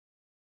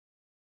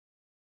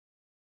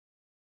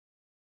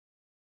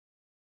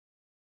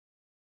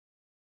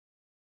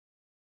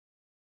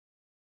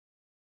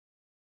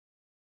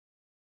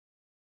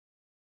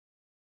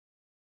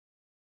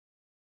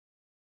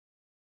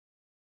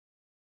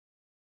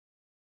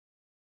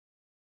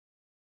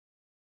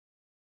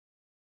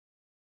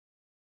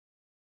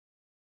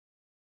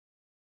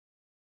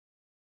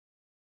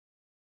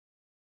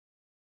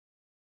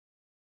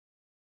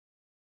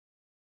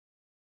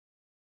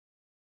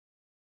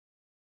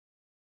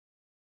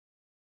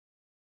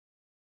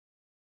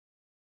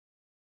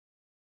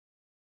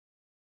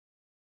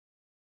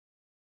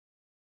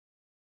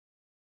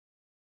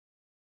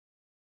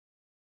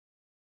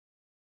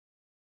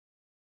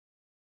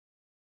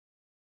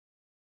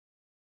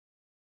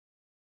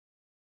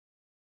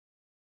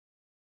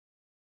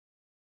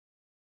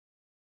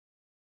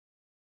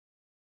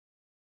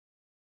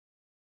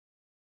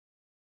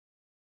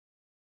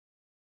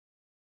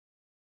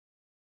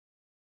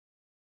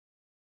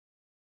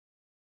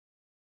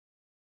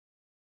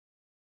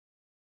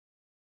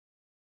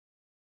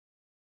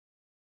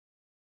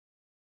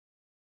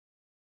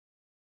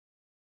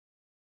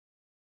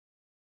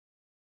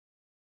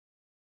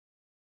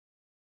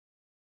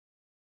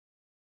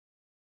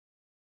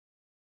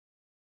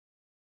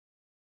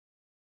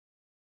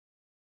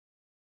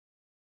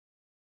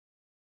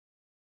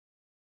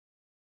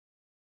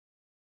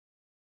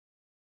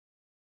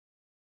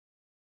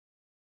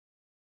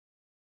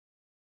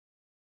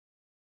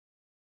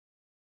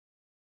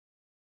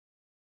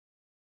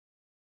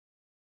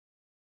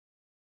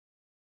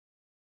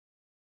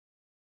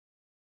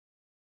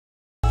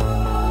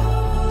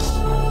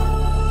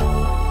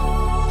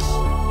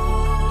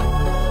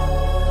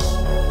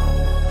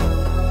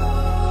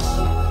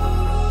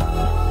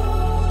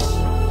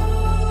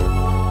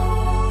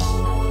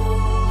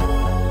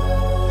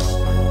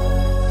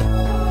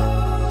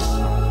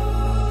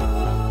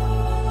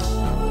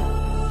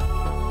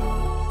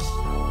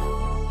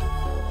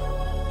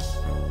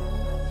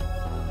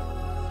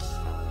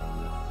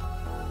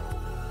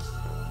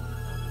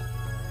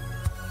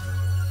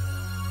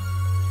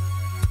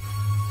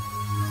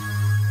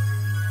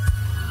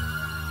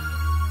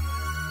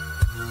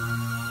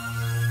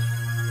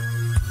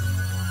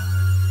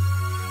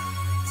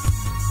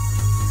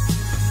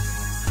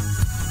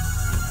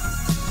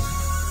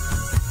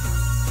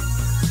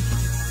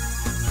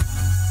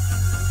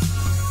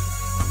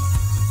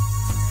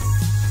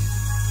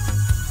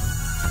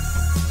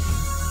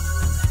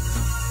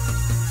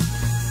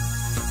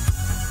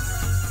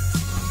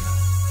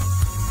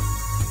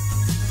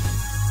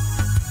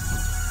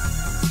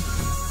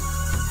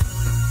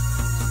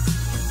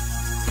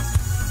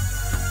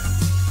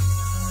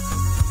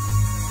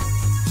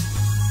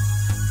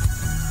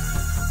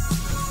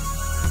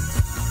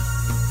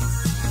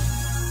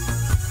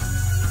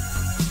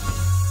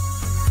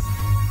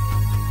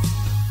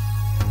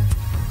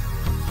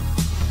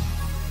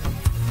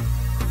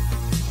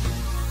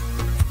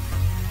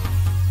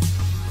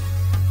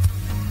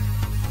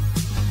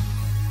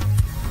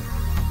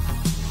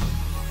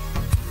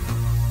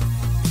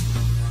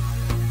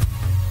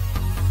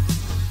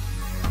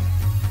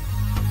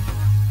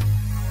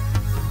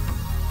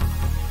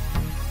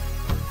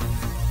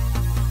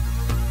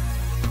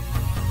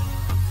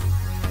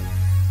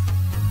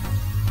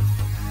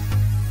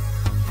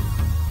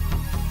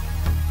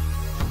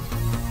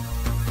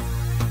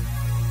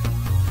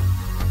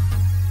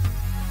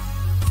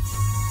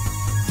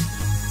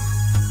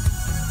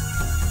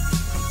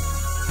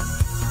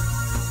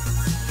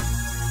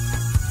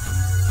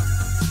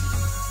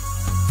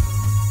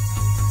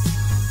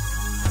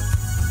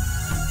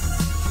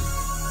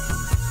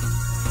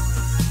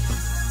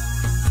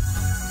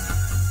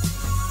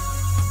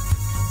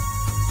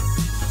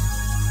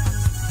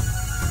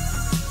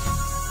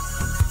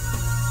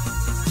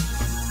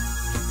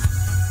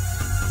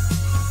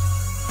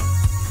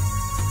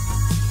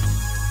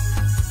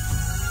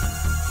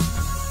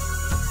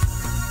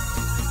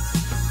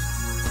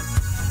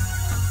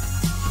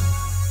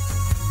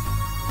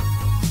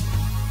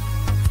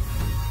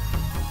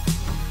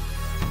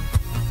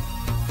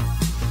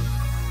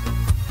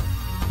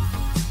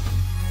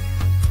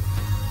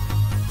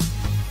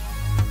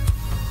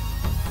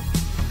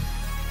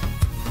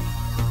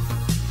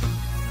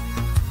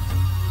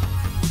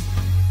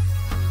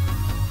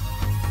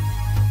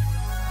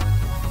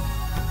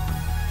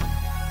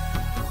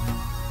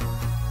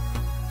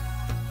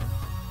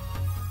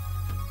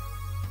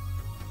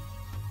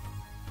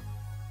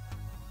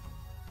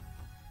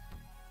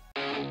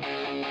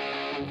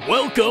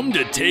Welcome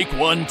to Take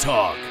One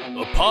Talk,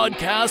 a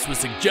podcast with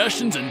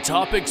suggestions and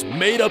topics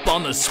made up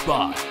on the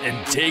spot,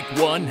 and Take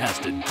One has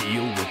to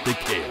deal with the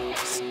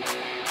chaos.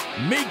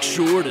 Make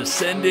sure to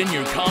send in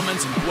your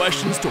comments and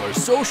questions to our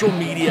social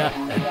media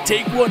at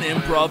Take One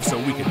Improv so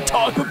we can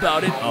talk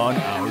about it on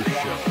our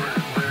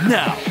show.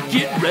 Now,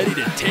 get ready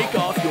to take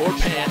off your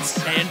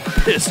pants and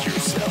piss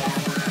yourself.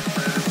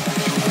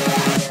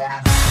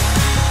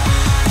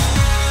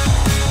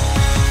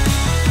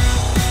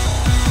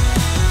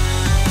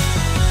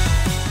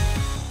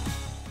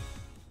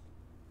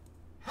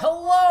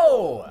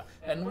 Hello,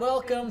 and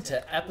welcome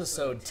to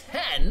episode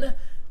 10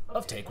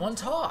 of Take One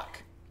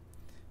Talk.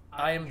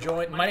 My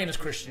name is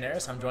Christian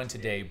Harris. I'm joined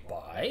today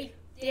by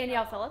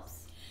Danielle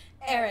Phillips,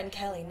 Erin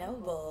Kelly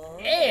Noble,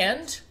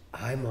 and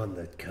I'm on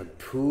the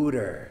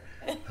computer.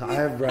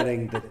 I'm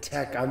running the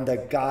tech. I'm the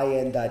guy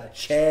in the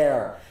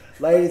chair.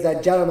 Ladies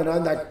and gentlemen,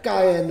 I'm the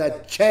guy in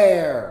the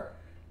chair.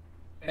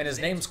 and his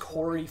name's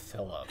Corey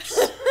Phillips.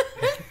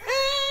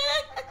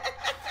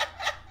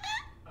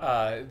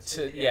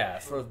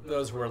 For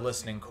those who are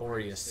listening,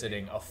 Corey is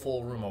sitting a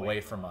full room away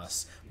from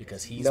us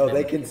because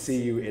they can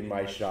see you in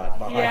my shot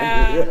behind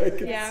me. I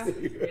can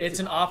see you. It's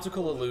an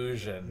optical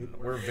illusion.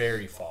 We're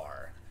very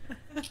far.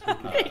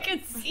 They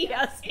can see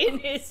us in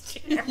his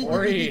chair.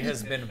 Corey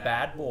has been a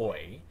bad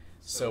boy,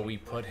 so we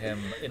put him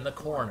in the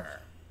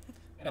corner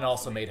and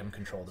also made him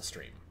control the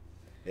stream.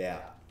 Yeah.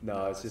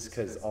 No, it's just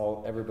because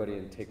everybody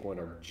in Take One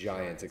are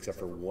giants except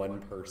for one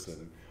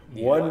person.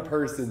 Yeah. One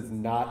person's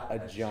not a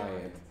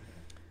giant.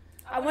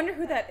 I wonder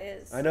who that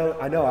is. I know.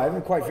 I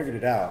haven't quite figured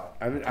it out.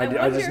 I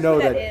wonder just who know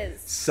that that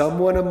is.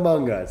 someone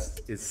among us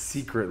is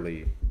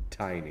secretly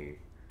tiny.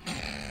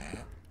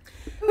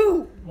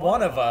 Who?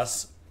 One of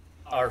us,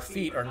 our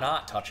feet are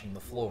not touching the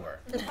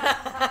floor.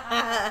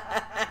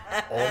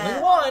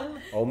 Only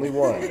one. Only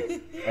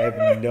one. I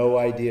have no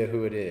idea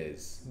who it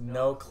is.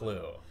 No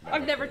clue.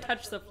 I've never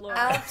touched the floor.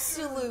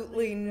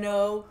 absolutely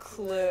no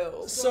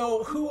clue.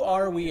 So who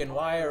are we and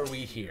why are we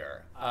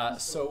here?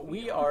 So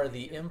we are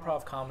the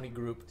improv comedy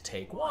group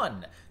Take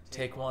One.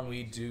 Take One,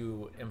 we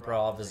do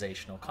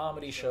improvisational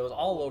comedy shows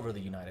all over the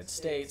United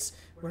States.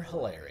 We're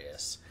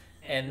hilarious.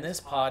 And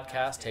this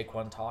podcast, Take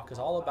One Talk, is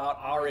all about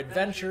our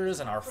adventures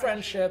and our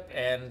friendship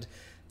and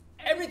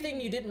everything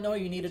you didn't know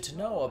you needed to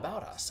know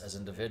about us as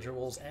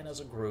individuals and as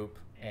a group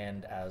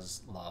and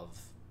as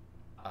love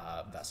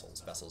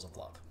vessels of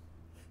love.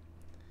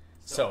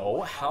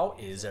 So, how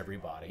is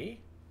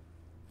everybody?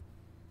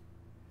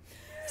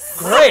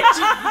 Great!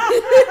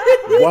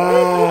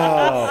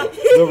 Wow.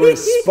 The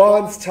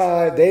response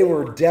time, they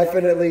were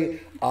definitely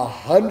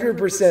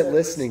 100%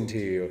 listening to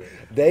you.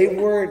 They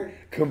weren't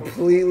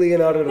completely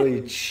and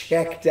utterly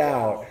checked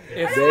out.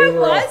 I know what it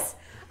was.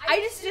 I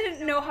just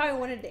didn't know how I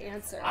wanted to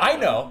answer. I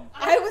know.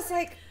 I was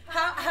like,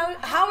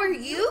 how are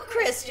you,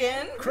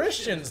 Christian?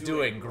 Christian's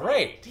doing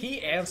great.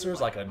 He answers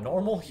like a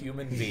normal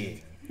human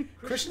being.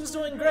 Christian's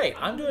doing great.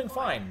 I'm doing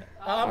fine.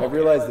 I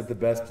realized that the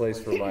best place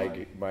for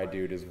my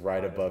dude is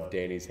right above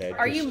Danny's head.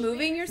 Are you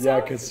moving Yeah,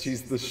 yourself? because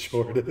she's the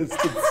shortest.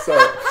 And so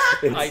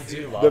I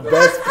do love the it.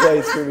 best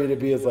place for me to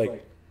be is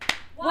like,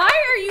 Why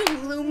are you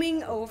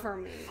looming over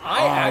me?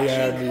 I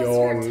am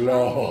your Because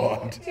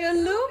Lord. You're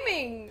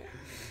looming.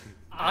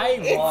 I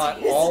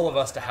want all of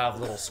us to have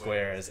little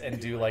squares and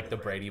do like the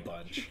Brady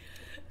Bunch.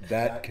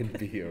 That can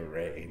be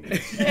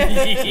arranged.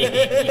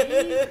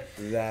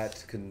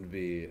 That can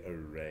be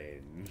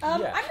arranged.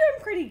 I'm Yeah. doing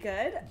pretty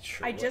good.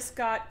 Sure. I just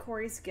got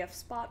Corey's gift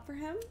spot for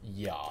him.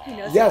 He Yeah.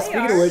 knows Yeah, what they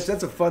speaking of are. which,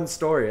 that's a fun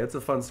story.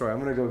 I'm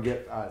gonna go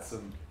get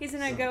some. He's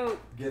gonna go.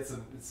 Get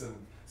some.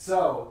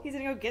 So. He's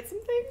gonna go get some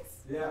things.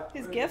 Yeah.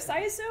 His gifts, I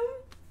assume.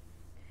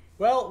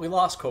 Well, we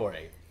lost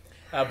Corey.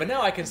 But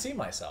now I can see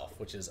myself,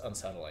 which is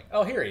unsettling.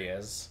 Oh, here he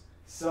is.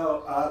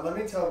 So let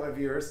me tell my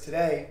viewers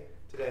today.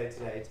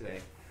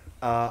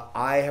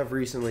 I have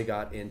recently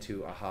got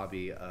into a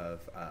hobby of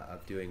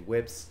doing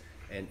whips,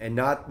 and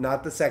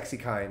not the sexy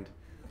kind,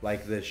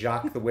 like the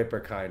Jacques the Whipper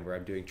kind, where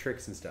I'm doing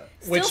tricks and stuff.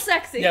 Still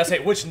sexy. Yeah,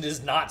 which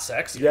is not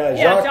sexy. Yeah,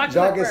 Jacques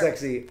Jacques is Whipper.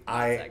 sexy.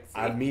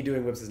 Sexy. Me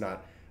doing whips is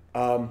not.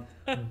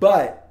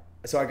 But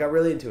so I got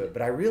really into it.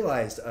 But I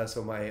realized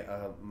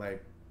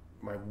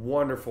my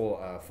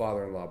wonderful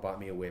father-in-law bought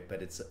me a whip,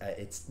 but it's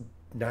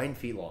 9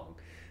 feet long.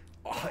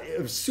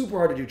 It was super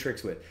hard to do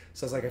tricks with.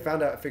 So I was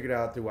like, figured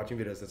out through watching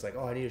videos. It's like,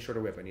 I need a shorter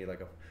whip. I need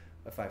like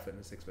a 5 foot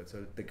and a 6 foot.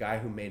 So the guy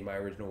who made my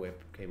original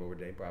whip came over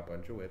today, brought a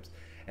bunch of whips,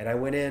 and I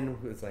went in.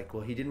 It's like,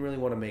 well, he didn't really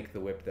want to make the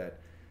whip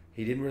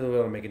he didn't really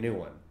want to make a new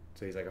one.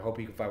 So he's like, I hope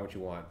you can find what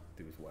you want.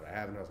 It was what I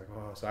have, and I was like,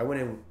 oh. So I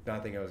went in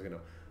not thinking I was gonna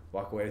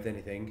walk away with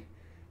anything,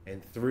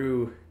 and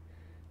through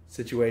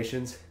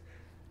situations,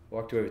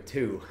 walked away with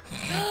 2.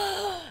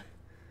 I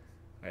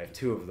have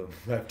 2 of them.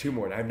 I have 2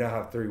 more, and I now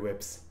have 3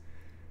 whips.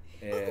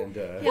 And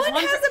What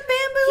one has for- a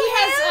bamboo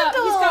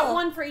handle? He's got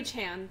one for each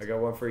hand. I got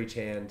 1 for each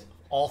hand.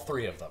 All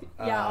 3 of them.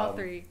 Yeah, all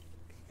 3.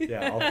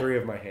 Yeah, all 3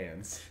 of my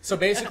hands. So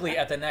basically,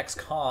 at the next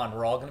con,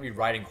 we're all going to be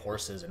riding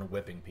horses and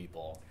whipping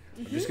people.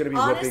 I'm just gonna be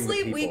whipping the Honestly,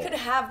 people. we could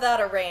have that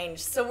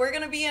arranged. So we're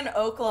gonna be in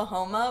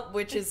Oklahoma,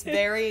 which is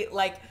very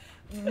like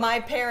my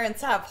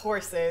parents have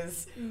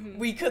horses.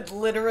 We could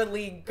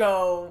literally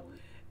go.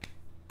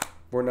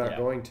 We're not Yeah.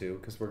 going to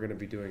because we're going to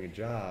be doing a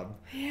job.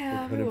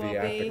 Yeah, we're going to we be will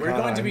at the be. We're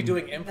going to be con.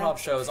 doing improv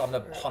shows on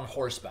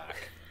horseback.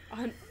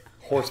 On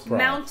horse prov.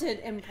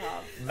 mounted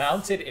improv.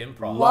 Mounted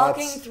improv.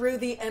 Walking Lots- through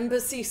the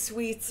embassy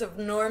suites of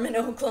Norman,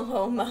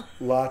 Oklahoma.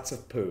 Lots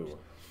of poo.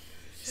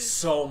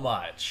 So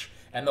much.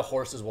 And the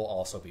horses will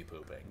also be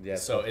pooping.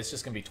 Yes. So it's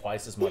just going to be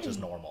twice as much as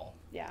normal.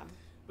 Yeah.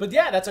 But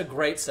yeah, that's a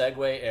great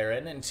segue,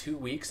 Aaron. In 2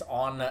 weeks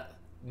on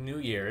New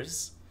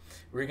Year's,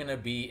 we're going to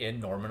be in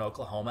Norman,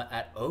 Oklahoma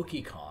at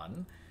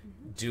OkiCon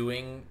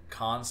doing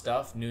con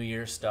stuff, New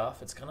Year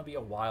stuff. It's going to be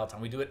a wild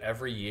time. We do it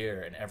every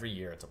year, and every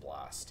year it's a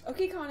blast.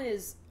 OkiCon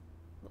is,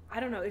 I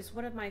don't know, it's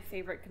one of my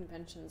favorite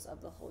conventions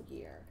of the whole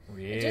year.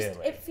 Really?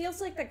 It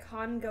feels like the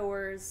con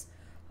goers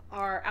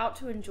are out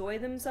to enjoy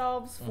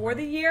themselves for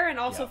the year and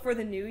also Yeah. for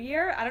the new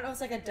year. I don't know, it's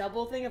like a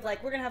double thing of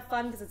like, we're going to have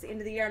fun because it's the end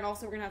of the year and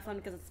also we're going to have fun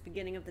because it's the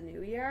beginning of the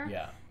new year.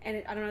 Yeah.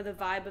 And I don't know, the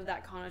vibe of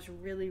that con is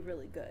really,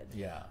 really good.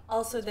 Yeah.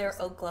 Also, they're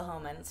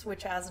Oklahomans,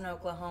 which as an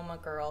Oklahoma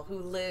girl who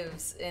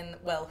lives in,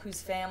 well,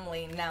 whose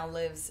family now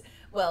lives,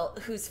 well,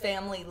 whose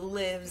family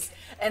lives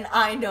and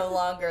I no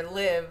longer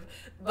live,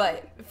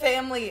 but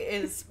family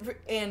is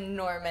in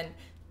Norman.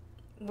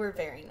 We're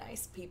very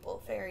nice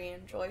people, very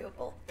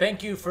enjoyable.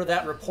 Thank you for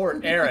that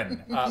report,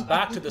 Aaron.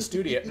 Back to the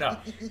studio. No.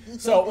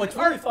 So what's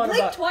really fun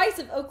Blink about... twice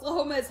if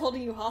Oklahoma is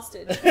holding you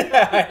hostage.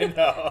 I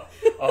know.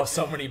 Oh,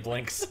 so many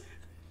blinks.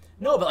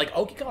 No, but like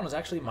OkiCon was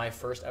actually my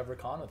first ever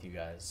con with you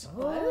guys.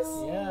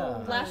 Was?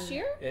 Yeah. Last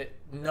year?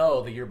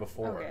 No, the year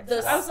before. Okay.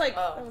 The- I was like,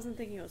 oh. I wasn't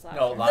thinking it was last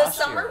No, year. The last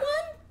summer year.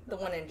 one? The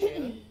one in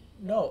June.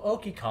 No,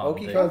 OkiCon.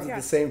 OkiCon's at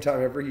the same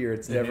time every year.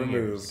 It's The never New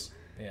moved. Year's.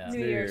 Yeah.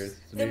 New Year's.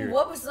 It's New Then Year's.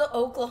 what was the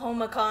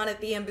Oklahoma con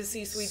at the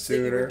Embassy Suites that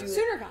you were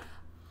Sooner. doing? SoonerCon.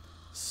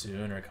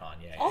 SoonerCon,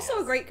 yeah. Also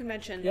yeah. a great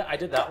convention. Yeah, I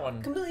did that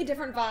one. Completely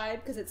different vibe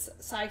because it's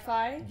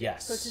sci-fi.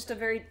 Yes. So it's just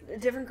a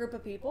different group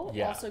of people.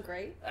 Yeah. Also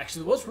great.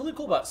 Actually, what's really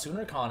cool about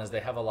SoonerCon is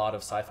they have a lot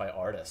of sci-fi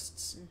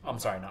artists. I'm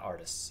sorry, not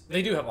artists.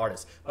 They do have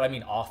artists, but I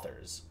mean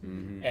authors.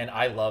 And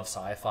I love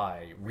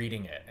sci-fi,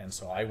 reading it. And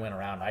so I went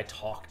around and I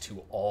talked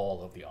to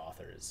all of the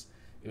authors.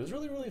 It was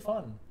really, really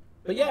fun.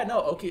 But yeah,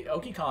 no,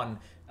 OkiCon,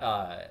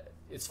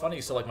 it's funny.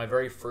 So like my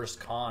very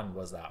first con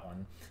was that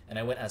one. And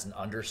I went as an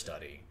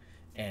understudy.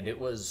 And it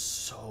was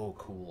so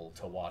cool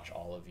to watch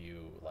all of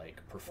you like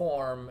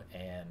perform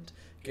and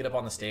get up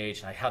on the stage.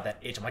 And I had that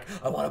itch. I'm like,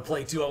 I want to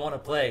play too. I want to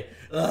play.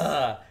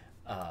 But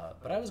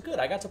I was good.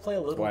 I got to play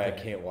a little Why bit.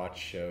 I can't watch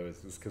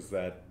shows is because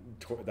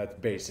that's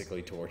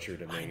basically torture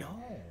to me. I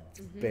know.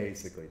 It's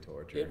basically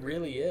torture. It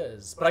really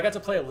is. But I got to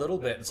play a little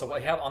bit. And so I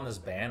have on this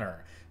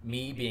banner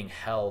me being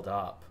held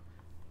up.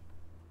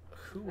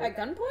 Who? At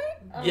gunpoint?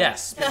 Oh.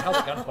 Yes, being held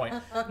at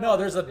gunpoint. No,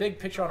 there's a big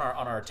picture on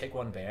our Take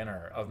One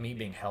banner of me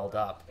being held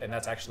up, and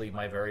that's actually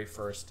my very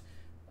first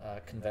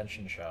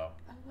convention show.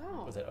 Oh,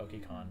 wow. Was at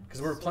OkiCon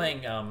because we were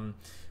playing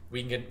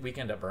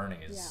Weekend at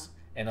Bernie's,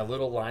 and a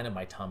little line of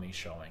my tummy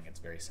showing. It's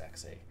very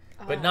sexy,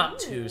 but not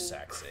too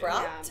sexy.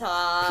 Crop Yeah.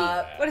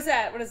 top. What is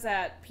that? What is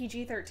that?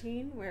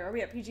 PG-13? Where are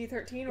we at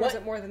PG-13 or What? is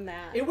it more than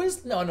that? It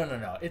was no.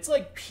 It's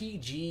like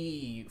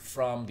PG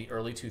from the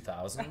early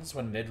 2000s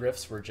when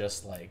midriffs were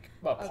just like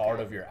a part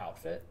Okay. of your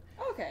outfit.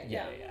 Okay.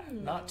 Yeah,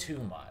 not too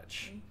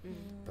much.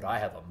 But I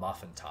have a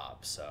muffin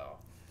top, so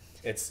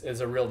it's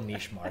a real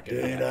niche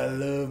market. And I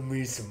love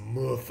me some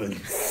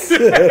muffins.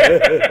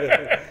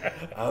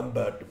 I'm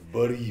about to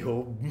butter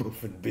your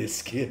muffin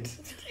biscuit.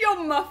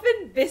 Yo,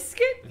 muffin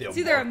biscuit? Yo, It's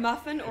either a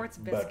muffin. muffin or it's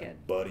About to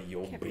biscuit. butter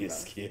your Can't be both.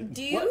 biscuit.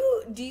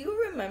 Do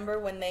you remember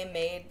when they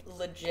made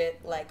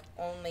legit like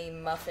only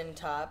muffin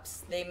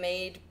tops? They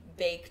made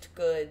baked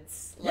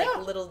goods like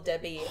Yeah. Little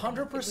Debbie. and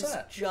 100%. It was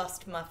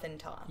just muffin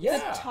tops.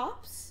 Yeah.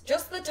 Tops?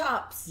 Just the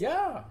tops.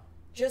 Yeah.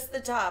 Just the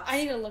tops. I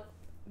need to look.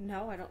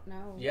 No, I don't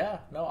know. Yeah.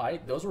 No,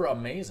 those were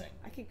amazing.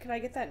 Could I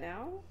get that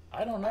now?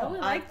 I don't I only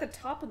know. like the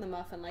top of the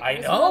muffin. Like I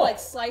just wanna, know. like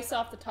slice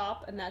off the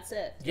top and that's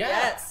it. Yeah.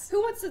 Yes.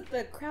 Who wants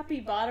the crappy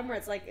bottom where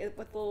it's like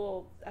with the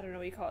little, I don't know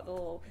what you call it, the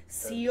little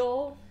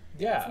seal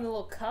Yeah. from the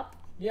little cup?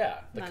 Yeah.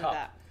 The None of cup.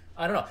 that.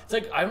 I don't know. It's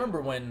like I remember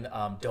when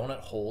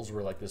donut holes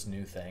were like this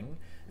new thing,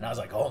 and I was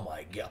like, "Oh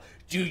my god,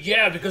 dude!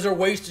 Yeah, because they're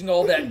wasting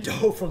all that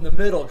dough from the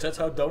middle. 'Cause that's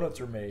how donuts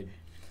are made.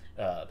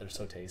 They're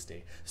so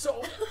tasty.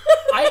 So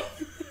I'm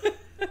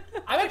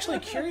actually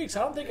curious.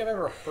 I don't think I've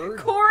ever heard.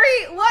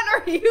 Corey, what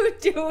are you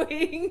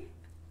doing?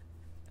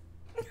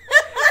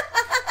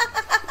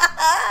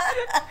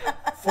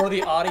 For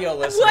the audio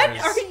listeners, What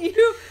are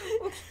you?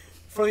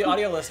 for the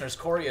audio listeners,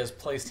 Corey has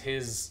placed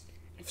his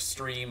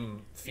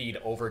stream feed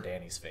over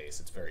Danny's face.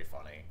 It's very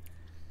funny.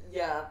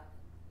 Yeah.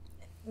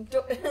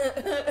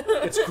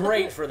 It's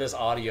great for this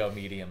audio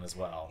medium as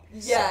well.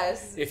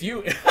 Yes. If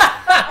you,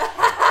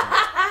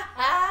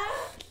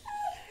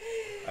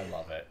 I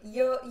love it.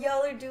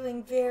 Y'all are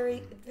doing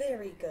very,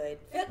 very good.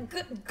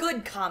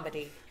 Good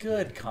comedy.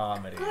 Good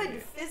comedy.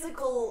 Good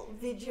physical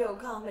video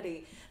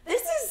comedy.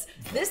 This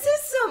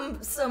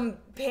is some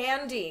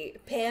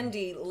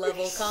pandy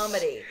level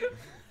comedy.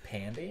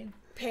 Pandy?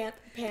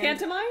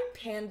 Pantomime?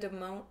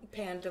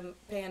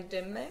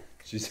 Pandemic.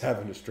 She's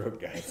having a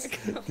stroke, guys.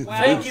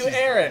 Thank you,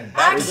 Aaron.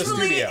 Back to the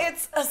Actually, studio.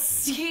 it's a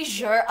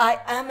seizure. I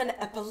am an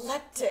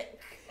epileptic.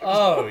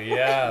 Oh,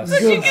 yes.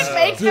 You can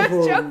make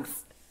those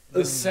jokes.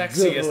 The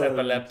sexiest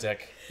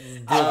epileptic.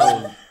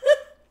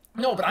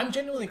 No, but I'm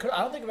genuinely curious.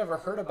 I don't think I've ever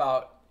heard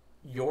about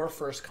your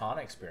first con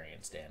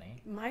experience,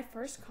 Danny. My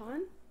first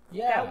con?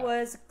 Yeah. That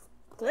was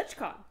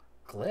GlitchCon.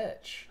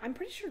 Glitch. I'm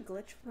pretty sure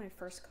Glitch was my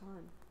first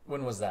con.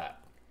 When was that?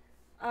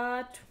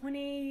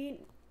 2019?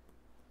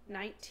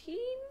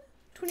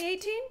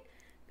 2018?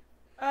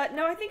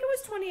 No, I think it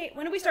was 28.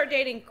 When did we start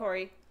dating,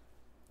 Corey?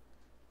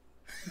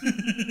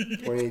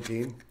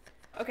 2018.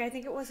 Okay, I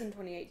think it was in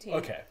 2018.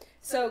 Okay.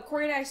 So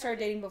Corey and I started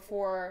dating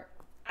before,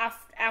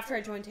 after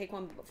I joined Take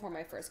One, but before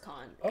my first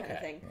con kind of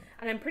thing.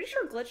 And I'm pretty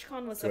sure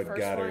GlitchCon was So the it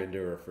first got her one. into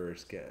her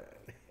first con.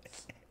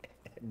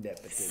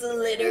 Nepotism.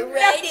 Slid her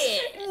right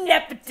in.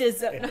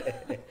 Nepotism.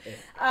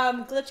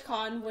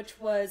 GlitchCon, which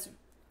was,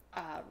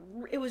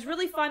 it was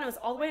really fun. It was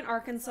all the way in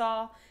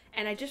Arkansas,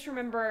 and I just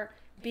remember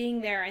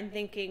being there and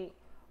thinking,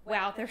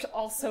 wow, they're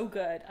all so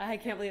good. I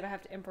can't believe I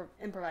have to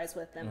improvise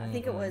with them. I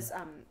think it was...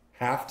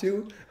 Have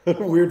to?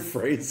 Weird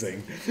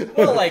phrasing.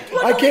 Well, like,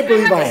 I can't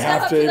believe I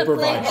have step up to the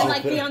plate improvise and with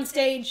like be them. on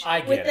stage I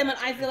get with them, it.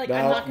 and I feel like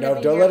I'm not going to No,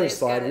 be don't let nearly her as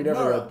slide.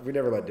 good. We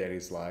never let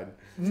Danny slide.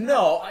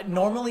 no,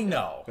 normally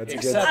no. That's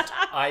Except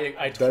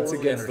I totally That's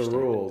against the understand.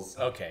 rules.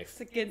 Okay.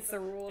 It's against the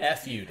rules.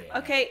 F you, Danny.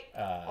 Okay,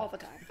 all the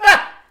time.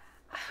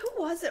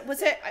 Who was it?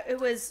 It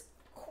was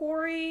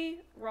Corey,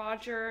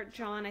 Roger,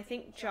 John. I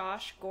think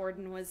Josh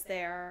Gordon was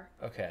there,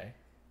 Okay.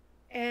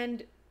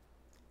 and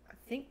I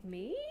think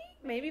me.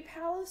 Maybe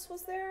Palace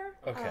was there.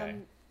 Okay.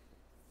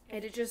 And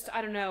it just,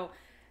 I don't know.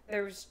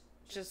 There was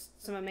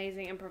just some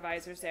amazing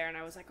improvisers there, and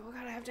I was like, oh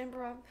god, I have to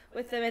improv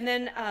with them. And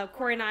then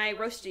Corey and I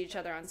roasted each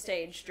other on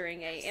stage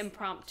during a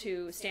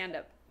impromptu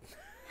stand-up.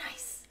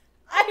 Nice.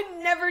 I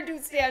never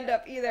do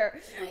stand-up either.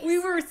 Nice.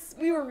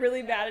 We were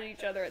really mad at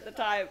each other at the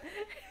time.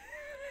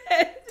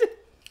 And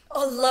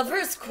A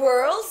lover's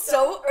quarrel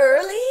so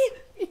early?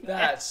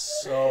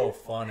 That's so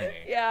funny.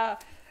 yeah.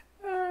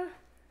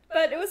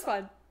 But it was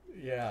fun.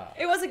 Yeah.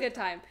 It was a good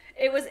time.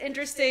 It was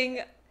interesting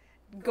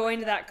going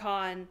to that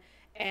con,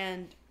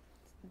 and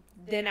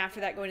then after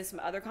that going to some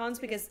other cons,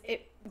 because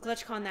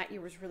GlitchCon that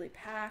year was really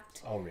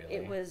packed. Oh, really?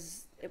 It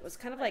was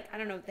kind of like, I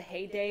don't know, the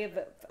heyday of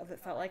it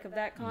felt like of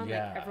that con.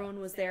 Yeah. Like everyone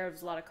was there. There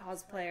was a lot of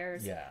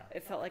cosplayers. Yeah.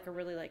 It felt like a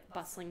really like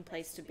bustling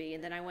place to be.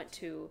 And then I went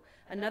to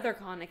another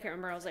con. I can't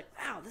remember. I was like,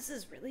 wow, this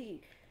is really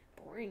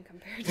boring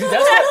compared to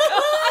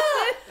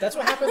That's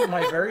what happened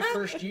my very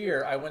first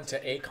year. I went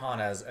to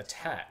A-Con as a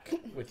tech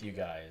with you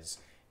guys.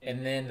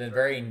 And then the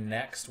very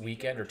next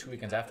weekend or 2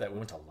 weekends after that, we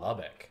went to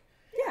Lubbock.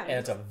 Yeah. And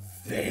it's a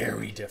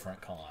very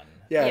different con.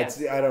 Yeah, Yeah.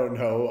 it's, I don't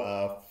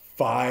know,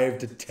 5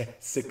 to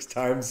 6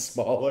 times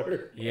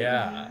smaller.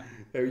 Yeah.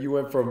 You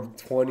went from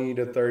 20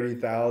 to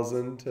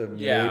 30,000 to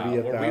Yeah.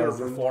 maybe Where we were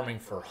 1,000. performing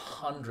for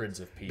hundreds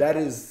of people. That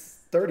is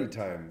 30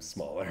 times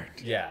smaller.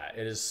 Yeah,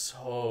 it is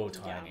so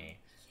tiny.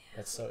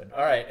 It's so.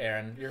 All right,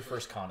 Aaron, your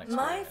first con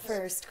experience. My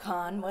first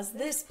con was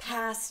this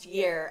past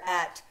year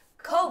at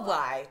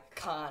Kowai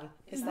Con.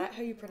 Is that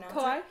how you pronounce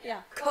Kawhi? it?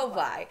 Yeah.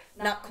 Kowai.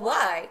 Not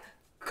Kauai.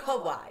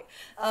 Kowai.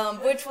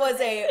 Which was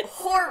a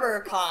horror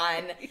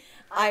con.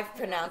 I've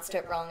pronounced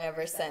it wrong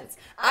ever since.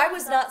 I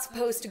was not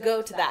supposed to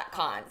go to that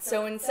con.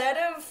 So instead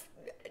of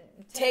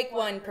Take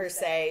One per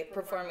se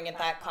performing at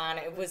that con,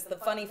 it was the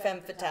Funny Femme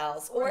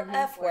Fatales or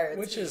F words.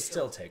 Which is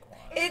still Take One.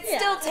 It's Yeah,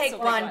 still it's Take still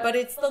One, Take One. but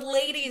it's the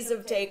ladies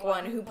of Take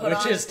One who put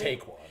on. Which is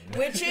Take One.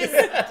 Which is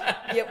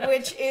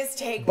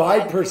Take By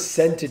One.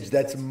 percentage,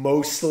 that's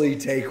mostly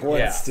Take One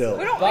Yeah. still.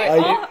 We don't.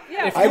 But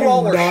Yeah. if I you do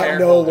all were not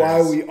know why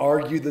shareholders- we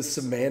argue the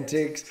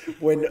semantics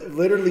when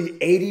literally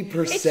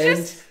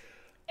 80%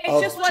 It's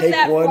of just what Take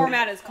that One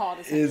format is called,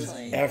 is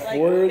essentially. F Like,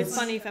 words. It's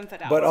funny femme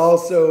fatale. But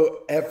also,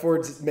 F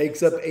words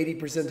makes up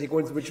 80% Take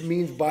Ones, which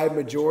means by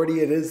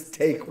majority it is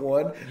Take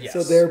One. Yes.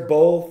 So they're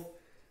both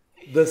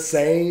the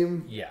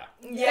same. Yeah.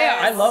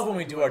 Yes. I love when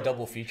we do our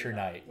double feature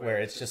night where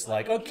it's just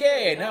like,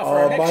 okay, now for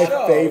our next My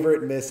show.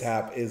 favorite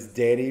mishap is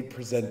Danny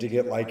presenting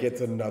it like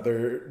it's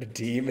another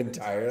team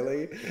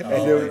entirely.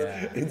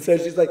 yeah. And so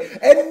she's like,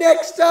 and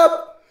next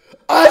up,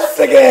 us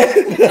again.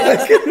 And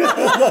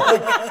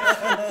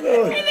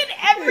then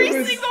every It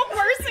was- single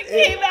person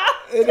came out.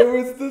 And it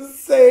was the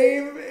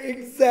same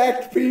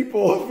exact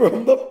people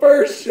from the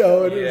first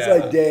show. And it was Yeah.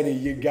 like, Danny,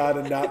 you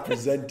gotta not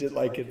present it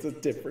like it's a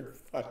different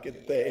fucking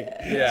thing.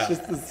 Yeah. It's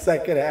just the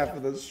second half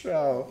of the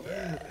show.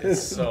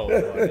 It's so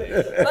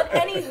funny. But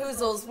any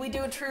hoozles, we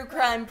do a true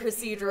crime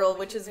procedural,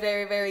 which is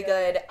very, very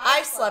good.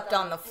 I slept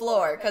on the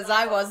floor because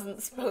I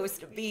wasn't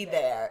supposed to be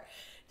there.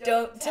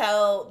 Don't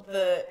tell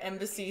the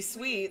embassy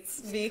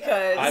suites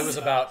because I was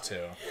about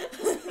to.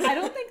 I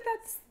don't think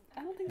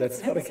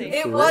That's not embassy.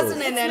 against it the wasn't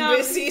rules. an It's not-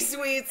 embassy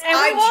suites. And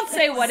we won't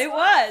say what it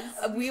was.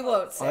 We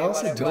won't say I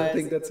also what it don't was.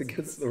 think that's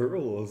against the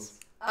rules.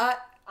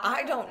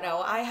 I don't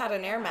know. I had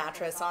an air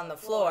mattress on the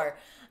floor.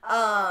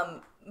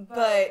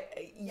 But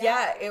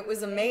yeah, it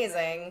was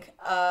amazing.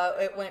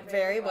 It went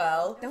very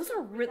well. That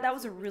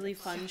was a really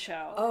fun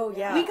show. Oh,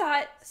 yeah.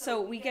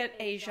 We get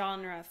a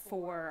genre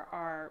for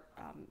our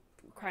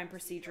crime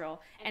procedural,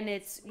 and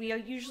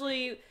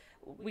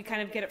we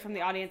kind of get it from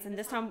the audience, and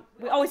this time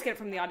we always get it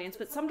from the audience,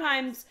 but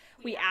sometimes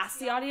we ask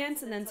the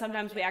audience, and then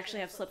sometimes we actually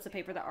have slips of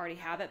paper that already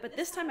have it. But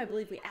this time I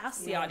believe we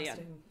asked the audience,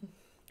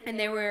 and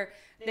they were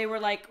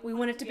like, we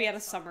want it to be at a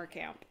summer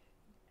camp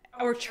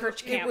or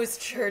church camp. It was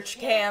church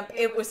camp.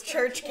 It was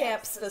church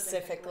camp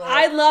specifically.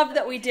 I love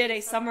that we did a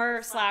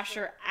summer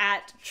slasher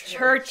at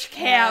church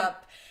camp.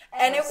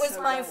 And it was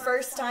my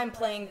first time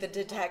playing the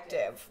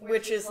detective,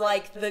 which is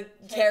like the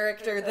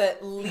character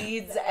that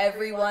leads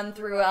everyone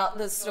throughout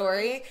the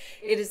story.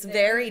 It is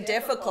very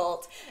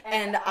difficult.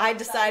 And I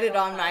decided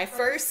on my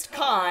first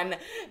con,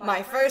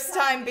 my first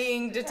time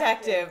being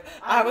detective,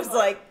 I was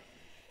like,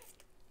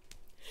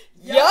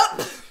 yup.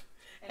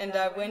 And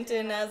I went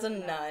in as a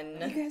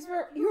nun.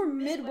 You were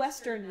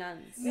Midwestern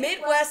nuns.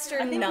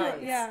 Midwestern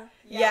nuns. Yeah.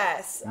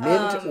 Yes.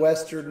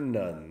 Midwestern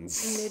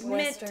nuns.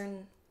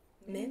 Midwestern.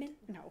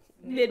 No.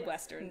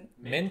 Midwestern.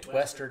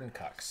 Mint-Western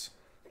cucks.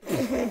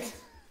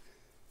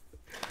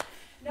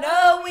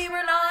 No, we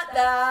were not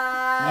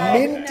that.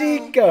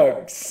 Minty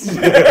cucks.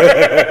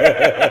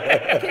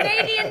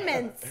 Canadian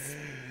mints.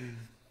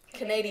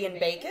 Canadian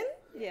bacon?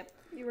 Yep.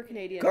 You were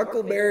Canadian.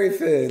 Huckleberry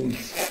Finn.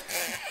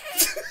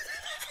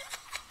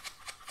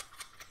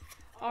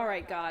 All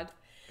right, God.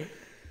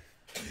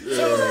 It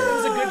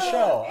was a good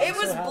show. It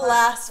was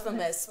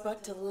blasphemous,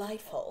 but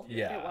delightful.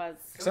 Yeah. It was.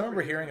 Because I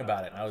remember hearing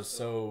about it, and I was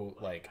so,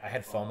 like, I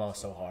had FOMO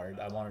so hard.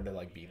 I wanted to,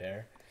 like, be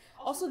there.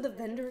 Also, the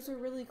vendors were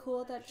really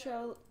cool at that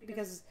show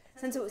because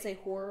since it was a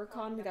horror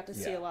con, we got to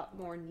see Yeah. a lot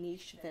more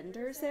niche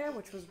vendors there,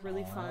 which was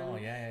really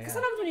fun. yeah. Because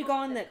sometimes when you go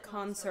on that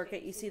con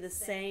circuit, you see the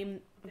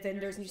same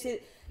vendors, and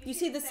you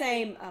see the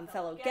same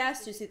fellow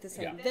guests, you see the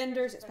same Yeah.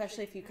 vendors,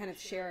 especially if you kind of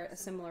share a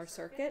similar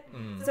circuit.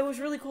 So it was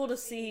really cool to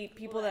see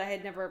people that I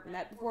had never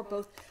met before,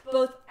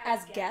 both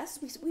as guests.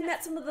 We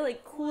met some of the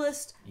like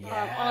coolest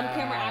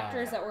on-camera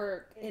actors that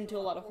were into a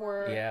lot of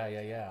horror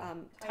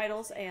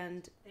titles,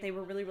 and they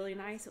were really, really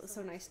nice. It was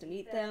so nice to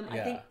meet them. I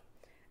think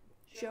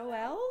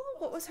Joelle,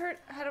 what was her?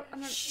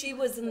 She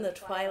was in the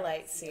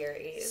Twilight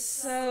series.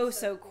 So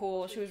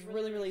cool. She was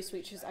really, really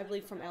sweet. She's, I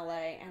believe, from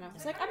LA, and I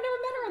was like, I've never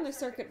met her on the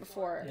circuit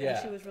before. Yeah.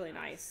 And she was really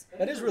nice.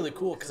 That is really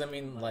cool, because, I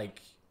mean,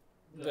 like,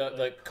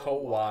 the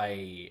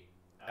Kowai,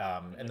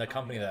 and the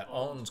company that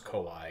owns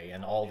Kowai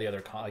and all the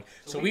other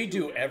so we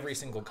do every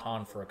single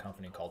con for a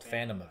company called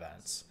Fandom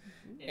Events.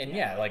 And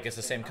yeah, like, it's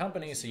the same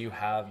company, so you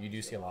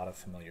do see a lot of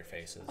familiar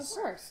faces. Of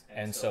course.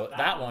 And so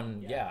that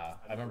one, I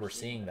remember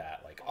seeing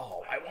that, like,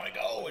 oh, I want to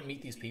go and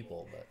meet these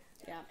people. But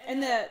Yeah,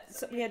 and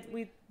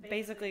we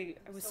basically,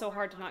 it was so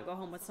hard to not go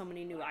home with so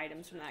many new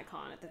items from that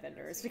con at the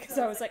vendors, because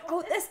I was like,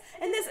 oh, this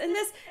and this and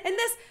this and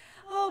this.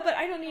 Oh, but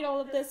I don't need all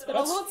of this, but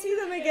I won't see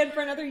them again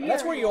for another year.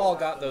 that's where you all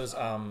got those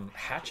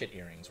hatchet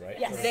earrings, right?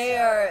 Yes,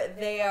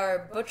 they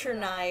are butcher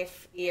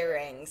knife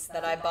earrings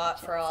that I bought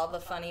for all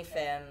the funny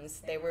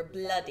films. They were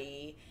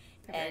bloody,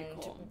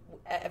 and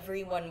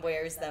everyone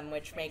wears them,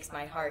 which makes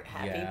my heart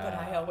happy. Yeah. But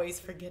I always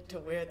forget to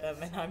wear them,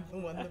 and I'm the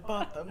one that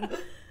bought them.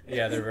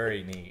 Yeah, they're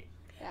very neat.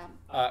 Yeah.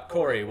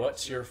 Corey,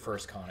 what's your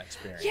first con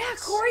experience? Yeah,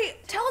 Corey,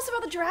 tell us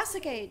about the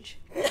Jurassic Age.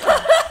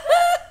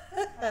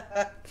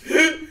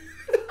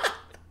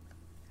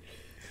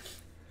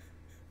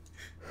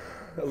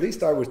 At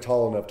least I was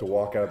tall enough to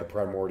walk out of the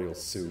primordial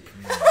soup.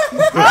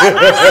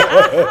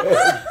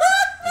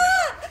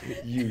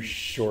 You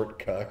short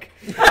cuck.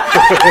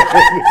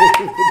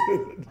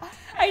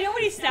 I know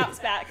when he snaps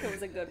back, it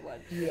was a good one.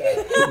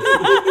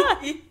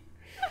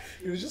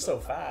 He was just so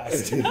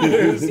fast.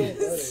 It was so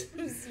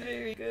funny. It's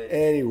very good.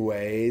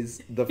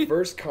 Anyways, the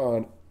first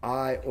con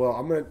I'm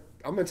gonna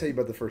tell you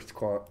about the first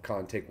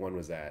con Take One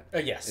was at.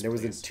 Yes, and it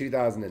was in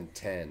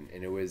 2010,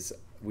 and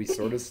we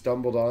sort of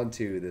stumbled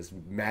onto this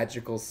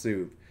magical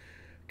soup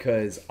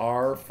because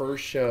our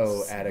first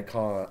show at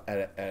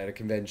a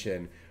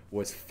convention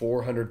was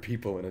 400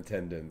 people in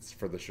attendance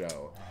for the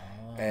show.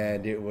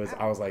 And I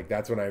was like,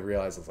 that's when I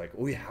realized, I was like,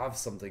 we have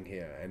something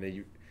here. And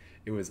it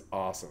was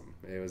awesome.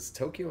 It was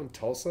Tokyo and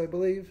Tulsa, I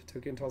believe.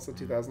 Tokyo and Tulsa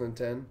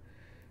 2010.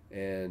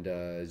 And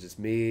it's just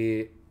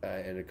me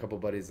and a couple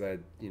buddies that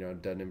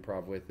I'd done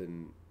improv with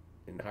in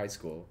high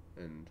school.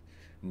 And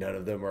none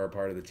of them are a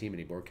part of the team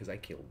anymore because I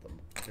killed them.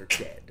 They're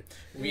dead.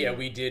 Yeah,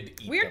 we did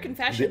eat Weird them.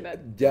 confession, but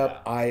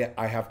Yep, I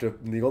have to.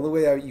 The only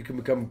way you can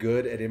become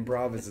good at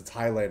improv is it's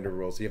Highlander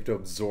rules. So you have to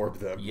absorb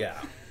them.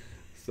 Yeah.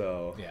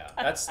 So Yeah,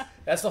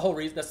 that's the whole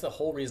reason. That's the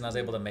whole reason I was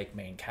able to make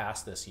main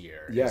cast this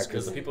year. Yeah,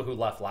 because the people who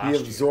left last he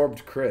year,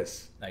 absorbed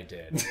Chris. I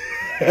did.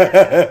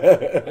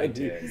 Yeah, I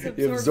did.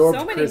 He absorbed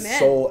so many Chris' men.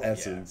 soul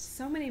essence.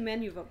 so many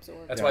men you've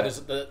absorbed. That's why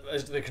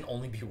there can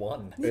only be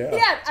one.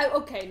 Yeah.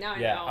 Okay, now I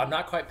Yeah, know. I'm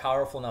not quite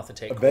powerful enough to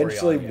take.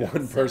 Eventually, Corey on yet.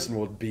 one person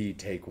will be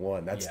Take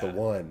One. That's the Yeah.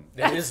 one.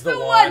 That is the the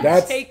one.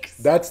 one.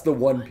 That's the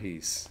One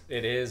Piece.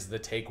 It is the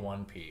Take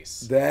One piece.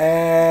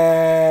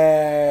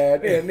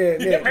 That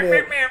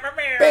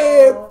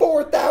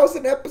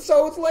 4,000 episodes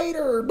episodes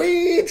later,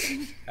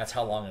 bitch. That's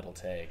how long it'll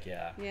take.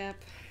 Yeah. Yep.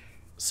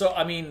 So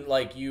I mean,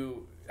 like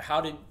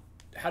how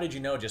did you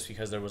know? Just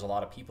because there was a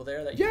lot of people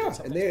there that you did Yeah,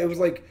 something and it was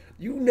like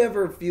you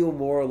never feel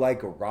more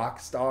like a rock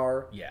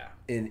star. Yeah.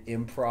 In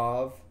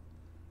improv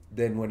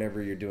than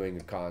whenever you're doing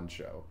a con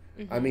show.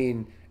 Mm-hmm. I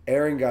mean,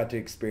 Aaron got to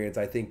experience,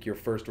 I think, your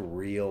first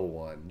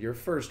real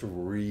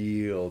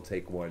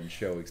Take One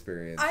show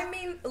experience. I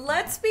mean,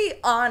 let's be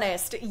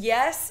honest.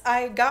 Yes,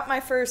 I got my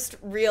first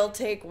real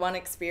Take One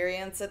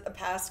experience at the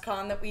past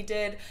con that we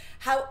did.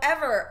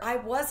 However, I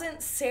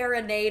wasn't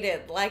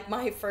serenaded like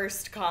my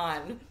first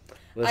con.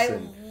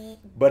 Listen,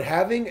 but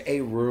having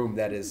a room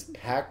that is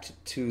packed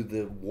to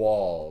the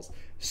walls,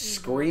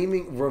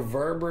 screaming,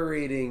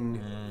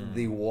 reverberating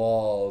the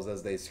walls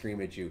as they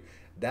scream at you,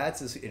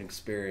 that's an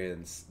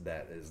experience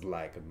that is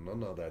like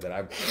none other that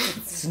I've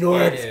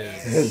snored.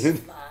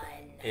 It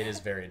is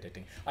very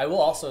addicting. I will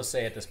also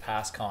say at this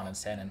past con in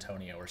San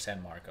Antonio or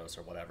San Marcos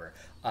or whatever,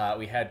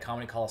 we had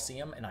Comedy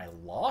Coliseum and I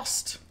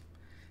lost.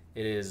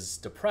 It is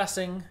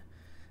depressing,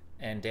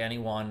 and Danny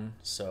won,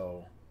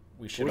 so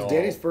we should It was all...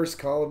 Danny's first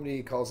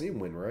Comedy Coliseum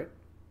win, right?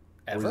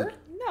 Ever?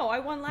 No, I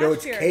won last No,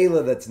 it's year.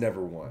 Kayla that's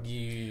never won. No,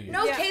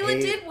 Yeah. Kayla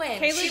did win.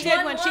 Kaylee She did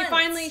won when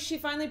once. she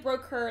finally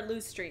broke her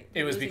lose streak.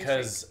 It was losing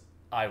because streak.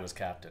 I was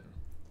captain.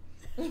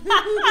 No,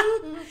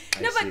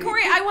 see. but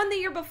Corey, I won the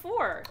year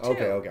before. Too.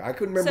 Okay. I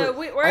couldn't remember. So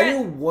we're I at-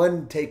 knew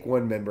one Take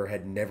One member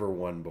had never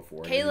won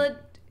before. Kayla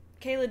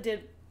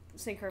did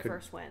sink her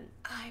first win.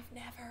 I've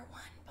never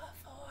won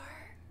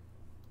before.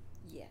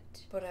 Yet.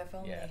 But I've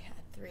only Yeah. had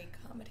 3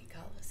 comedy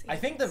coliseums. I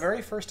think the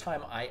very first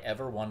time I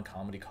ever won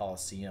Comedy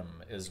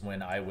Coliseum is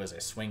when I was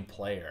a swing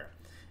player.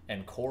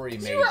 And Corey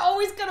made... You were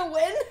always gonna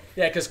win?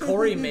 Yeah, because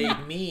Corey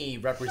made me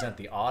represent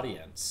the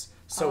audience.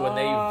 So when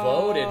they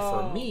voted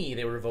for me,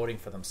 they were voting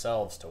for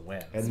themselves to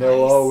win. And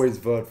they'll always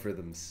vote for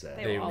themselves.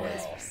 They They will will.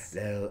 always.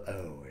 They'll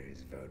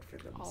always vote for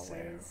themselves.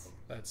 Always.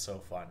 That's so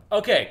fun.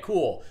 Okay,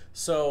 cool.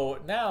 So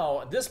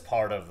now, this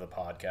part of the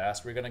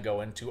podcast, we're going to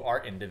go into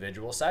our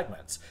individual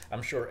segments.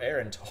 I'm sure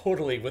Erin,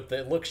 totally, with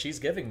the look she's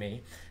giving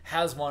me,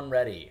 has one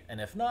ready.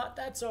 And if not,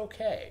 that's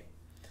okay.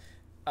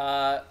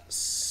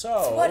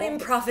 So What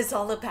improv is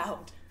all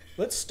about.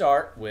 let's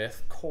start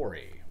with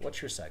Corey.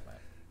 What's your segment?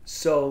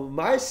 So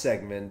my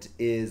segment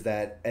is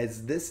that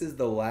as this is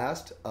the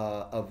last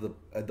of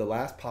the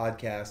last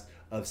podcast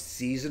of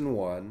season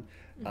 1.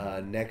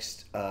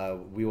 Next,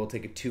 we will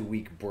take a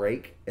 2-week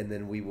break, and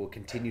then we will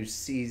continue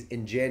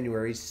in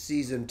January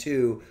season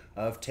 2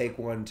 of Take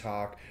One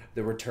Talk,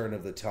 the return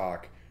of the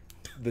talk,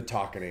 the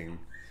talkening,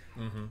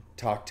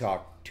 talk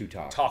to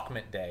talk,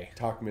 Talkment Day.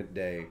 talkment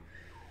day,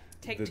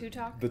 Take the, two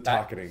talk. the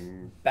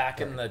talkening,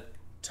 Back in the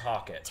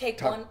talk it.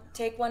 Take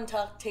one,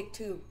 talk, take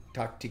 2.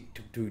 talk tick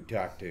to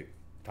talk tick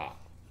talk,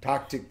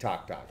 talk tick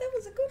talk talk. That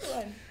was a good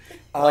one.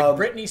 Like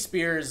Britney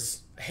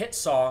Spears' hit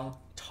song,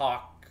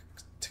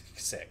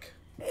 Sick.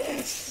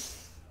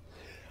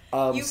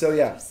 So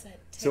yeah,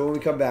 so when we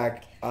come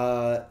back,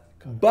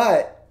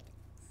 but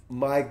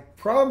my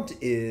prompt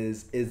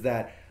is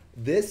that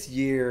this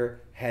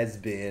year has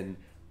been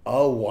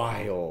a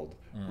wild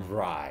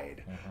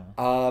ride,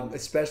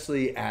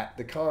 especially at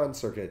the con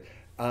circuit.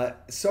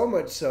 So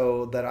much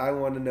so that I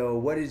want to know,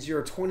 what is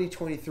your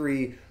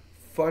 2023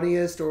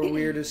 funniest or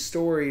weirdest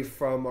story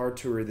from our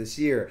tour this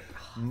year?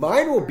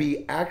 Mine will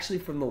be actually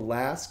from the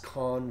last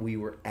con we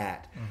were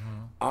at.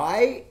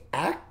 I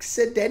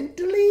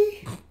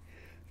accidentally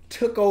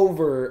took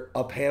over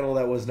a panel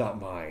that was not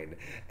mine,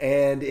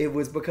 and it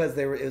was because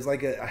it was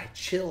like a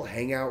chill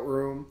hangout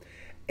room,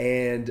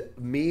 and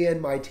me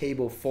and my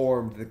table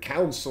formed the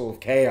Council of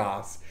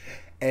Chaos.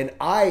 And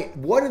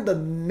one of the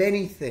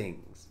many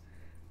things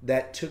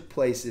that took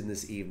place in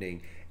this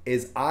evening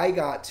is I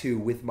got to,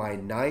 with my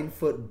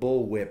 9-foot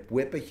bullwhip,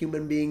 whip a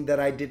human being that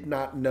I did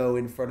not know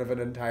in front of an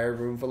entire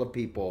room full of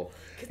people.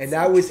 And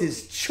that was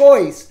his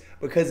choice,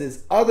 because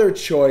his other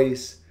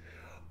choice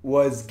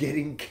was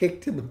getting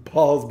kicked in the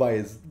balls by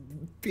his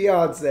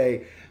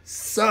fiance.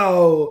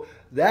 So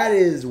that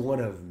is one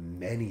of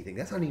many things.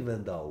 That's not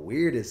even the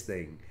weirdest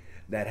thing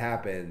that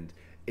happened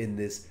in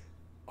this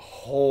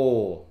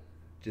whole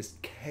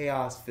just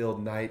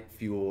chaos-filled night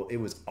fuel. It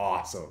was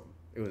awesome.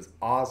 It was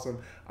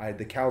awesome.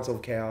 The Council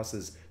of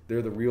Chaos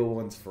they're the real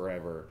ones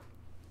forever,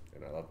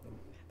 and I love them.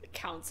 The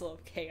Council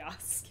of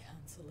Chaos.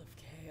 Council of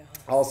Chaos.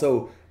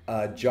 Also,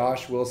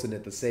 Josh Wilson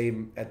at the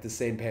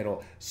same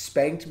panel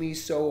spanked me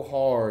so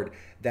hard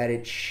that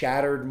it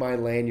shattered my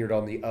lanyard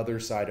on the other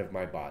side of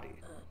my body.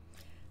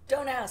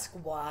 Don't ask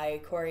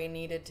why Corey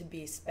needed to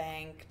be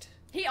spanked.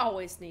 He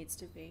always needs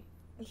to be.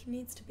 He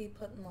needs to be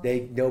put in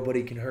line.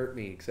 Nobody can hurt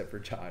me except for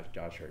Josh.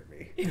 Josh hurt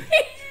me.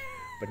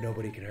 But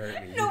nobody can hurt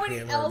me. Nobody You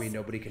can't else- hurt me.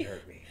 Nobody can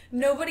hurt me.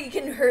 Nobody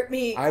can hurt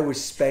me. I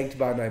was spanked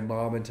by my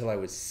mom until I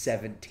was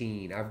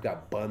 17. I've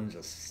got buns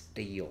of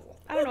steel.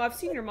 I don't know. I've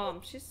seen your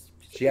mom. She's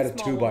She had a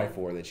small woman.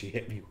 2x4 that she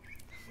hit me with.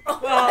 Oh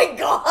my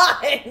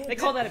god! They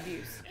call that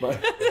abuse. My-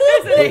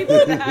 There's a name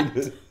for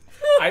that.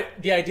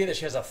 The idea that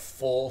she has a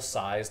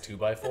full-size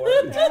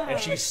 2x4 and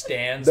she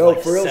stands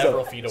like for real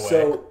several though. feet away.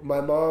 So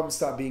my mom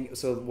stopped being.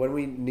 So when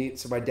we need.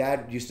 So my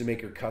dad used to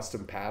make her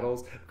custom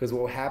paddles because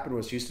what happened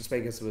was she used to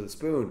spank us with a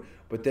spoon,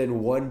 but then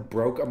one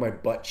broke on my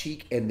butt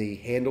cheek and the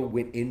handle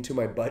went into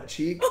my butt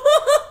cheek.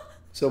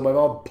 So my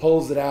mom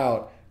pulls it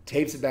out,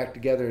 tapes it back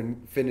together,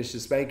 and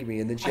finishes spanking me.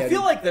 And then I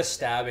feel like the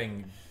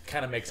stabbing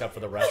kind of makes up for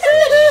the rest of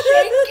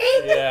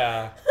it.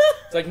 Yeah.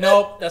 It's like,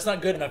 nope, that's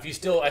not good enough. I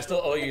still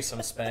owe you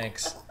some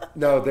spanks.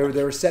 No, there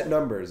were set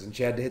numbers, and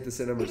she had to hit the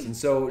set numbers. And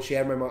so she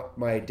had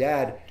my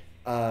dad,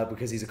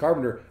 because he's a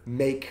carpenter,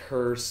 make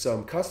her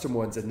some custom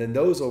ones, and then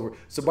those over.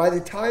 So by the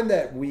time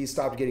that we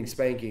stopped getting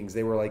spankings,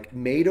 they were like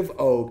made of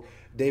oak.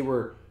 They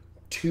were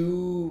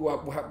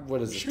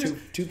what is it?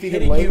 2 feet in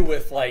Hitting length. you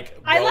with like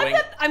I love rowing.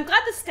 that. I'm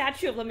glad the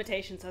statute of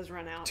limitations has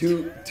run out.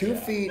 Two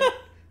feet.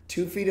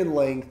 2 feet in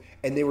length,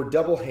 and they were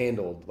double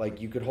handled.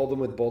 Like you could hold them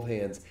with both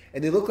hands,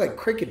 and they looked like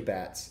cricket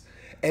bats.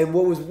 And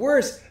what was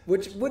worse,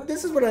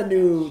 this is when I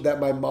knew that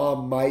my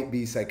mom might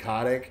be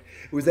psychotic,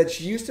 was that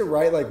she used to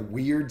write like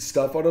weird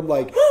stuff on them,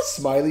 like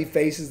smiley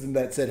faces, and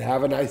that said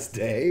 "Have a nice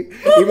day,"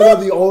 even though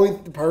the only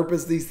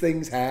purpose these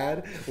things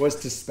had was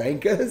to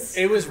spank us.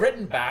 It was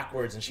written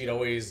backwards, and she'd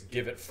always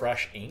give it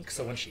fresh ink.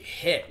 So when she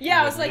hit, Yeah,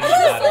 you I was would like, lose is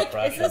this that like,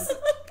 impression. is this?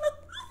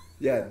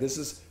 Yeah, this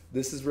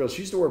is real.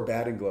 She used to wear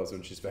batting gloves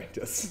when she spanked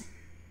us.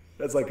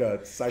 That's like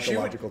a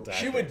psychological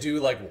tactic. She would do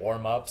like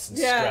warm-ups and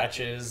Yeah.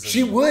 stretches.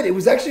 She would. It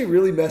was actually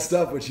really messed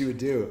up what she would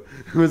do.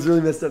 It was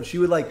really messed up. She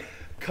would like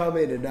come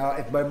in, and now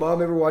if my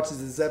mom ever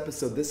watches this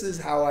episode, this is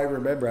how I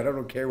remember. I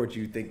don't care what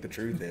you think the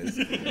truth is.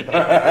 I'm leaning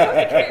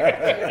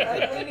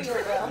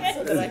around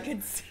so that I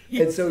could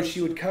see. And so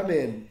she would come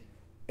in,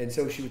 and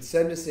so she would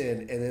send us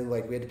in, and then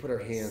like we had to put our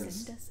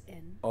hands Send us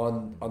in.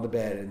 on the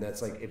bed, and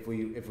that's like if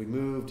we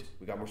moved,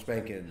 we got more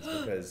spankings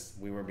because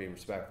we weren't being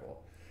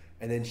respectful.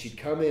 And then she'd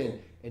come in,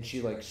 and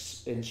she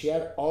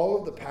had all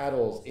of the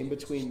paddles in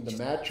between the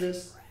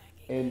mattress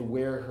and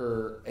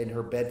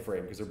her bed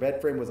frame, because her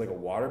bed frame was like a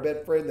water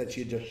bed frame that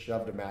she had just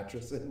shoved a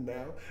mattress in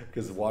now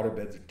because water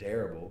beds are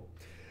terrible.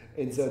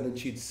 And so then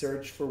she'd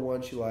search for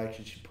one she liked,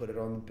 and she'd put it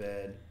on the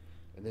bed,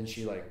 and then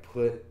she like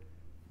put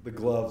the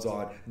gloves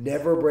on,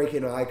 never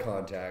breaking eye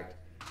contact.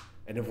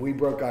 And if we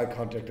broke eye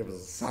contact, it was a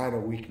sign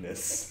of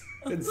weakness.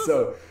 And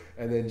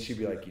then she'd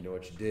be like, "You know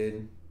what you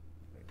did?"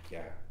 Like,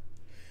 yeah.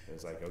 It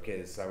was like, "Okay,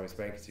 this is how many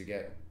spankings you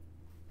get."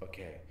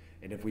 Okay.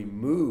 And if we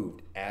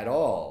moved at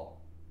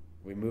all,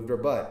 we moved our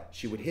butt,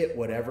 she would hit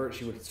whatever,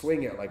 she would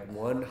swing at like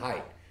one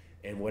height.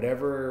 And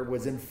whatever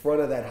was in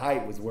front of that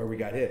height was where we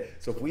got hit.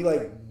 So if we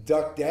like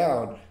ducked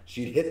down,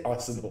 she'd hit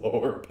us in the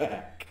lower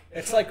back.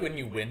 It's like when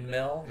you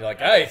windmill. You're like,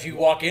 hey, if you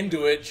walk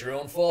into it, it's your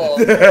own fault.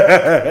 You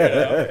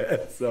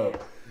know?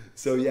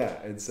 So yeah,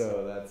 and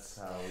so that's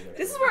how we got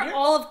This is where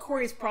all of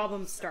Corey's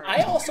problems start.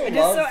 I also just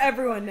love so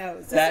everyone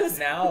knows. that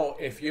now,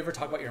 if you ever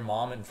talk about your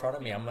mom in front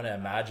of me, I'm gonna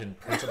imagine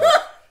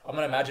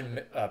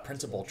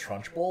Principal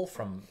Trunchbull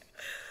from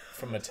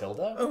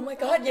Matilda. Oh my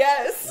god,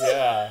 yes.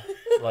 Yeah,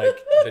 like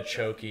the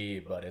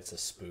chokey, but it's a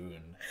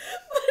spoon.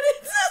 But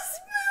it's a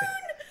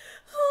spoon.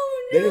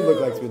 Oh no. They didn't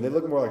look like spoon. They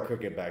looked more like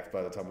cricket bats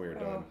by the time we were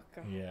done.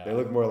 Yeah. They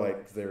look more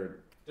like they're.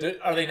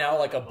 Are they now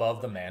like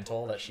above the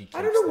mantle that she keeps?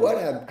 I don't know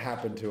what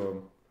happened to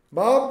them.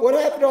 Mom, what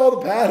happened to all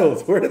the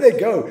paddles? Where did they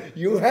go?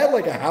 You had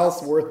like a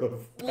house worth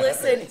of.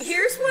 Listen,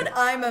 here's what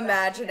I'm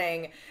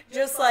imagining.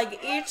 Just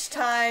like each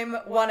time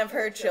one of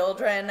her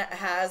children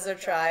has a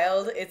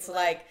child, it's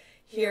like,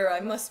 "Here,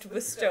 I must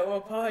bestow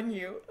upon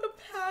you a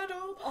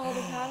paddle." all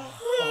the paddles.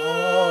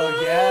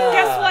 Oh yeah.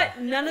 Guess what?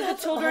 None of the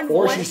children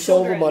Or want she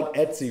sold children. them on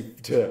Etsy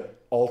to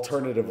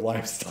alternative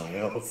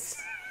lifestyles.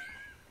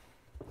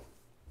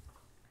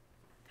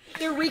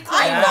 They're I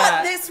reclaimed.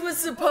 thought this was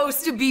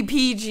supposed to be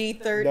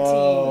PG-13.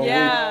 No,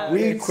 Yeah.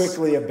 we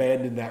quickly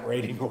abandoned that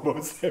rating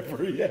almost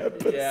every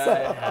episode.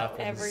 Yeah, it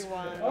happens.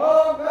 Everyone.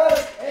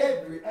 Almost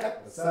every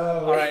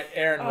episode. All right,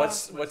 Aaron,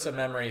 what's a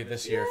memory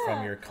this year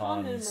from your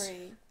cons?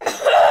 Memory.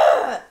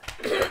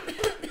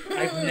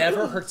 I've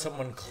never heard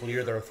someone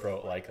clear their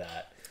throat like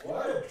that.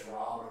 What a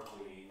drama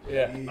queen.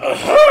 Yeah.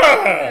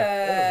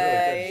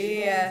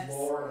 Yes.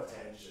 More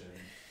attention.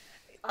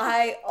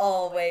 I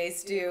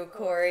always do,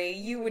 Corey.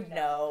 You would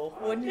know,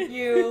 wouldn't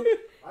you?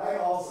 I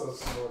also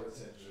scored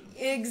attention.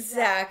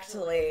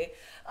 Exactly.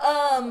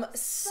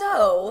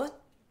 So,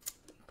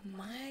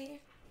 my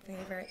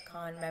favorite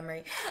con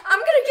memory. I'm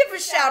gonna give a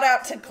shout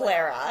out to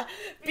Clara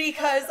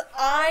because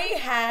I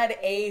had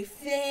a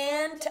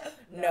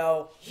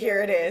No,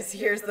 here it is.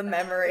 Here's the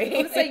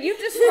memory. So you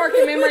just sparked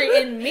a memory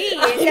in me,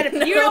 and if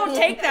you don't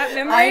take that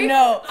memory, I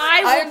know.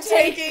 I will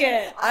take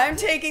it. I'm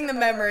taking the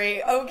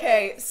memory.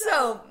 Okay,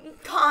 so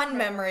con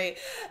memory.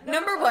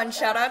 Number one,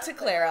 shout out to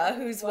Clara,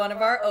 who's one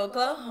of our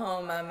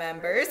Oklahoma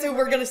members, who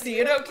we're gonna see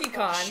at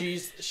OkiCon.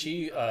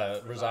 She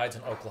resides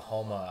in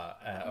Oklahoma.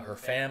 Her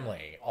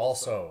family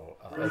also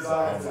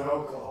Resides in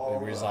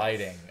Oklahoma.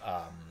 residing,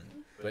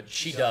 but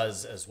she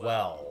does as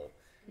well.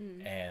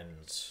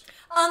 And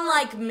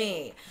unlike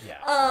me.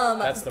 Yeah,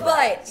 that's the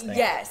reference. Thank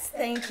yes,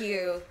 thank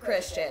you,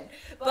 Christian.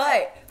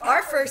 But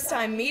our first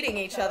time meeting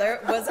each other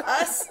was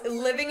us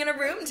living in a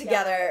room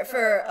together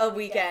for a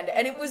weekend,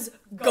 and it was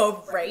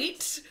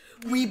great.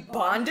 We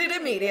bonded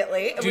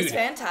immediately. It was Dude,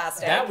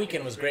 fantastic. That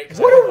weekend was great.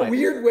 'Cause What I had a my-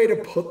 weird way to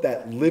put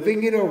that.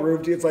 Living in a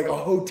room. It's like a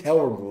hotel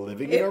room.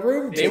 Living in a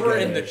room. They were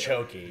in the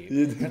together.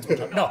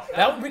 chokey. No,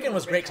 that weekend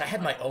was great because I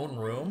had my own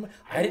room.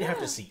 I didn't have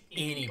to see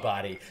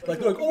anybody. Like,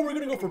 they're like, oh, we're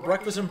gonna go for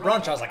breakfast and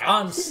brunch. I was like,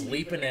 I'm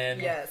sleeping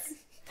in. Yes.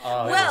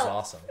 Oh, it was Well,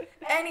 awesome.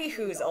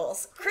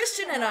 Anywhoozles,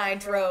 Christian and I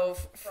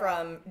drove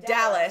from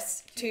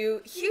Dallas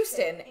to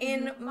Houston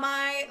in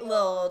my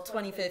little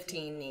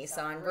 2015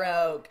 Nissan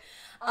Rogue.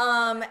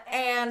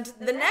 And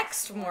the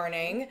next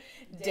morning,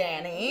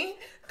 Danny,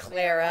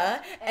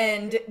 Clara,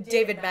 and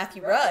David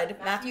Matthew Rudd,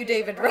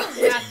 David Rudd.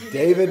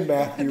 David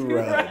Matthew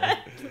Rudd.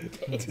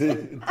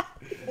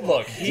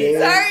 Look,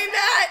 Dave- Sorry,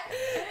 Matt.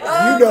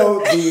 You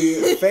know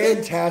the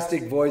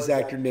fantastic voice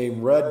actor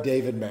named Rudd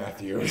David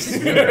Matthews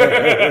of the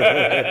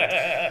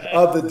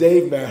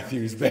Dave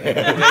Matthews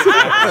Band.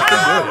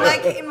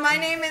 My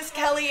name is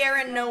Kelly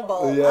Aaron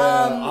Noble. Yeah,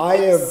 I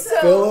am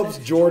Phillips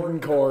Jordan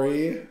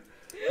Corey.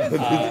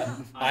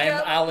 I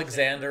am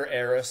Alexander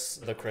Eris,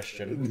 the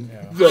Christian.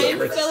 I am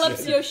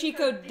Phillips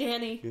Yoshiko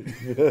Danny.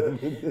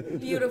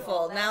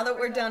 Beautiful. Now that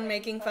we're done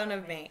making fun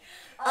of me.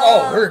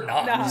 Oh, we're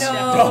not.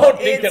 No, Don't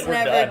think it's that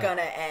we're never done.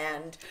 gonna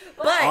end.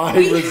 But I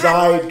we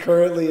reside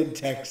currently in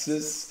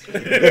Texas.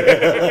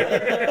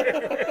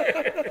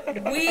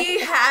 we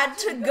had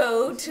to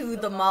go to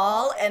the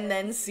mall and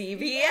then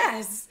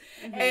CVS.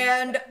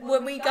 And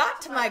when we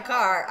got to my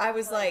car, I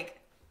was like,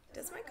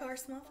 does my car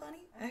smell funny?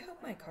 I hope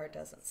my car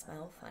doesn't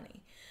smell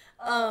funny.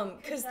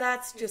 Because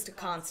that's just a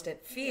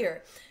constant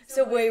fear.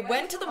 So we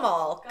went to the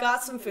mall,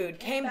 got some food,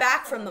 came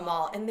back from the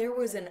mall, and there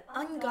was an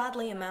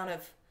ungodly amount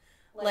of,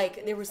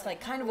 there was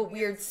kind of a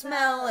weird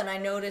smell, and I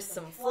noticed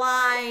some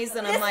flies,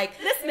 and I'm like,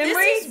 This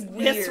memory is is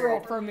weird. visceral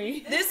for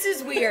me. This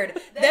is weird.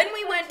 Then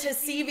we went to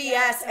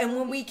CVS, and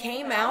when we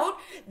came out,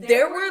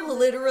 there were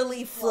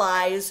literally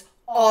flies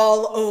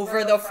all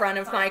over the front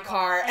of my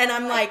car, and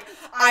I'm like,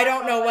 I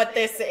don't know what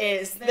this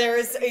is.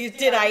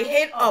 Did I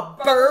hit a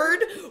bird?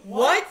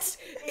 What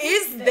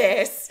is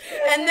this?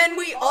 And then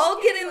we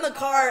all get in the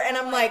car, and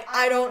I'm like,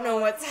 I don't know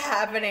what's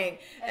happening.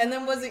 And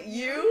then was it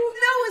you? No,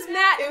 it was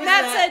Matt. It was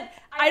Matt Matt. said,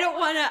 I don't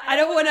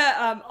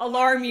wanna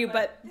alarm you,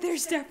 but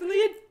there's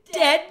definitely a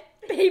dead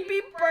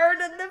baby bird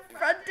in the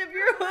front of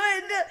your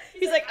hood.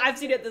 He's like, I've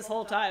seen it this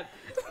whole time.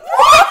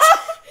 What?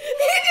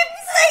 He didn't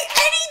say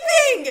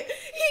anything.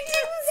 He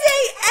didn't say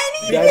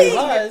anything.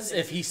 Because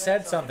if he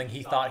said something,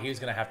 he thought he was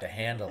going to have to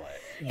handle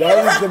it.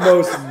 That was the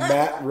most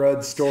Matt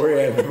Rudd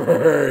story I've ever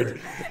heard.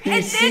 He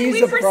And then sees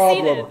we a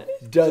problem,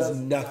 proceeded. does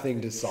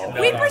nothing to solve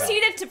We it.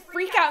 proceeded to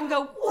freak out and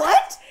go,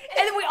 what?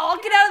 And then we all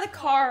get out of the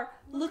car.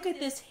 Look at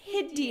this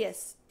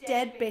hideous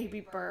dead baby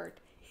bird.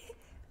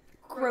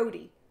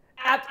 Grody.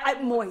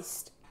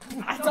 Moist.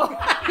 That's all.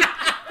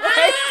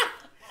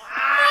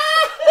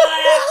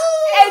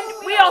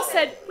 And we all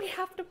said, we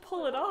have to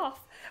pull it off.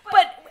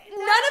 But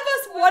none of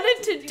us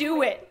wanted to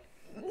do it.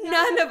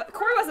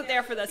 Corey wasn't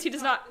there for this. He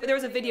does not. There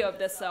was a video of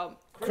this, so.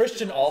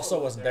 Christian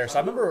also wasn't there, so I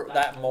remember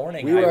that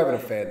morning. We were having a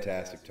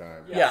fantastic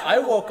time. Yeah, I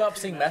woke up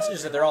seeing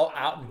messages that they're all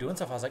out and doing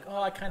stuff. I was like,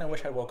 oh, I kind of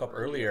wish I woke up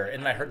earlier.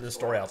 And then I heard this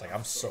story. I was like,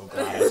 I'm so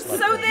glad I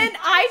slept So in. then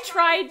I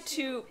tried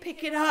to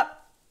pick it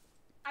up.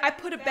 I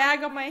put a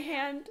bag on my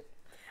hand.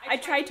 I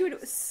tried to, and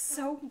it was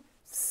so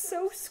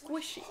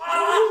squishy. And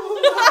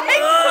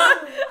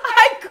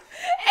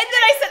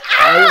then I said, I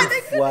ah! am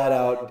flat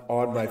out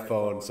on my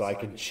phone so I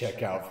can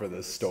check out for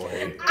this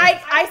story.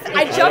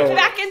 I jumped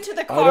back into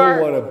the I car.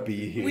 don't want to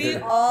be here. We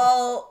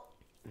all.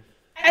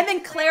 And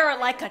then Clara,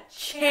 like a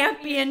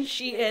champion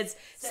she is,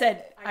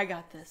 said, I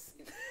got this.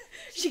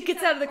 She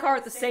gets out of the car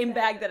with the same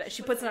bag that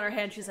she puts it on her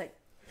hand. She's like,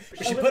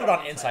 But she put it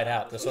on inside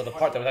out, so the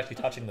part that was actually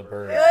touching the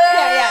bird.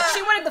 yeah.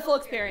 She wanted the full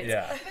experience.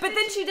 Yeah. But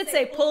then she did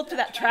say, pull up to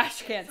that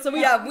trash can. So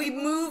we We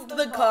moved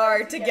the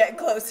car to get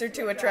closer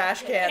to a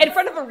trash can. in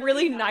front of a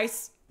really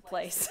nice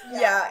place.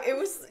 Yeah, it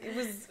was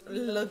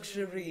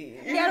luxury.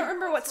 Yeah, I don't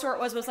remember what store it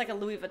was, but it was like a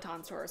Louis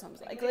Vuitton store or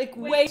something. Like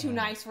way too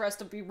nice for us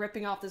to be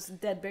ripping off this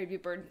dead baby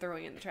bird and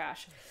throwing it in the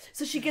trash.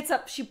 So she gets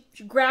up, she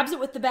grabs it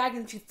with the bag,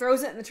 and she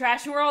throws it in the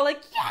trash, and we're all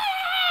like, yeah!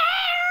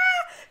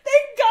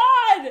 Thank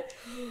God!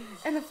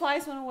 And the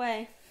flies went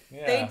away.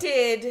 Yeah. They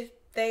did.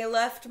 They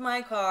left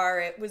my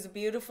car. It was a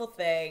beautiful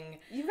thing.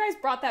 You guys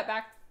brought that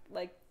back,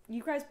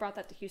 you guys brought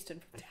that to Houston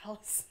from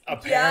Dallas.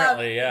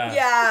 Apparently, yeah.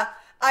 Yeah.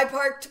 I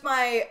parked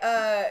my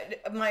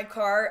my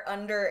car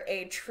under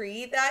a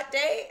tree that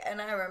day,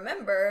 and I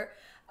remember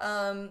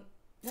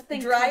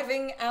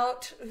driving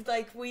out,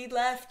 we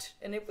left,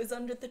 and it was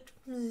under the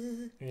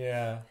tree.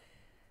 Yeah.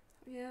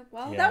 Yeah,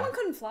 well, Yeah. that one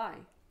couldn't fly.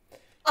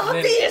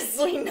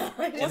 Obviously not.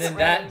 And then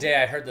that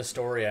day I heard the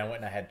story, I went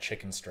and I had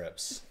chicken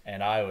strips,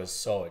 and I was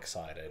so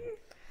excited.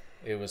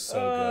 It was so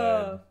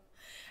good.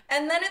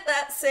 And then at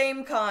that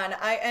same con,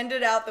 I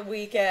ended out the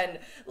weekend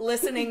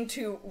listening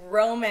to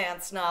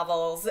romance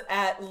novels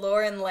at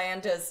Lauren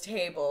Landa's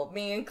table.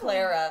 Me and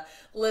Clara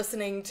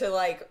listening to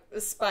like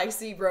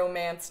spicy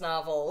romance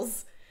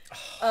novels.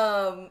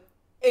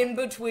 In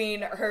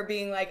between her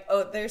being like,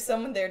 oh, there's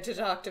someone there to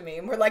talk to me.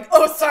 And we're like,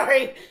 oh,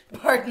 sorry,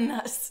 pardon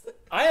us.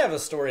 I have a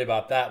story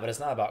about that, but it's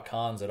not about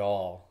cons at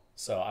all.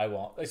 So I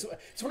won't. It's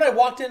when I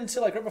walked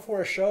into like right before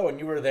a show and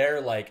you were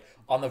there like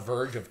on the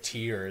verge of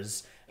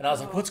tears. And I was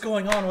like, what's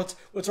going on?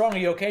 What's wrong? Are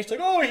you okay? She's like,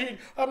 oh,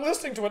 I'm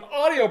listening to an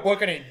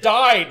audiobook and he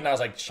died. And I was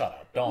like, shut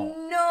up,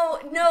 don't.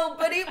 No,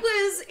 but it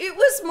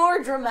was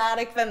more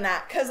dramatic than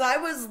that. Because I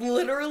was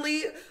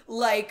literally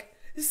like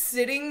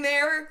sitting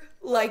there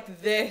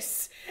like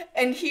this.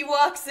 And he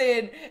walks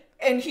in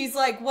and he's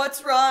like,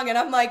 what's wrong? And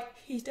I'm like,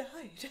 he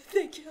died.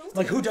 They killed him.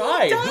 Like, who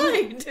died?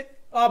 He died.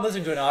 Oh, I'm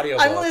listening to an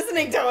audiobook. I'm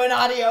listening to an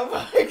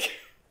audiobook.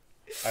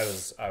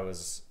 I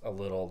was a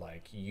little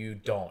like, you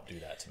don't do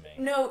that to me.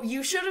 No,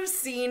 you should have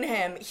seen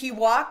him. He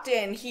walked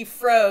in, he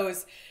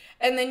froze,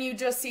 and then you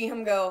just see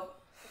him go,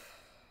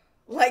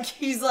 like,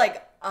 he's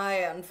like, I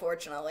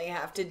unfortunately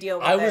have to deal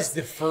with this. I was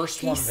the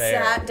first one there.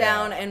 He sat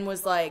down and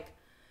was like,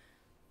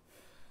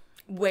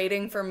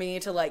 waiting for me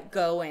to like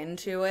go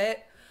into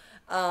it.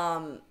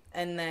 And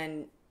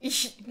then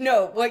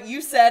no, what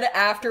you said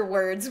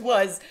afterwards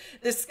was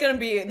this is gonna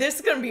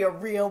be a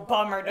real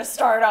bummer to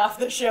start off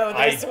the show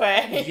this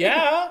way.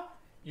 Yeah.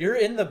 You're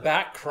in the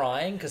back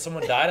crying because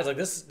someone died. I was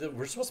like,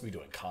 we're supposed to be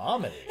doing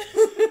comedy.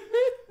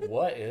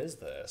 What is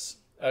this?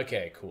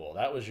 Okay, cool.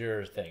 That was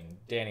your thing.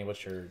 Danny,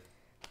 what's your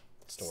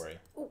story?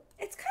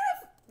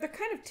 They're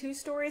kind of two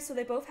stories, so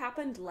they both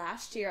happened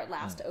last year at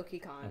last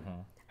OkiCon. Mm-hmm.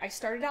 I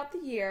started out the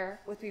year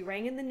with We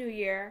Rang in the New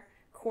Year.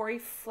 Corey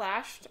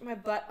flashed my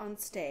butt on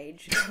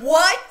stage.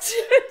 What?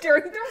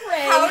 During the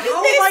rave. How did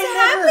this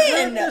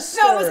happen?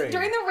 No, it was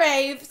during the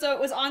rave, so it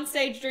was on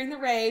stage during the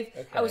rave.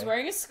 Okay. I was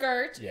wearing a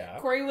skirt. Yeah.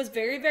 Corey was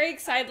very, very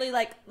excitedly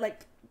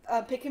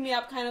picking me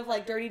up kind of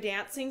like Dirty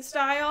Dancing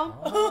style.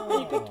 Oh.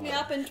 He picked me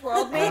up and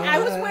twirled me. I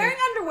was wearing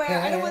underwear.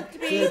 I don't want to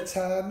be... The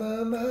time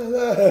of my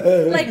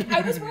life. Like,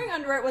 I was wearing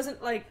underwear. It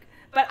wasn't like...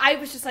 But I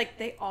was just like,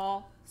 they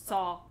all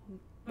saw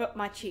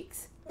my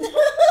cheeks.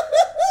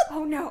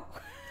 Oh, no.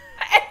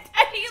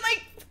 And he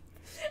like...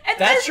 And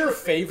that's your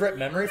favorite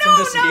memory from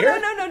this year?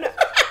 No.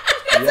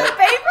 It's a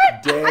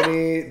favorite?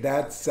 Danny,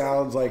 that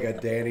sounds like a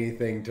Danny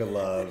thing to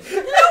love. No,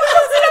 it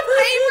wasn't a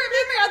favorite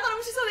memory. I thought it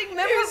was just something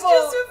memorable.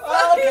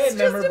 Okay,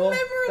 memorable.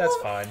 That's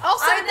fine.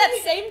 Also, at that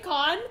same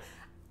con,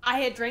 I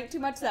had drank too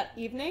much that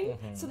evening.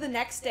 Mm-hmm. So the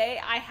next day,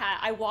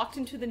 I walked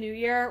into the new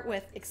year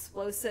with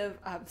explosive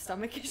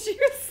stomach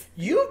issues.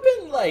 You've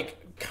been like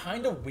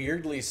kind of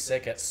weirdly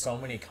sick at so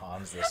many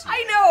cons this year.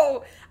 I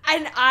know.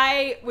 And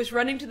I was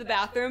running to the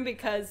bathroom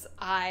because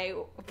I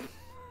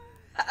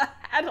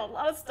had a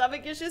lot of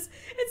stomach issues.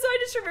 And so I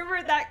just remember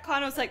at that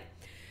con, I was like,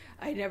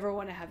 I never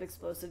want to have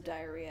explosive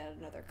diarrhea at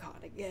another con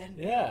again.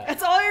 Yeah.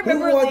 That's all I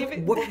remember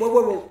leaving.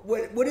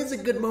 What is a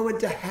good moment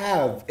to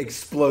have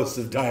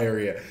explosive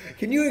diarrhea?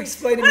 Can you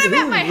explain it to me?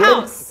 When I'm at my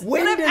house.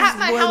 When I'm at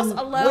my house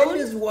alone. When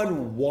does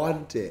one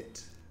want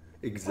it?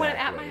 Exactly. When I'm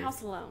at my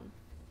house alone.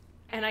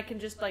 And I can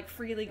just like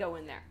freely go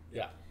in there.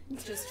 Yeah.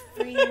 It's just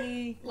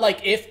freely.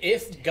 Like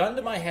if gun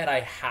to my head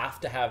I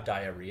have to have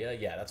diarrhea,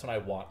 yeah, that's when I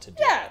want to do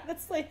Yeah,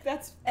 it.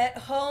 that's At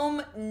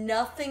home,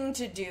 nothing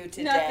to do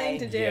today. nothing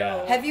to do.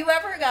 Yeah. Have you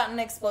ever gotten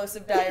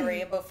explosive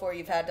diarrhea before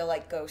you've had to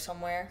like go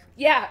somewhere?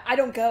 Yeah, I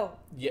don't go.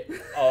 Yeah.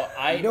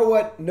 You know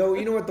what? No,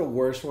 you know what the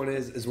worst one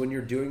is when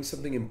you're doing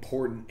something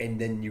important and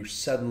then you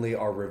suddenly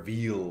are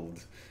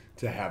revealed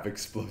to have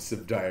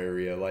explosive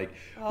diarrhea, like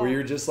where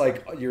you're just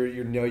like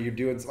you're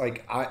doing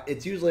like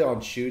it's usually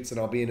on shoots and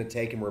I'll be in a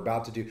take and we're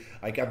about to do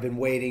like I've been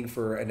waiting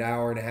for an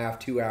hour and a half,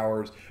 2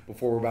 hours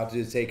before we're about to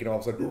do the take and all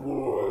of a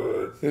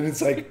sudden and it's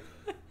like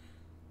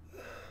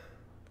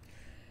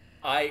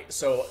I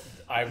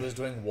was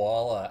doing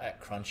Walla at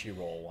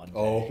Crunchyroll one day.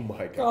 oh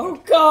my god. Oh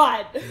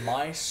God.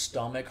 My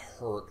stomach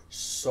hurt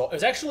so. It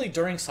was actually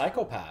during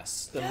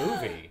Psycho-Pass, the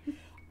movie.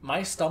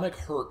 My stomach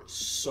hurt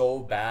so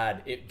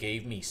bad it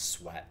gave me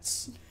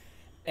sweats,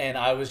 and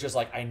I was just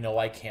like, I know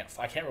I can't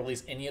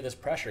release any of this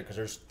pressure because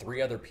there's 3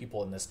 other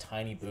people in this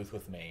tiny booth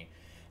with me,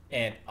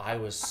 and I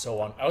was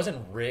I was in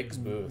Riggs'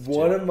 booth.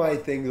 One of my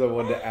things I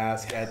wanted to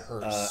ask at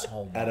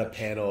so at a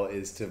panel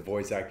is to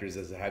voice actors: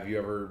 is have you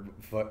ever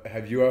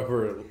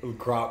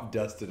crop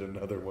dusted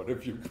another one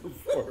of your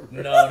performers?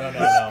 No,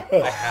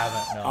 I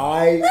haven't. No.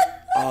 I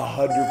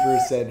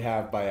 100%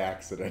 have by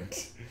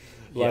accident.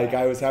 Like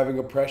I was having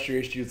a pressure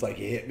issue, it's like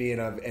it hit me,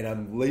 and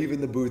I'm leaving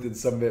the booth, and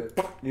some of it,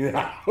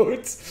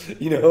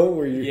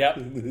 where you. Yep.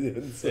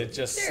 It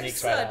just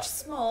sneaks right out. There's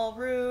such small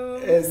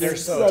rooms. They're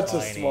so such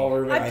tiny. a small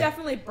room. I've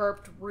definitely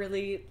burped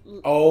really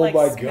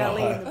my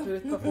smelly God. in the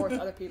booth before with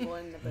other people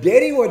in the booth.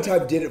 Danny one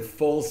time did it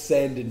full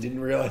send and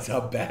didn't realize how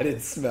bad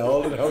it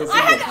smelled, and I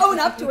had to own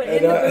up to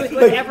it in the booth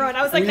with everyone.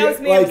 I was like, that was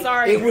me, I'm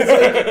sorry. It was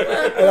like,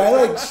 and I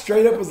like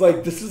straight up was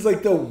like, this is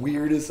like the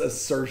weirdest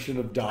assertion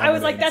of dominance. I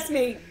was like, that's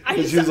me.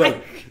 She was like,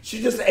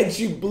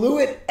 she blew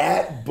it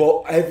at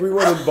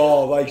everyone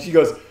involved. Like she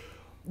goes,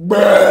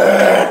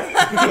 "Bruh."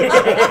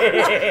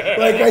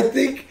 Like I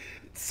think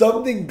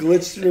something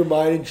glitched in her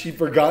mind and she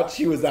forgot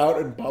she was out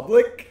in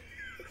public.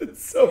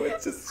 So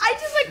it's just I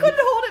couldn't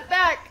hold it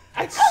back.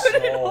 I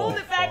couldn't so hold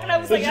it back, and I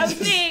was So like, she I was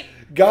just deep.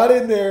 got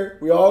in there.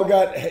 We all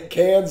got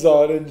cans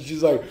on, and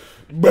she's like,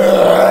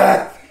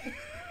 "Bruh."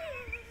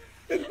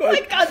 And,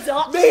 like,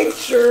 Godzilla. made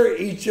sure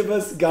each of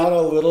us got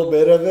a little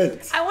bit of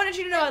it. I wanted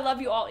you to know I love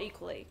you all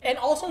equally. And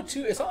also,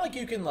 too, it's not like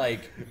you can,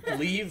 like,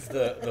 leave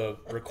the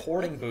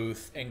recording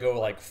booth and go,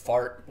 like,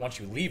 fart once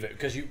you leave it.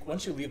 Because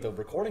once you leave the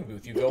recording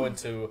booth, you go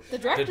into the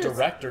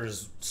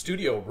director's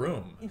studio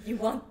room. You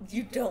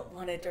don't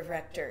want a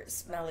director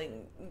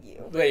smelling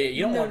you. Wait,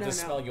 you don't want to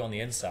smell you on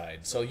the inside.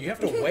 So you have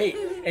to wait.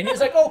 And he's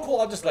like, oh,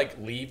 cool, I'll just, like,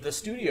 leave the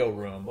studio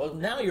room. Well,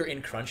 now you're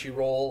in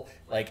Crunchyroll,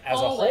 like, as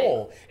a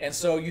whole. And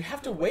so you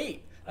have to wait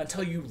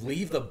until you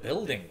leave the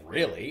building,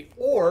 really.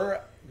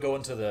 Or go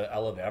into the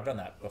elevator. I've done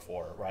that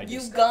before, right?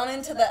 You've gone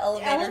into the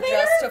elevator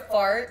just to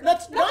fart?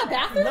 Not the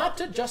bathroom? Not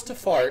to just to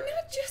fart. No,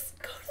 just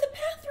go to the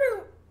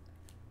bathroom.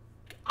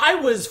 I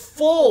was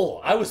full.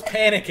 I was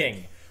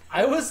panicking.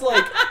 I was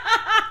like,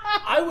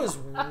 I was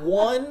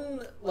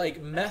one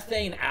like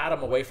methane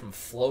atom away from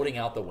floating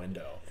out the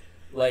window.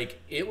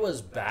 Like it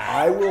was bad.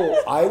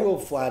 I will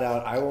flat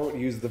out. I won't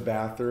use the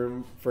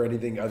bathroom for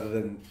anything other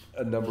than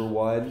a number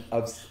one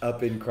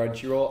up in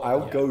Crunchyroll.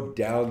 I'll go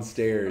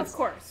downstairs. Of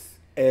course.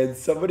 And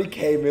somebody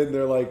came in.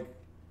 They're like,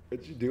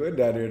 "What you doing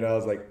down here?" And I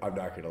was like, "I'm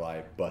not gonna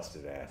lie,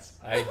 busted ass."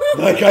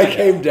 I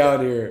came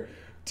down here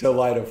to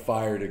light a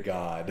fire to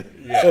God.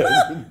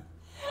 Yeah.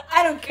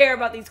 I don't care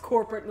about these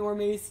corporate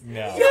normies.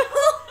 No.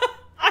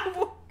 I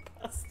will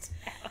bust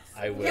ass.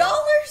 I will. Y'all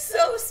are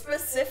so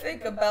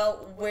specific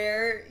about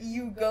where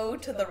you go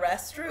to the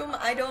restroom.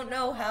 I don't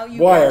know how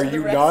you. Why go are to the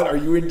you restroom. not? Are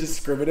you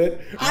indiscriminate?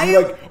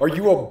 Are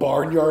you a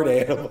barnyard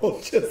animal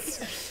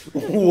just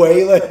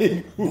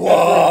waylaying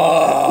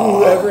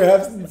whoever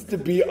happens to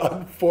be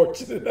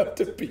unfortunate enough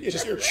to be in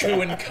your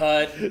Chewing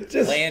cud,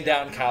 Just- laying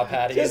down cow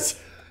patties. just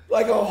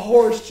like a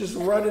horse just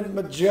running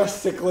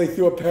majestically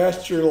through a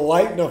pasture,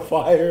 lighting a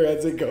fire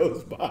as it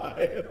goes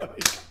by.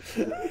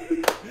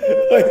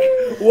 Like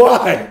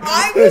why?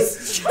 I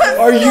was just.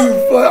 Are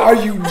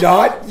you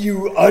not,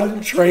 you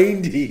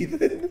untrained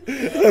heathen?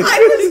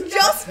 I was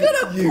just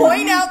gonna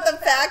point out the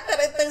fact that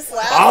at this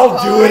last.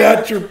 I'll do it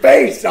at your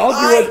face. I'll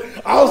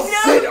No.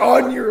 sit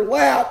on your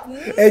lap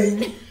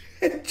and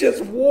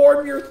just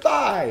warm your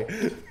thigh.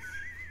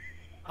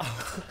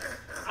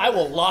 I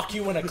will lock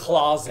you in a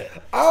closet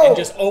I'll- and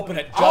just open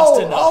it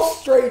just enough. I'll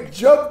straight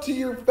jump to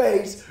your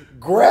face,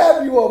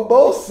 grab you on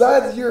both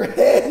sides of your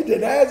head,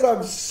 and as I'm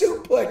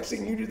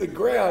suplexing you to the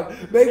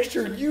ground, make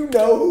sure you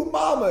know who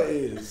Mama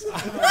is.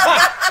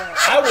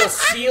 I will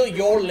seal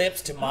your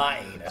lips to my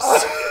anus.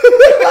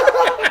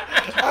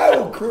 I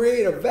will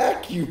create a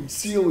vacuum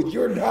seal with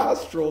your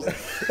nostrils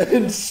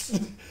and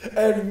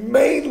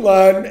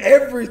mainline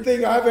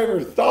everything I've ever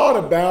thought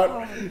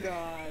about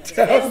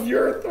down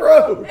your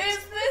throat. Is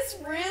this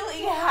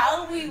really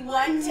how we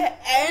want to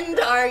end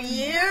our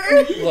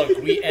year? Look,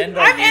 we end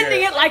our I'm year.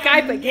 ending it like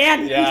I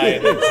began. Yeah,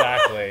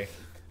 exactly.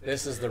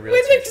 This is the real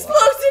With Take One.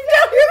 explosive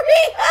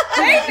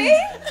diarrhea.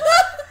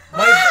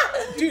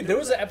 Baby. Dude, there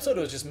was an episode.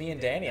 It was just me and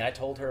Danny. I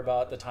told her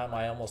about the time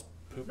I almost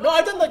pooped. No,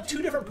 I've done like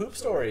 2 different poop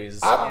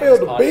stories. I on built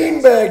this a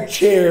podcast. beanbag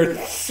chair and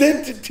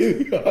sent it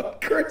to you on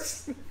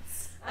Christmas.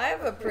 I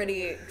have a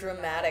pretty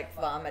dramatic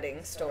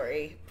vomiting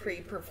story,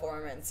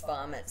 pre-performance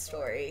vomit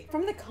story.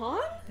 From the con?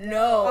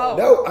 No.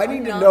 No, I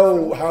need to Not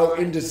know from how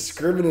con.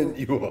 indiscriminate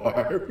you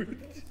are.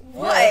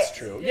 What? That's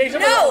true. Yeah, you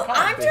said No, about the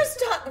con, I'm dude. just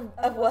talking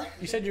of what?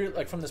 You said you're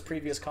like from this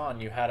previous con.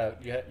 You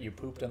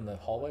pooped in the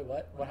hallway.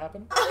 What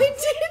happened? I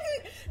didn't.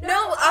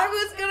 No, I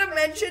was gonna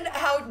mention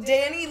how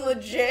Danny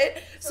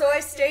legit. So I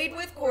stayed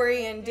with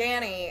Corey and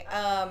Danny.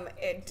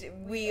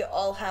 We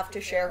all have to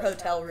share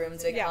hotel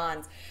rooms at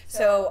cons.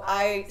 So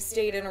I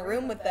stayed in a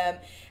room with them,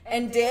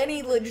 and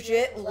Danny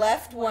legit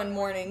left one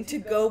morning to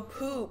go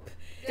poop.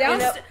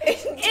 Downstairs.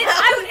 In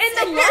In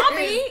the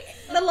lobby.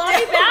 The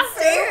lobby bathroom.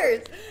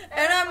 downstairs.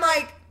 And I'm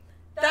like,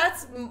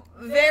 that's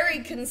very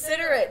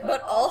considerate,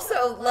 but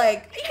also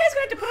like, You guys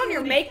gonna have to put on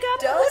your makeup?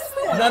 does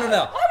that?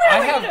 No. Oh,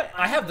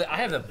 I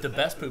have the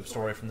best poop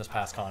story from this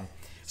past con.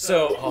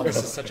 So, this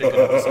is such a good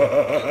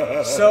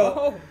episode.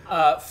 So,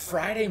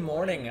 Friday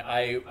morning,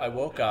 I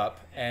woke up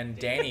and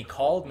Danny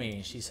called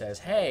me. She says,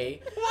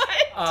 "Hey,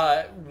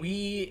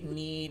 we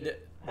need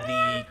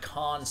the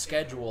con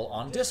schedule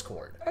on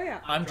Discord. Oh, yeah.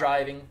 I'm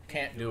driving,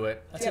 can't do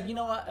it." I said, "You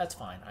know what? That's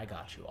fine. I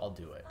got you. I'll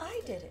do it." I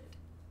did it.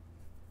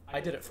 I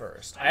did it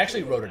first. I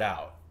actually wrote it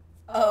out.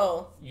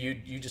 Oh. You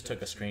just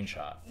took a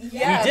screenshot.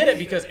 Yeah. We did it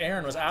because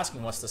Aaron was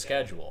asking what's the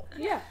schedule.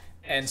 Yeah.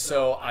 And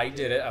so I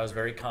did it. I was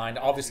very kind.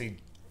 Obviously,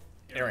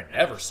 Aaron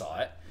never saw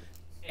it.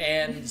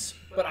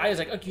 But I was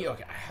like, okay,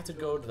 I have to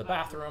go to the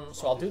bathroom,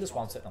 so I'll do this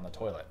while I'm sitting on the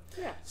toilet.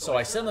 Yeah. So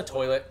I sit on the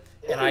toilet,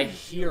 and I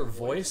hear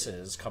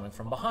voices coming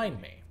from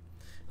behind me.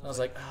 And I was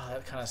like, oh,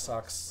 that kind of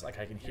sucks. Like,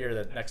 I can hear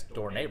the next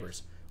door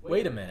neighbors.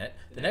 wait a minute.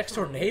 The next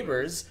door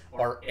neighbors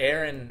are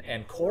Aaron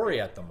and Corey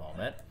at the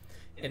moment.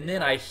 And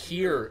then I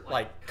hear,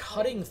 like,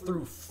 cutting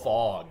through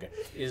fog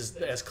is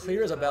as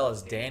clear as a bell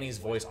as Danny's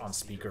voice on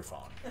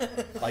speakerphone.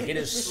 Like, it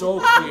is so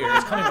clear.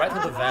 It's coming right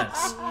through the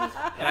vents.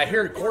 And I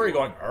hear Corey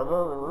going, "Arr,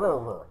 arr,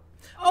 arr, arr."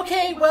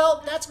 Okay,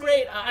 well, that's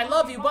great. I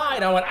love you. Bye.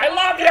 And I went, I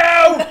love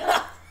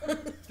you!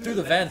 Through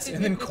the vents.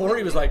 And then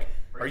Corey was like,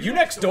 are you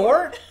next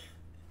door?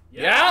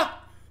 Yeah?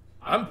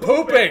 I'm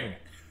pooping.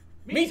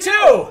 Me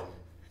too.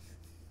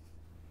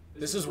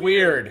 This is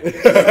weird.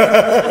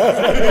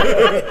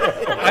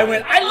 I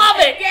went, I love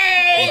it!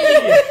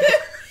 Yay!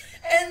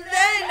 And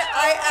then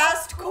I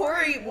asked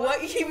Corey what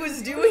he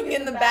was doing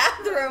in the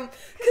bathroom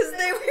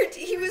because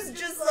he was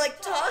just like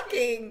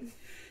talking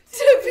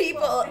to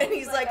people, and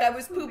he's like, I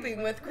was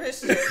pooping with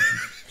Christian.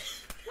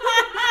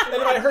 And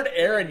then I heard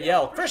Aaron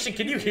yell, Christian,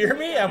 can you hear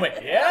me? I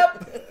went,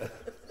 yep.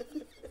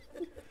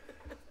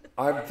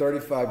 I'm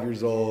 35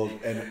 years old,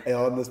 and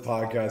on this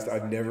podcast,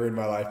 I've never in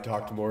my life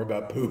talked more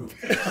about poop.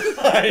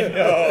 I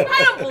know.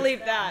 I don't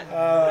believe that.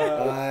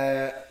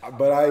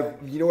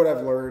 You know what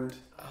I've learned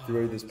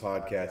through this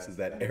podcast is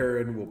that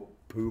Erin will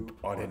poop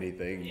on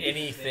anything.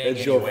 Anything. And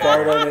she'll anywhere.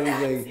 fart on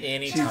anything.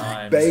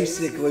 Anytime. She's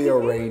basically a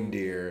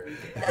reindeer.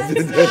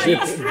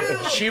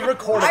 She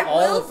recorded I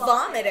all will of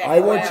vomit it. I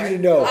want you to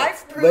know,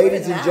 I've proven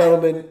ladies and that.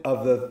 gentlemen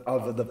of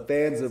the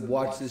fans that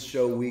watch this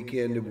show week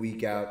in and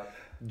week out,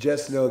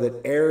 just know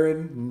that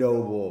Erin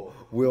Noble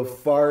will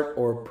fart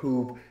or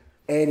poop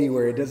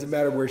anywhere. It doesn't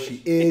matter where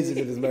she is, and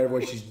it doesn't matter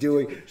what she's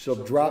doing. She'll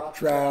drop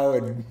trow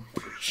and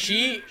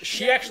She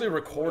actually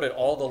recorded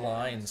all the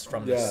lines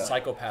from the Yeah.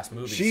 Psycho-Pass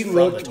movies she from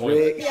looked the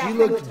toilet. She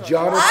looked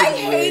Jonathan I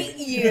Rigg. hate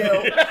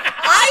you.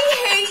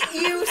 I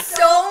hate you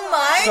so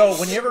much. So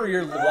whenever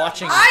you're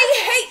watching,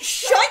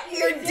 Shut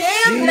your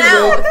damn She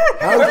mouth.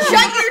 looked- how did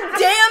Shut your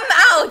damn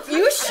mouth.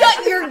 You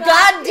shut your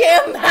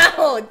goddamn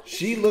mouth.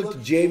 She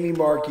looked Jamie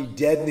Markey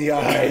dead in the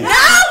eyes. No!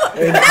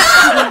 Shut up!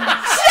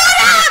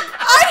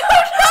 I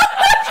don't know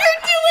what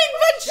you're doing,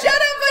 but shut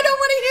up. I don't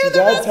want to hear the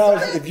That's rest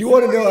how. of If you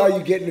want to know how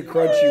you get into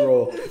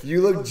Crunchyroll,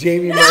 you look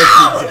Jamie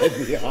Markey dead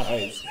in the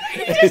eyes,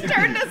 You just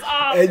turned us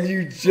off. and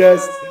you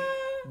just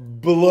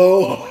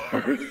blow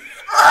hard.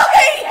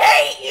 I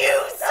hate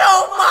you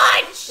so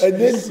much. And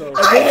then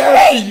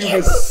after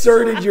you've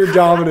asserted your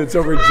dominance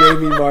over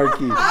Jamie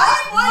Markey, I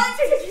want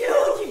to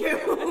kill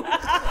you.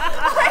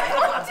 I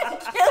want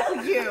to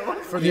kill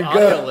you. for the You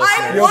audio go-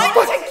 I listeners,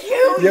 want to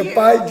kill you. you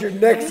find your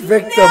next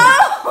victim,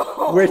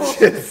 No!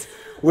 which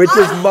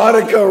is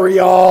Monica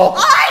Rial, I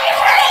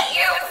hate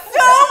you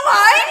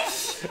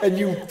so much. and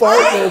you fart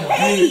in her I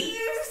hate beauty,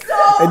 you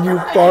so and you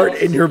much. fart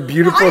in your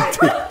beautiful I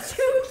teeth. want to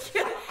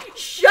kill.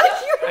 Shut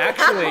your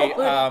actually,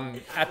 mouth.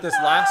 at this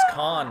last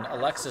con,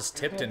 Alexis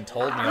Tipton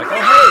told me, like,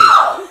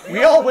 oh, hey,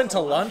 we all went to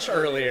lunch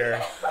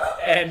earlier,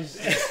 and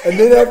And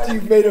then after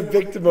you've made a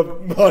victim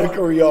of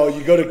Monica Rial,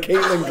 you go to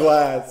Caitlin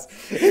Glass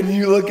and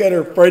you look at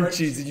her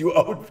Frenchies and you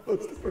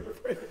outpost her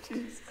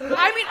Frenchies.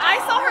 I mean, I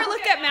saw her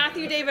look at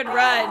Matthew David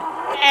Rudd,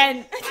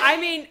 and I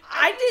mean,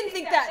 I didn't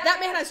think that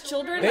man has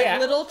children, like Yeah.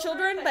 little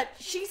children, but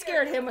she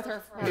scared him with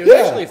her. it was Yeah.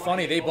 actually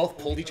funny. They both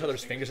pulled each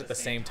other's fingers at the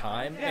same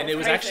time, and it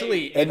was crazy.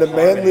 actually And in the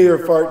harmony. manlier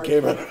fart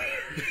came out.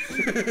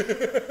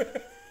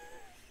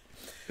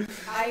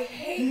 I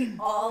hate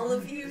all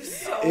of you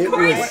so It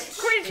Corey, was.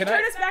 Corey, did you Can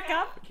turn I- us back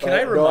up? Can I No,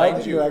 I remind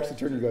didn't you? actually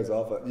turn you guys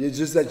off. It's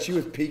just that she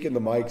was peeking the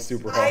mic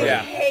super I hard. Yeah.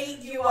 hate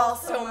you all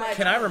so much.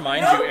 Can I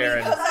remind No, you,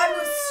 Aaron? because I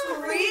was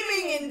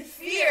screaming in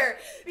fear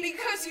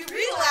because you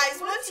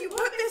realize once you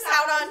put this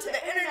out onto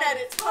the internet,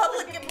 it's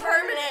public and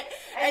permanent,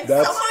 and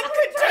That's- someone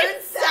could turn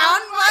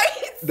sound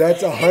bites.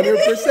 That's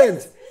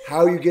 100%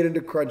 how you get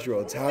into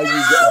Crunchyroll. It's how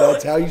you.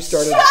 That's how you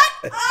started. Shut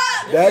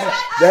up!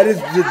 That is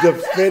the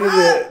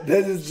definitive.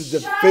 That is the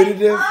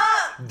definitive.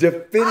 up!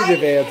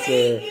 Definitive I answer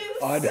hate you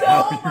on so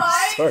how you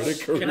much.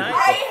 started career. Can I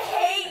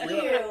hate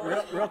you.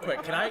 Real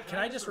quick, can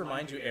I just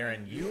remind you,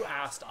 Aaron? You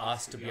asked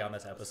us to be on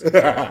this episode.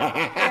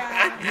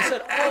 You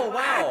said, "Oh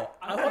wow,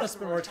 I want to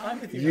spend more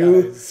time with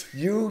you guys."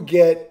 You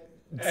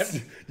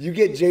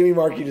get Jamie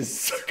Markey to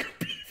suck a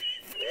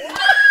beef.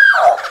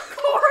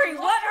 Corey,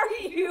 what are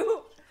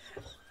you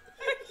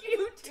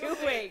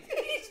doing?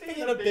 He's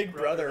being a big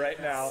brother right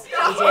now. He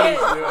That's what is.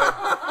 he's doing.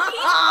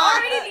 He's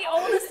already the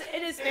oldest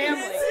in his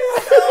family. This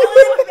is so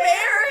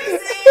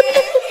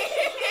embarrassing.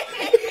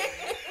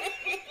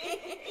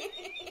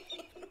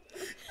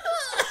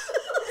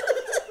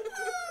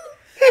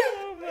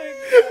 Oh my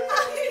god.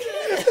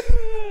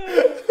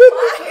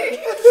 Why are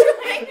you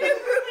trying to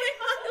ruin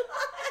my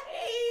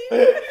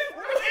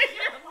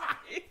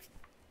life?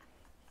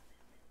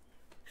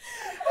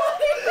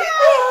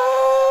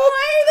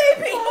 Why are they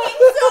being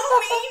so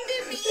mean to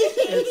me?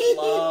 It's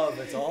love.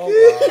 It's all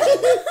love.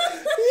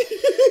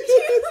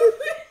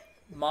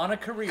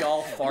 Monica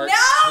Rial farts No!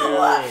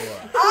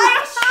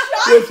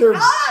 too. with Shut her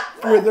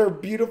up! with her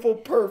beautiful,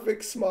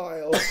 perfect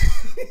smile.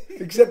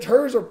 Except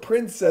hers are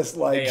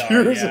princess-like. They are,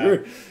 Yours yeah.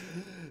 are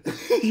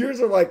yours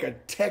are like a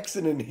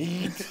Texan in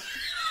heat.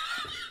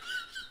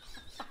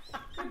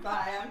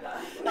 Goodbye, I'm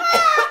done.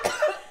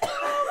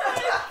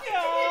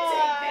 Oh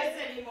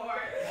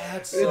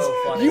That's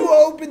so funny. You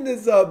opened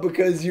this up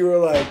because you were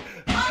like,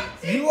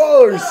 you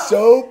all are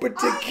so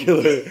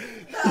particular.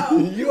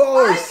 You all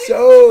are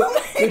so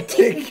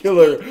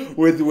particular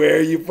with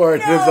where you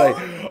fart. It's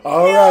like,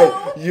 all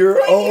right,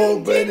 you're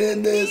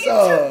opening this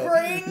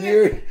up.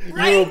 You're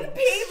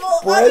people,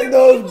 spread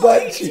those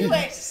butt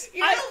cheeks.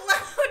 You're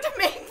allowed to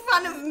make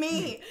fun of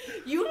me.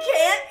 You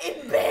can't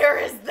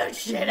embarrass the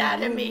shit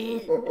out of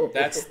me.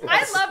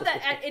 I love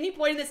that at any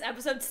point in this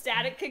episode,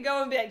 Static could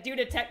go and be like, due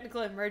to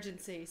technical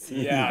emergencies.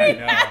 Yeah, I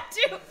know. Had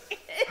to.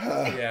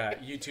 Yeah,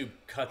 YouTube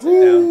cuts it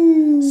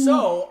down.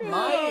 So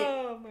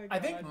Oh my I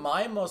think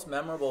my most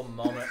memorable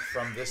moment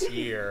from this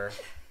year,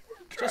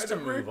 just to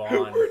move We're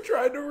on.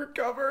 trying to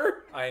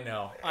recover. I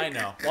know.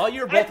 While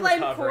you're I both blame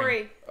recovering,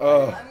 Corey.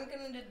 Oh, I'm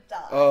gonna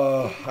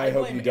die. I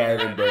hope you blame die of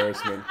Aaron.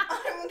 embarrassment.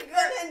 I'm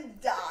gonna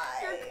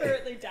die. You're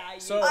currently dying.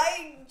 So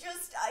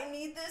I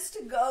need this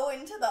to go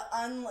into the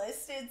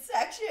unlisted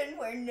section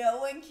where no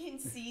one can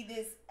see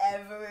this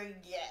ever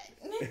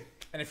again.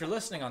 and if you're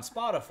listening on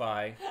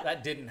Spotify,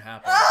 that didn't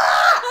happen.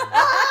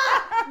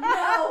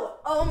 No!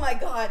 Oh my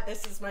god,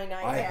 this is my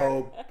nightmare. I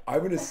hope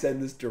I'm gonna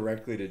send this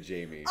directly to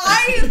Jamie.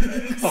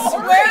 I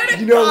swear to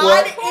You know God,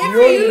 what? if You know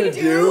what I'm you gonna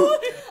do?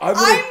 I'm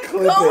gonna I'm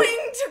clip going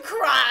it. to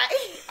cry.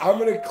 I'm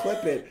gonna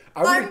clip it.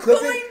 I'm I'm gonna clip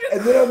going it, to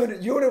and then I'm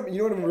gonna. You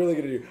know what I'm really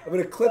gonna do? I'm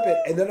gonna clip it,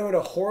 and then I'm gonna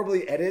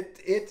horribly edit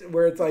it,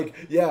 where it's like,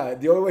 yeah,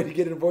 the only way to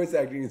get into voice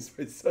acting is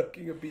by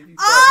sucking a BB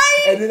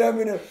fart. And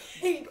then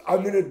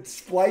I'm gonna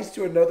splice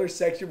to another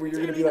section where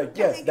you're gonna be like,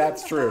 yes,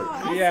 that's true.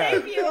 I'll Yeah.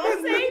 save you.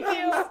 I'll save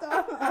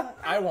you.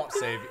 I won't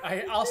save you.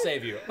 I'll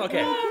save you.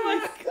 Okay. Oh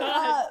my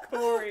God,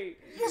 Corey.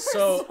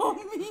 So So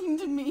mean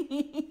to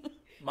me.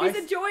 my He's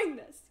enjoying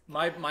this.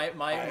 my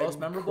most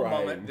memorable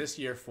crying. moment this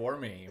year for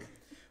me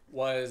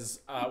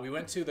was we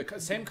went to the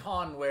same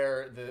con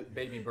where the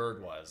baby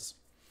bird was.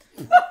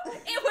 It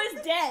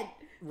was dead.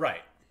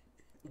 Right.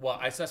 Well,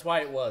 that's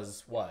why it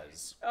was.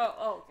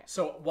 Oh, okay.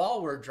 So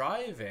while we're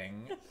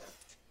driving,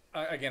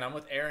 again, I'm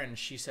with Erin.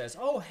 She says,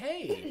 "Oh,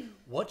 hey,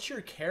 what's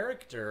your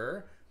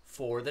character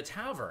for the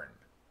tavern?"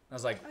 I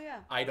was like, Oh, yeah.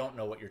 "I don't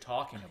know what you're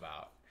talking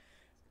about."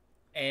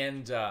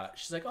 And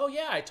she's like, "Oh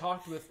yeah, I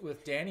talked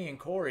with Danny and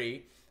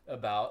Corey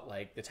about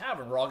like the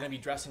tavern. We're all gonna be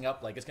dressing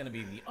up like it's gonna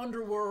be the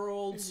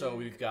underworld. So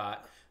we've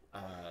got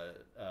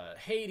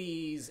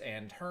Hades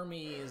and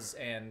Hermes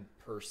and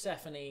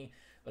Persephone.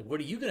 Like, what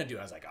are you gonna do?"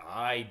 I was like,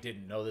 "I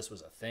didn't know this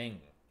was a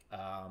thing.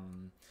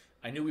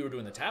 I knew we were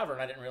doing the tavern.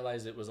 I didn't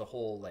realize it was a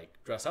whole like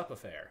dress up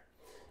affair.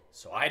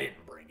 So I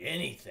didn't bring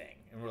anything."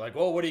 And we're like,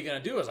 "Well, what are you gonna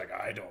do?" I was like,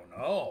 "I don't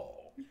know."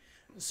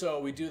 So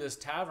we do this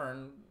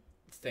tavern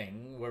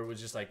thing where it was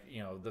just like,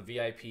 you know, the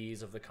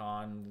VIPs of the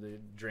con, the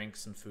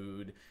drinks and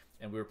food,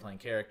 and we were playing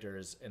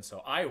characters. And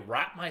so I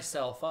wrapped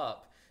myself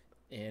up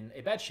in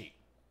a bedsheet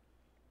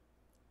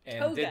and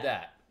Toga. did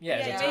that. Yeah, Yeah,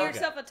 it's a you toga. made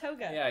yourself a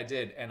toga. Yeah, I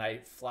did, and I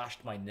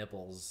flashed my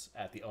nipples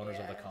at the owners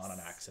of the con on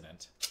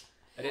accident.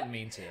 I didn't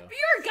mean to. But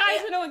you're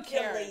guys who no one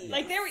cared. Achilles.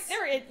 Like they were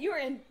in. You were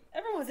in.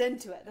 Everyone was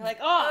into it. They're like,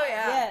 oh,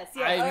 yeah. yes,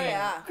 yes. I Oh mean,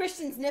 yeah.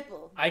 Christian's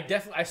nipple.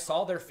 I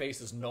saw their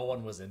faces. No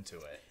one was into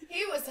it.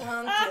 He was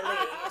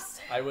Huncules.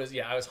 I was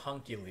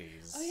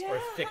Huncules Oh, yeah, or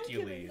Huncules.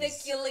 Thiccules.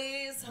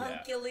 Thiccules,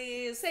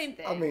 Huncules. Same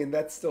thing. I mean,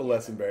 that's still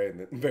less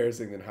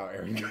embarrassing than how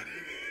Aaron got it.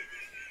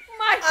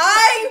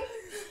 my.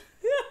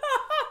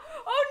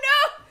 Oh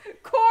no,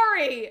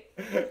 Corey.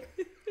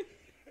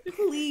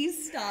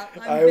 Please stop.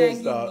 I'm I will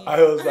begging stop. you. I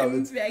will stop.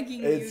 I'm It's,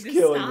 begging it's you to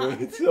killing stop.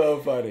 me. It's so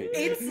funny.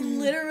 It's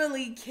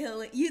literally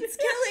killing. It's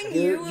killing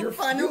You're- you. you're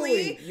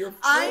Funnily, fueling- you're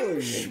I'm fueling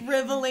me.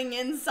 shriveling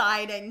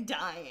inside and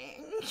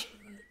dying.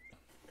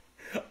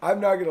 I'm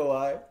not gonna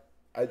lie.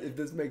 If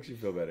this makes you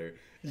feel better,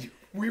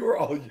 we were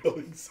all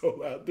yelling so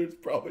loud. There's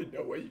probably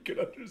no way you could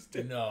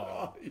understand.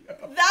 No. Yeah.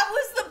 That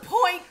was the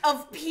point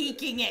of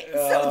peaking it,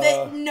 so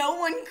that no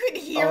one could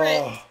hear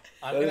it.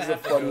 I'm That gonna is the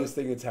have to go. funniest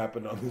thing that's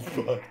happened on this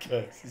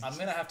podcast. I'm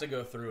gonna have to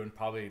go through and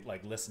probably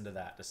like listen to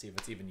that to see if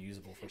it's even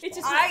usable for Spotify. It's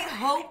just- I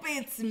hope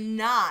it's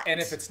not. And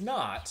if it's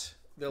not,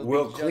 they'll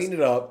We'll be just, clean it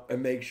up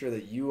and make sure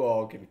that you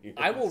all can hear.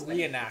 I will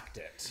reenact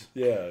it.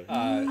 Yeah.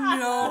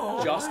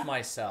 no, Just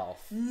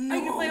myself. Are you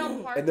gonna play all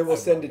the parts? and then we'll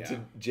send it yeah. to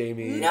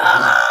Jamie.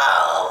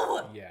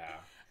 no. Yeah.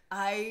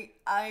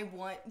 I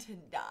want to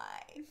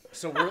die.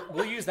 So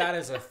we'll use that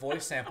as a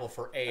voice sample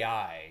for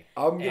AI.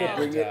 I'm gonna And,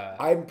 bring it.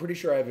 I'm pretty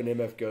sure I have an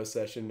MF Go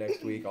session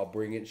next week. I'll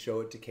bring it, show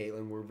it to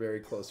Caitlin. We're very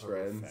close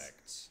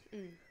friends.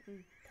 Perfect.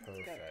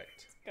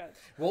 Good.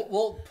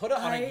 We'll put it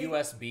on I- a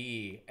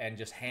USB and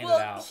just hand Well,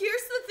 it out.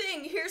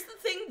 here's the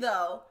thing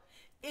though,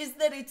 is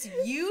that it's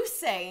you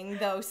saying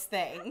those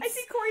things. I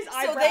see Corey's So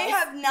eyebrows. they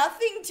have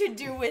nothing to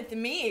do with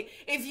me.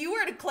 If you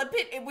were to clip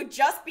it, it would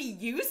just be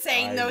you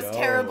saying I those know.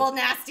 terrible,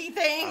 nasty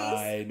things.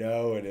 I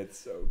know, and it's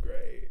so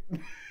great.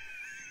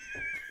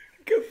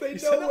 Because they know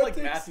sounded what like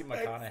to Matthew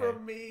expect McConaughey.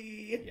 from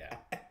me. Yeah.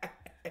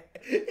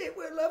 It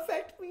will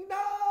affect me not.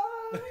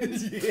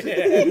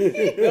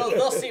 Yeah.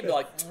 They'll see and be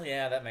like,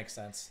 yeah, that makes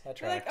sense.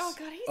 That You're like, tracks.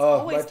 oh god, he's Oh,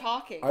 always my-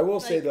 talking. I will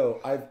say Like,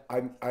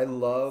 though, I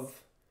love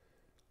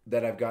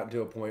that I've gotten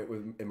to a point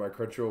in my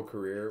Crunchyroll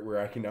career where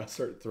I can now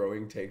start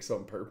throwing takes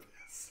on purpose.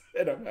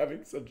 And I'm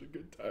having such a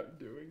good time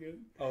doing it.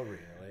 Oh, really?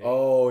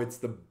 Oh, it's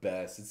the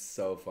best. It's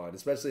so fun.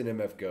 Especially in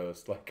MF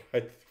Ghost. Like,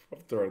 I've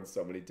thrown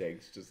so many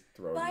takes just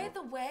throwing By it.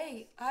 the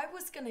way, I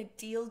was gonna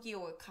deal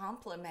you a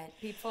compliment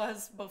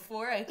because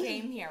before I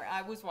came here,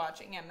 I was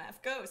watching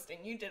MF Ghost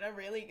and you did a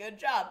really good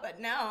job. But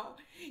now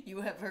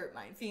you have hurt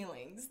my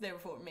feelings,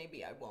 therefore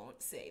maybe I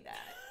won't say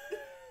that.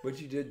 But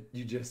you did.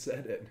 You just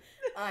said it.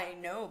 I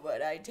know,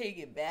 but I take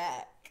it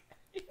back.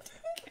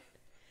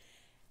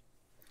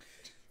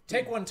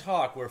 Take one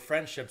talk where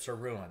friendships are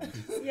ruined.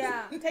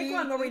 Yeah, take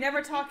one where we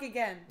never talk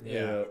again.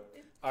 Yeah.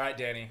 All right,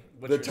 Danny.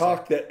 What's The your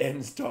talk that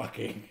ends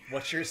talking.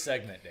 What's your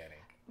segment, Danny?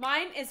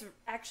 Mine is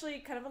actually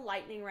kind of a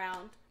lightning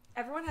round.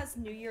 Everyone has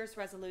New Year's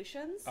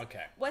resolutions.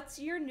 Okay. What's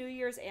your New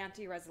Year's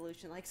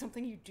anti-resolution? Like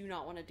something you do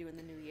not want to do in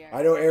the new year?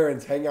 I know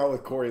Aaron's hang out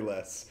with Corey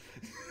less.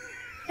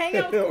 Hang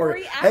out with Or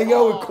Corey at hang out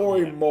all. with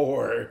Corey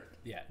more.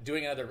 Yeah,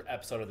 doing another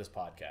episode of this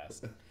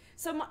podcast.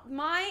 So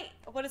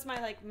what is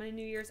my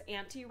New Year's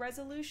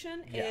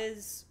anti-resolution Yeah.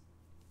 is,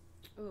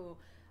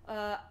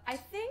 I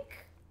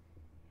think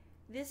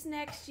this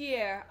next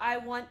year I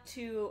want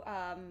to.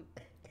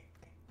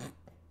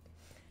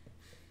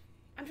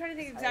 I'm trying to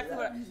think exactly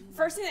what.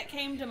 First thing that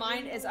came to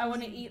mind is I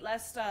want to eat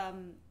less. I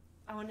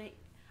want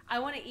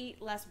to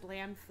eat less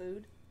bland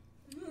food.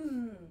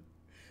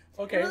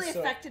 Okay, It really so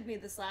affected me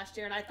this last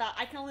year, and I thought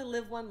I can only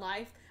live one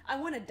life. I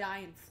want to die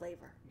in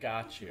flavor.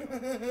 got you.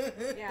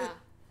 Yeah,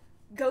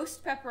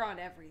 ghost pepper on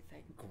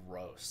everything.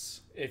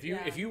 Gross. If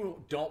Yeah.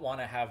 you don't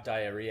want to have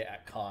diarrhea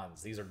at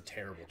cons, these are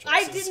terrible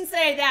I choices. didn't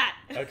say that.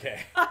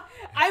 Okay.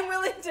 I'm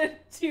willing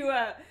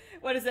to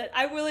what is it?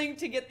 I'm willing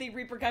to get the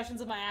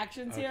repercussions of my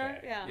actions here.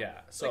 Okay. Yeah.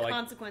 Yeah. So the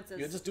consequences.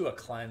 you'll just do a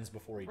cleanse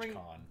before each Bring-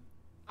 con.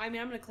 I mean,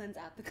 I'm gonna cleanse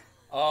at the.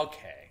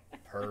 Okay.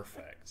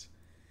 Perfect.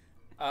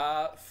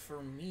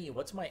 For me,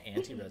 what's my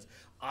anti-res?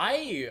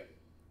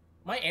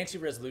 My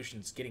anti-resolution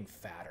is getting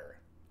fatter,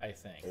 I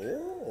think.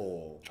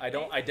 Oh. I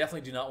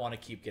definitely do not want to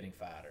keep getting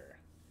fatter.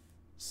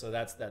 So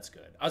that's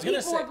good. I was gonna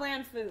Eat say more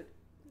bland food.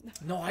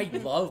 no. I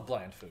love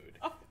bland food.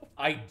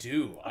 I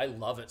do. I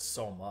love it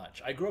so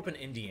much. I grew up in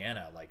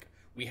Indiana. Like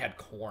we had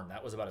corn.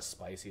 That was about as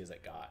spicy as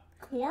it got.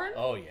 Corn.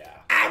 Oh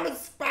yeah, I'm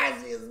as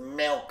spicy as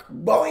milk,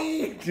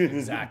 boy.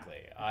 exactly.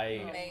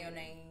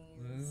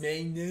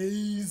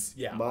 Mayonnaise.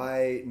 Yeah.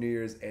 My New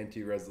Year's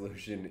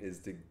anti-resolution is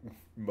to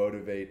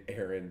motivate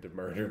Aaron to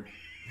murder me.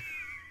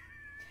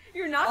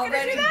 You're not gonna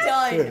Already do that.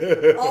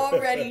 done.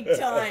 Already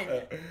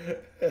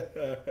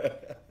done.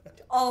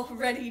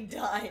 Already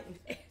done.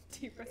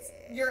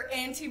 Your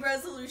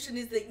anti-resolution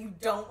is that you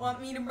don't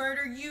want me to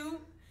murder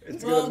you?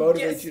 It's Well, gonna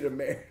motivate guess- you to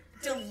marry.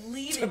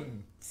 Delete it.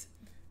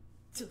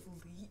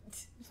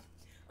 Delete.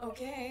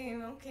 Okay,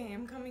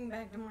 I'm coming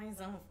back to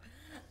myself.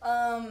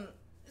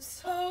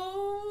 So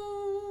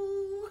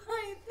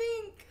I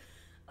think,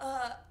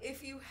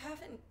 if you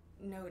haven't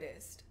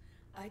noticed,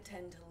 I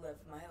tend to live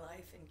my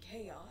life in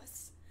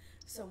chaos.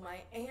 So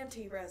my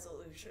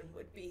anti-resolution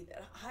would be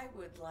that I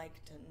would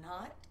like to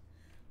not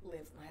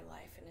live my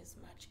life in as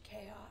much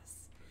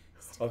chaos.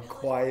 A Stability.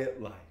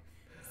 quiet life.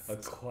 A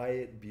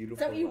quiet, beautiful Is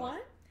that what you life.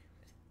 want?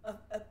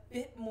 A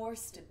bit more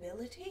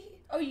stability?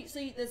 So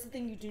that's the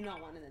thing you do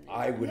not want in the new year.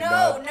 I would No,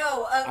 not.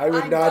 no. I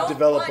would not don't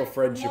develop a want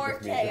friendship more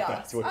with me if chaos.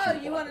 that's what Oh,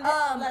 you you want.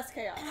 want less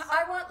chaos.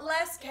 I want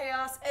less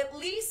chaos, at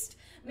least,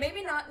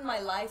 maybe not in my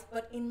life,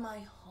 but in my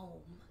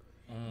home.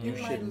 You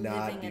in my should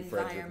not living be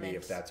friends with me environment.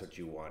 if that's what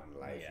you want in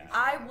life. Yeah.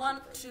 I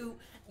want to.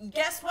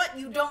 Guess what?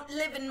 You don't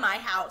live in my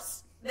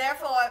house.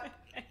 Therefore,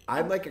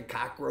 I'm like a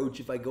cockroach.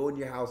 If I go in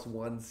your house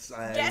once,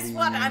 I guess leave.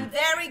 what? I'm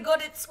very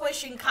good at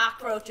squishing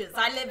cockroaches.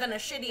 I live in a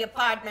shitty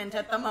apartment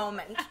at the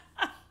moment.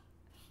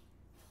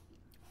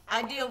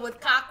 I deal with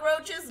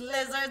cockroaches,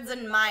 lizards,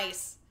 and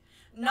mice.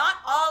 Not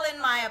all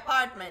in my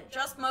apartment,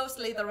 just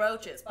mostly the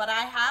roaches. But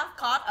I have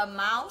caught a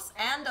mouse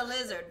and a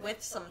lizard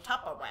with some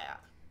Tupperware.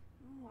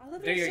 I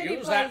live Do in a you shitty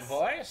use place. that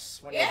voice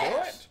when you do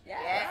Yes. it?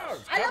 Yes. Wow,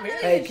 I love come here.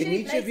 living Hey, in can shitty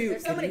each of places. you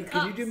There's so many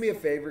can you do me a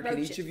favor? Can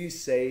each roaches. of you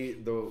say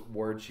the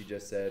word she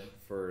just said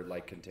for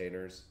like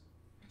containers?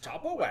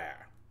 Tupperware.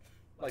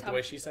 Like the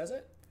way she says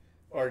it?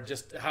 Or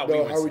just how we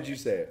No, would how say would you it?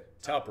 say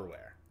it?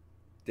 Tupperware.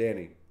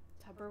 Danny,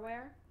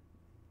 Tupperware.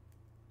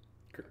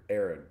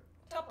 Aaron.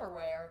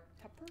 Tupperware.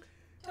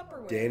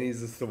 Tupperware.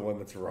 Danny's is the one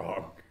that's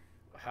wrong.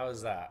 How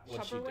is that?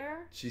 What'd she do? Tupperware.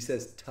 She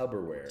says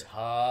Tupperware.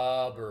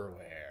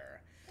 Tupperware.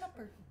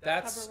 Tupper.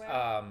 That's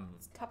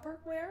Tupperware.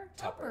 Tupperware.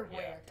 Tupper, yeah.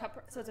 Tupperware.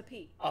 Tupper. So it's a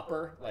P.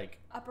 Upper, like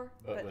Upper.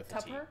 But with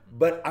a T. Tupper.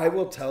 But I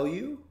will tell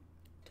you,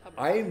 Tupper.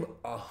 I'm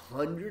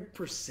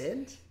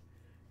 100%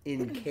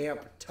 in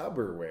Camp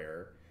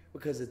Tupperware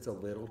because it's a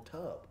little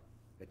tub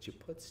that you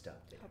put stuff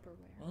in.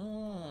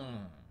 Tupperware.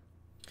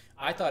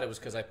 I thought it was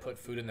because I put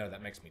food in there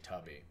that makes me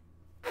tubby.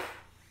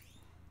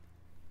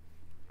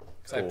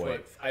 Because Boy.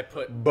 I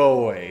put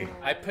Boy.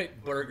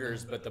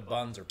 burgers, but the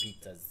buns are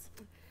pizzas.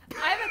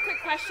 I have a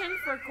quick question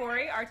for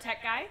Corey, our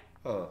tech guy.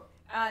 Huh.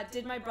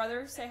 Did my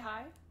brother say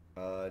hi?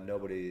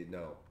 Nobody,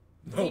 no.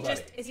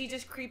 Nobody. Is he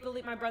just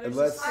creepily? My brother's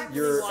Unless just creepily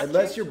your watching?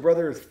 unless your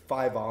brother is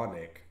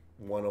Five-onic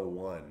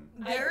 101.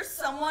 There's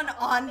someone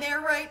on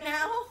there right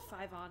now.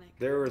 Five-onic.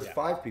 There was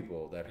 5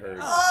 people that heard.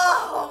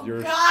 Oh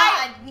Your-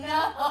 God, no!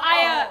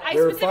 I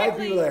There were 5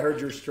 specifically. people that heard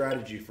your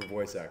strategy for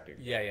voice acting.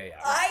 Yeah.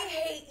 I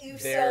hate you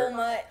There- so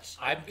much.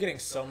 I'm getting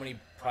so many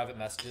private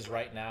messages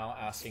right now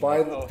asking.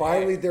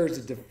 Finally, hey, there's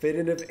a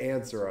definitive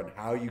answer on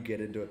how you get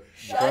into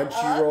Shut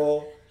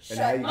Crunchyroll and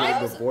how you Shut get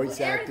up. into voice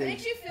Aaron, acting.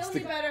 makes you feel It's any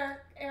the-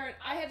 better, Aaron.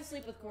 I had to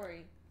sleep with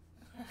Corey.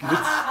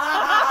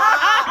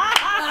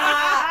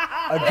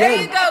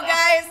 There you go,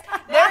 guys.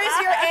 There is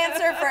your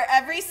answer for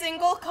every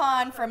single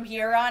con from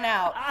here on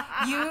out.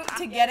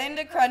 To get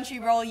into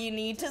Crunchyroll, you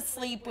need to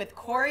sleep with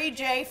Corey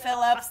J.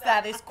 Phillips.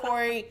 That is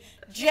Corey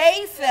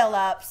J.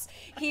 Phillips.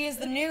 He is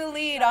the new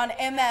lead on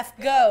MF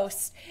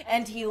Ghost,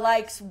 and he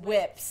likes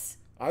whips.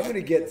 I'm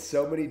gonna get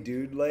so many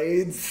dude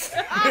lades.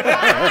 I'm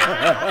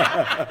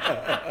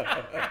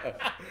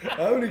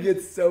gonna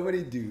get so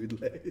many dude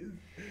lades.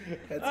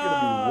 That's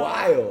gonna be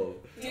wild.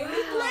 Dude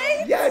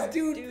lady? Yeah,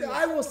 dude.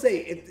 I will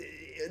say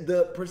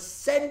the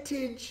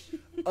percentage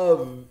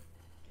of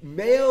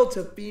male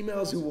to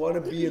females who want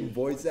to be in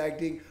voice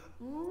acting.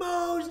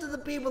 Most of the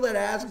people that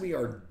ask me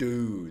are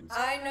dudes.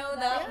 I know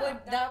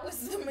that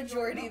was the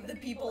majority of the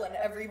people in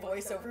every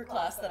voiceover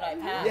class that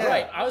I've had. Yeah.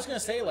 Right. I was gonna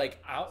say like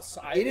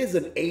outside. It is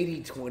an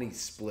 80-20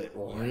 split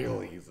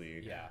real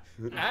easy. Yeah.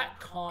 At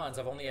cons,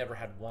 I've only ever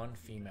had one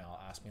female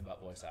ask me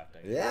about voice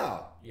acting.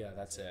 Yeah. Yeah,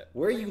 that's it.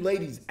 Where are you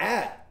ladies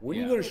at? When are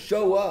you Yeah. gonna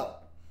show up?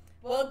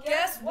 Well,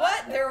 guess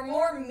what? There are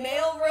more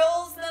male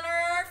roles than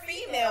there are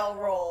female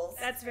roles.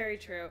 That's very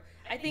true.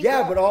 I think.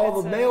 Yeah, but all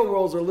the that's male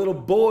roles are little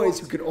boys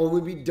who can only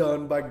be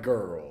done by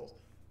girls.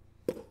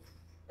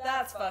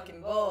 That's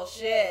fucking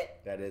bullshit.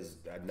 That is,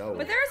 I know.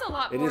 But there's a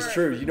lot It more. is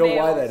true. You know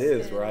why that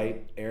males is, in-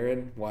 right,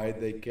 Aaron? Why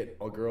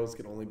all girls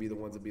can only be the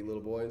ones that be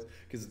little boys?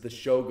 Because the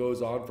show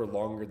goes on for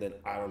longer than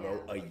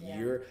a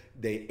year.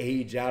 They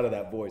age out of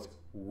that voice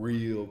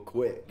real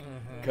quick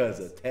because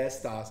of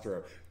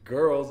testosterone.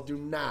 Girls do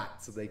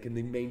not, so they can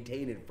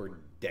maintain it for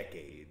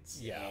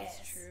decades. Yeah. Yes.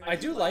 True. I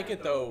do like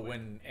it though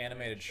when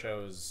animated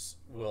shows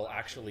will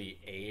actually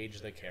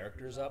age the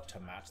characters up to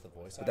match the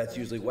voice But that's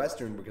actor. usually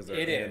Western because they're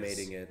It is.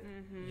 animating it,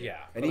 Yeah.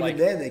 and but even like,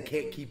 then they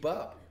can't keep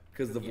up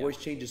because the voice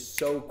changes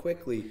so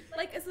quickly.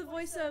 Like, as the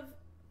voice of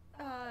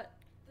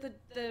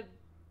the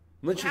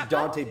Unless you're Kappa?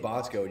 Dante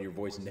Bosco and your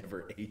voice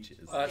never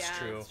ages. That's Yeah,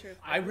 true. that's true.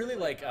 I really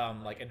like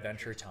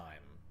Adventure Time,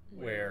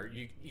 where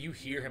you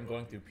hear him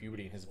going through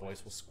puberty and his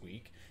voice will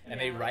squeak, and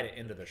they write it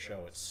into the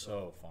show. It's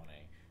so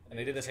funny, and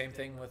they did the same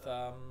thing with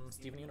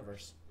Steven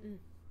Universe.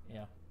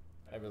 Yeah,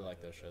 I really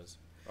like those shows.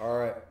 All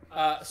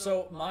right.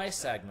 So my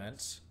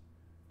segment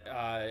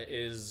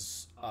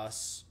is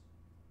us.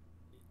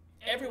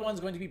 Everyone's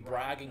going to be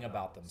bragging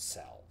about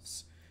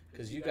themselves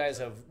because you guys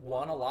have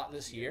won a lot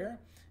this year,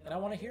 and I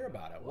want to hear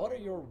about it. What are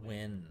your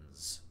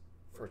wins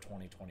for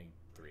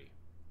 2023?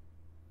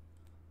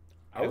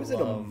 I was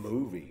in a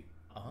movie.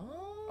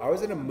 Oh. I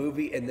was in a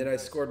movie, and then I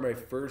scored my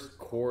first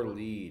core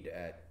lead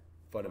at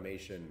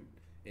Funimation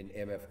in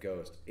MF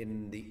Ghost.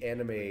 In the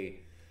anime,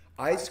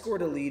 I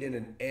scored a lead in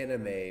an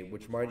anime,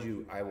 which, mind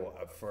you, I will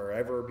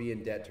forever be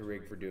in debt to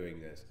Rig for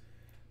doing this.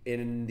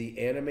 In the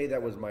anime,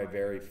 that was my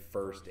very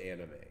first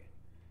anime.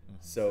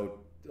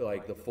 So,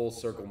 like, the full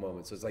circle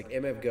moment. So, it's like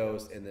MF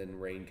Ghost and then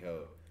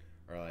Raincoat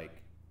are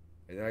like,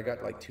 and then I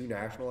got like 2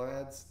 national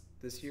ads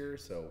this year,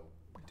 so.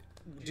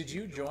 Did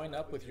you join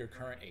up with your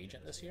current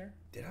agent this year?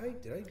 Did I?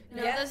 no,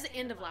 Yeah. that was the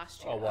end of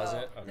last year. Oh, was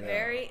it? The Okay.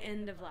 very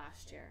end of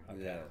last year.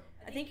 Yeah.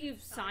 I think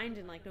you've signed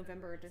in like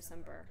November or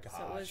December. So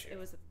Gotcha. it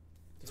was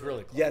It's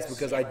really close. Yes,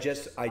 because I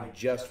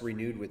just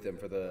renewed with them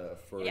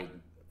for Yeah.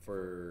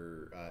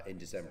 in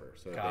December.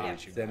 So Got they you,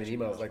 sent me got an you.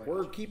 email. I was like,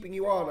 "We're keeping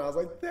you on." I was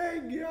like,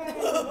 "Thank you."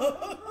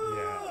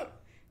 Yeah.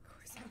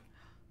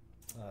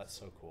 Oh, that's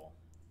so cool.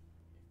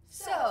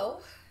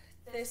 So,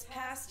 this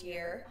past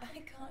year, I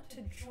got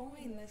to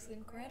join this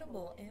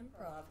incredible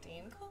improv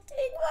team called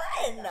Take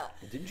One.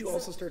 Didn't you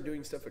also start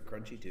doing stuff at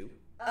Crunchy too?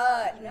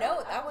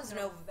 No, that was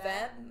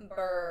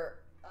November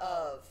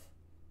of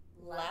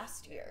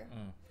last year.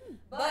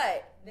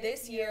 But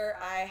this year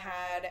I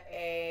had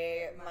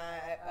a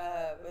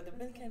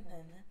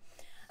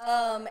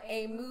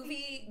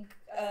movie,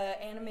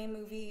 anime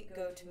movie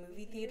go to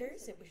movie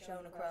theaters. It was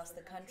shown across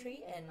the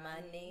country, and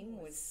my name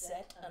was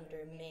set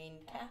under main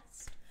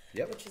cast.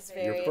 Yep. Which is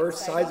very Your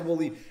first exciting. sizable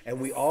lead, and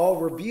we all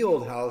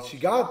revealed how she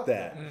got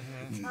that.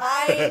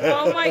 I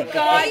Oh my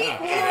god, hate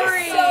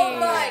Corey! you so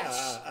much.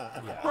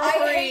 I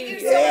hate you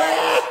so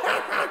much.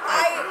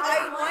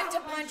 I want to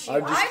punch you.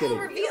 I'm just I kidding.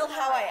 will reveal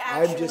how I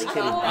I'm actually just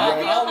kidding. got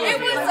Yeah. that. I'll It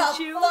reveal. was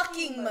a You?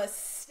 fucking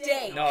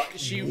mistake. No,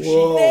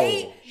 Whoa.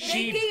 They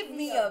she- gave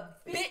me a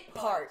bit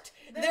part.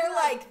 They're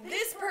like,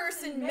 this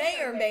person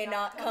may or may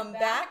not come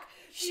back.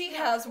 She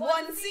has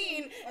one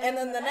scene, and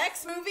in the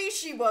next movie,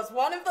 she was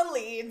one of the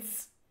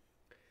leads.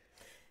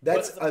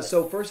 That's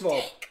so. First of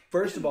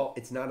all,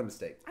 it's not a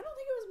mistake. I don't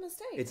think it was a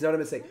mistake. It's not a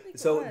mistake. think it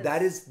So was.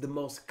 that is the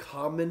most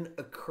common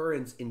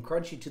occurrence in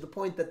Crunchy, to the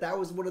point that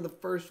was one of the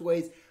first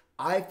ways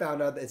I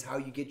found out that's how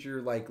you get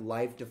your like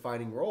life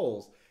defining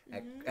roles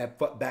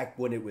back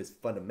when it was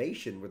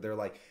Funimation, where they're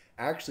like,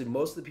 actually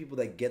most of the people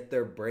that get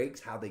their breaks,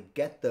 how they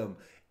get them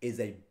is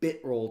a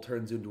bit role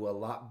turns into a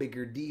lot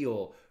bigger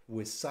deal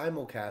with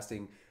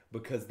simulcasting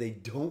because they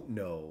don't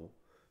know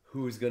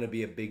who's going to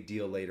be a big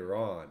deal later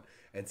on.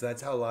 And so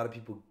that's how a lot of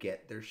people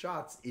get their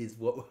shots, is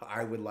what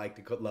I would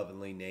like to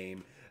lovingly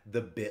name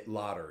the bit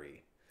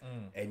lottery.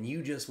 And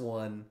you just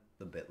won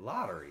the bit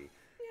lottery.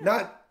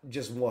 Not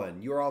just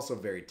one. You're also a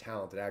very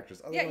talented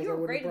actress. Yeah, Otherwise, you I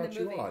were wouldn't great in have the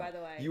brought movie, on. by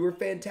the way. You were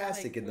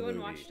fantastic in the movie.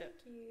 Watched it.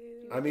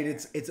 I mean,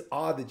 it's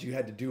odd that you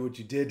had to do what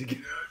you did to get.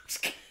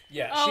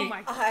 Yeah. Oh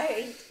my god.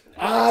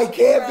 I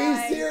can't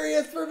cry. be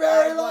serious for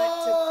very I long.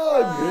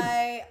 want to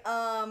cry.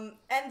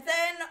 And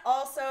then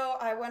also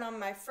I went on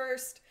my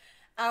first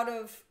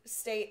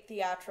out-of-state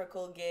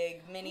theatrical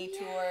gig, mini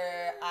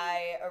tour.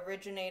 I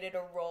originated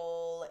a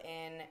role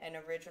in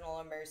an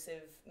original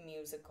immersive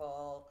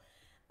musical,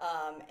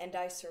 and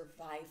I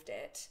survived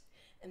it.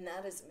 And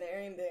that is a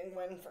very big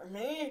win for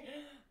me.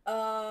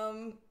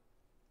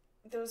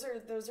 Those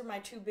are my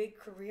two big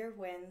career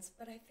wins,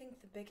 but I think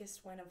the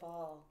biggest win of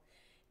all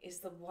is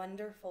the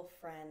wonderful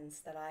friends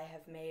that I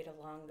have made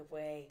along the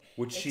way.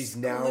 Which she's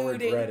now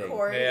regretting.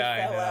 Corey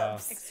Yeah, I know.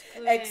 Phillips.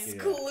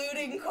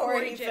 Excluding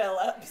Corey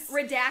Phillips.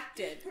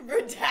 Redacted.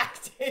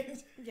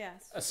 Redacted.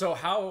 Yes. So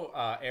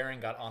how Erin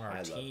got on our I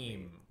love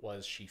team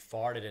was she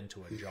farted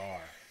into a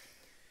jar,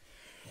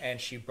 and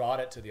she brought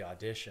it to the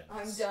auditions.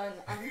 I'm done.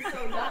 I'm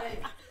so done.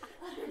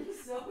 I'm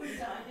so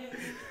done.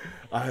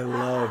 I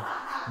love.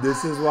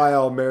 This is why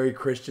I'll marry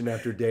Christian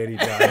after Danny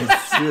dies.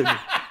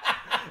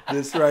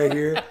 This right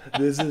here,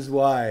 this is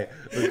why.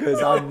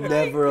 Because I'm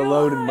never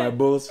alone in my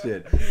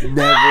bullshit.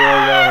 Never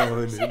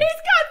alone. He's got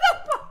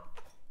the.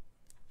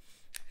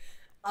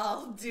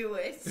 I'll do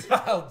it.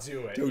 I'll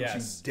do it. Don't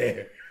yes. you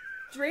dare.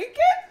 Drink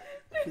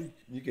it?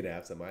 You can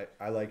have some.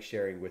 I like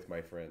sharing with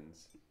my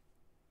friends.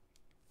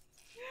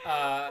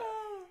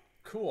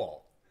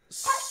 Cool.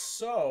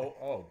 So,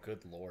 oh,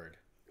 good lord.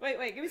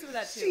 Wait, give me some of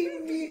that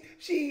too.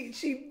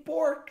 She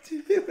borked.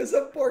 It was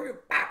a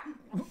bork.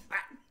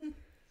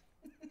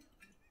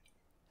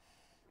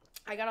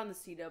 I got on the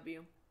CW.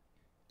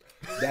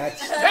 That's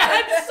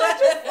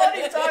Such a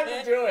funny time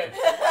to do it.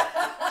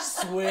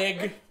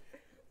 Swig.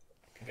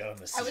 Got on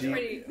the I was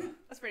seat.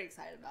 pretty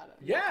excited about it.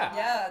 Yeah.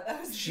 Yeah, that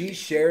was. she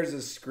shares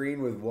a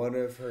screen with one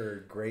of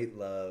her great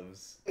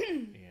loves, Yeah.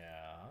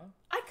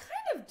 I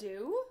kind of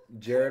do.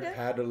 Jared Kinda.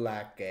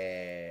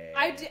 Padalecki.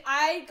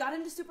 I got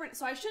into Super.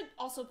 So I should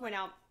also point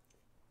out,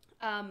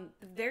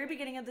 the very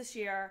beginning of this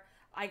year,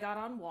 I got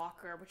on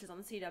Walker, which is on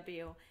the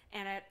CW,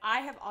 and I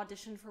have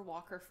auditioned for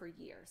Walker for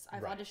years.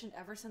 I've Right. auditioned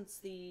ever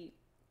since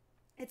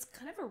it's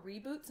kind of a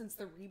reboot since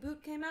the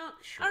reboot came out.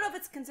 Sure. I don't know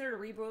if it's considered a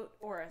reboot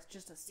or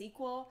just a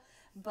sequel,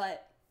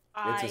 but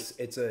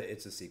It's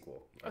a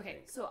sequel. I Okay,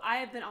 think. so I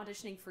have been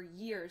auditioning for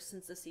years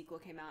since the sequel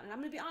came out, and I'm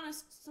gonna be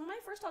honest, some of my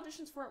first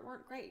auditions for it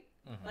weren't great.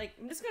 Like,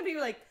 I'm just gonna be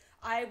like,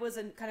 I was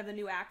kind of a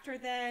new actor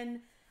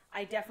then.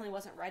 I definitely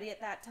wasn't ready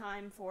at that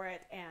time for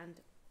it, and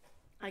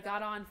I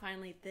got on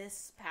finally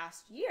this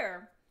past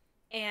year,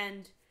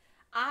 and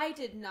I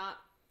did not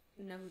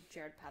know who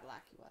Jared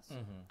Padalecki was.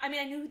 I mean,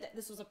 I knew that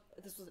this was an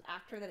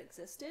actor that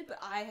existed, but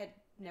I had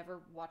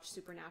never watched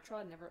Supernatural.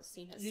 I'd never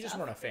seen his You stuff. just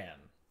weren't a fan.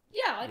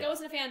 Yeah, I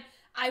wasn't a fan.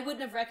 I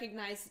wouldn't have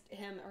recognized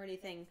him or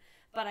anything.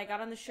 But I got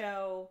on the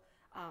show.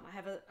 I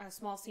have a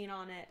small scene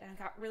on it, and I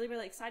got really,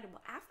 really excited.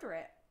 Well, after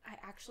it,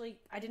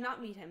 I did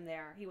not meet him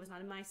there. He was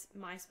not in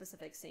my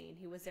specific scene.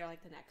 He was there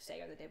like the next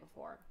day or the day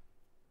before.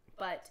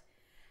 But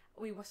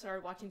we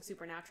started watching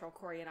Supernatural,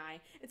 Corey and I.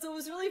 And so it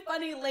was really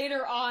funny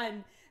later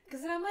on,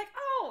 because then I'm like,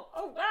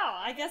 oh wow,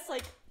 I guess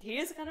like he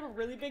is kind of a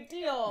really big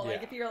deal. Yeah.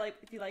 Like if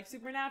you like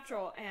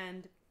Supernatural,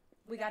 and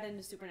we got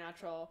into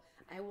Supernatural.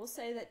 I will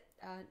say that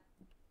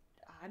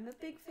I'm a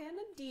big fan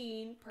of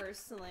Dean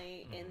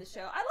personally in the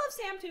show. I love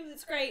Sam too.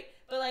 That's great,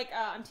 but like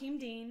I'm Team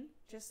Dean,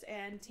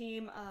 and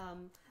Team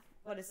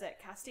what is it,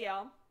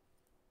 Castiel.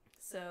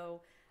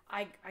 So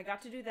I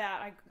got to do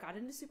that. I got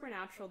into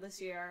Supernatural this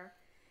year,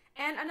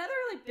 and another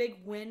like big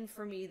win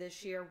for me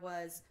this year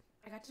was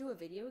I got to do a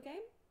video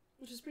game,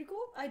 which is pretty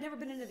cool. I'd never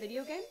been in a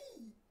video game,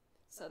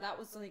 so that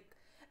was like,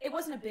 it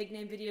wasn't a big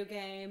name video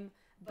game.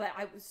 But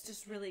I was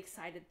just really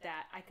excited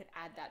that I could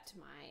add that to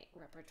my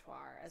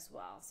repertoire as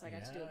well. So I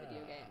got to do a video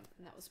game,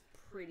 and that was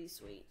pretty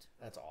sweet.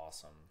 That's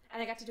awesome.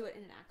 And I got to do it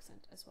in an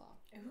accent as well.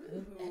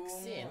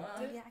 Accent.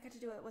 Yeah, I got to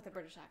do it with a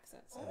British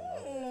accent. So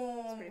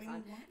It's pretty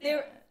fun.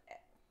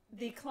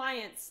 The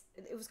clients,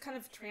 it was kind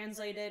of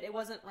translated. It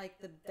wasn't like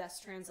the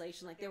best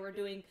translation. Like they were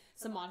doing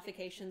some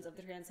modifications of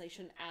the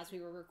translation as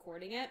we were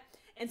recording it.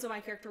 And so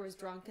my character was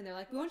drunk, and they're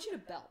like, "We want you to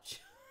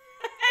belch."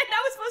 And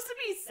I was supposed to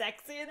be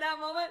sexy in that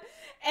moment,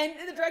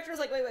 and the director was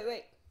like,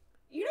 "Wait,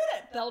 you know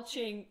that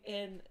belching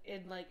in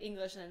like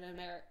English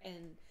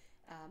and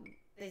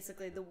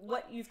basically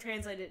what you've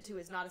translated it to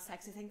is not a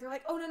sexy thing." They're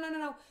like, "Oh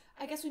no,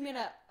 I guess we made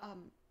a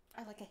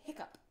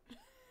hiccup."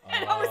 And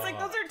And I was like,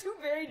 those are two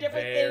very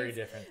different Very things.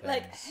 different things.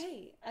 Like,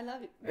 hey, I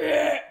love you.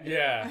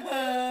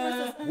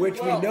 Yeah. Which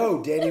we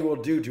know Danny will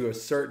do to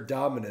assert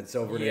dominance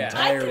over an Yeah.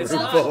 entire room It's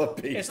not- full of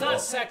people. It's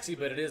not sexy,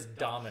 but it is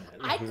dominant.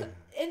 I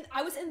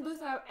was in the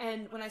booth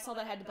and when I saw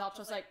that I had to belch, I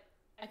was like,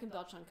 I can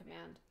belch on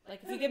command.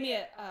 Like if you give me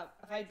if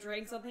I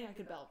drank something, I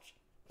could belch.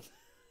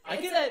 I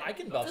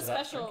can belch it's a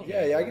without special.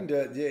 drinking. Yeah, I can do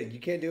it. Yeah, you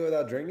can't do it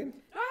without drinking?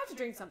 No, I have to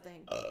drink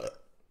something.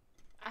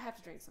 I have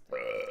to drink something.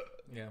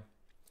 Yeah.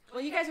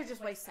 Well, you guys are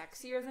just way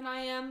sexier than I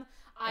am.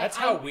 That's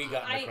how we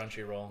got into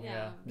Crunchyroll.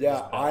 yeah.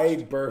 Yeah,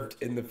 I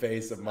burped in the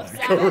face of Monica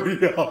Sabbath? Rial. I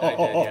did,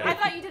 yeah. I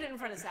thought you did it in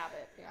front of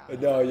Sabbath. Yeah.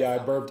 No, yeah, I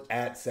burped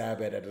at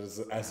Sabbath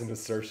as an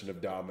assertion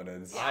of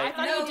dominance. Yeah, I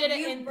thought you did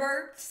it in.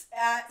 burped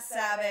at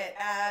Sabbath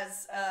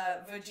as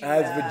Vegeta.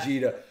 As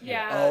Vegeta.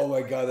 Yeah. Oh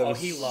my god, that was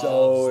he so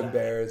loves that.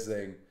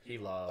 embarrassing. He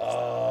loves.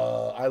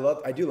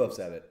 I do love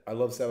Sabbath. I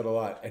love Sabbath a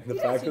lot. And the He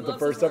fact does, he that the loves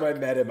first his time I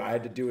work. met him, I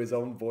had to do his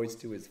own voice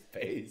to his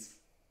face.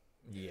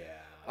 Yeah.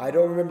 I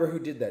don't remember who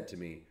did that to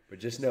me, but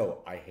just know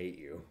I hate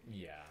you.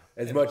 Yeah.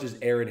 As much as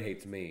Aaron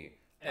hates me.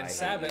 I And hate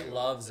Sabbath you.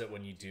 loves it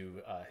when you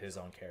do his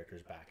own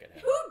characters back at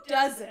him. Who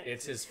doesn't?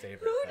 It's his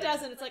favorite. Who thing.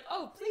 doesn't? It's like,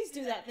 oh, please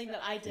do that thing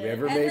that I did.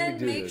 Whoever And made then me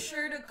do make this.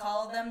 sure to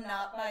call them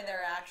not by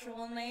their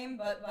actual name,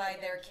 but by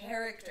their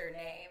character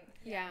name.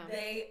 Yeah.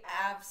 They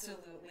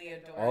absolutely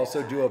adore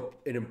Also that. do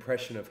an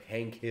impression of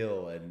Hank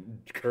Hill and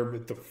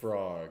Kermit the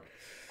Frog.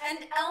 And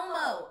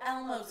Elmo.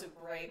 Elmo's a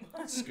great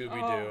one. Scooby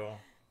Doo.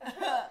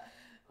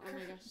 Oh my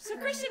gosh. So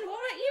Christian, what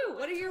about you?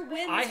 What are your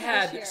wins I for this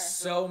had year?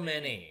 so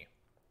many.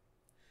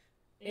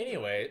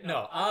 Anyway,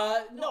 no,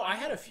 I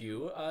had a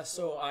few.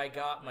 So I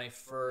got my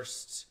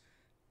first,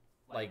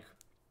 like,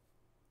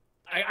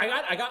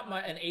 I got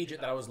an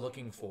agent that I was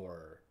looking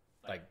for,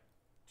 like,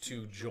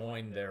 to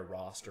join their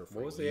roster for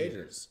What was the years.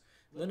 agent?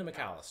 Linda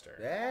McAllister.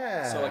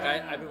 Yeah. So like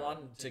I've been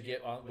wanting to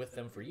get on with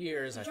them for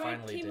years. I Join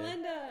finally Team did.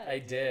 Linda. I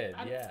did.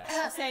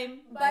 Yeah. Same.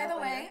 By the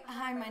way,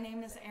 hi, my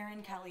name is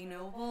Erin Kelly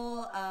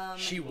Noble.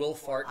 She will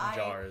fart in I-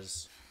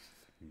 jars.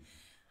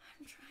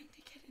 I'm trying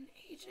to get an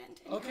agent.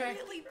 And Okay.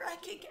 You're really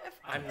wrecking everything.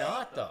 I'm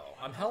not though.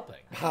 I'm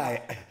helping.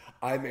 Hi,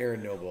 I'm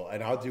Aaron Noble,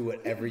 and I'll do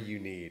whatever you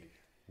need.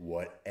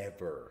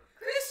 Whatever.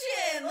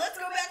 Christian, let's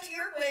go back to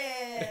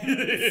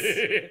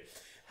your win.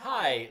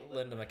 Hi,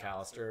 Linda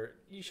McAllister.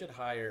 You should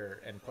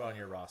hire and put on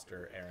your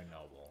roster Aaron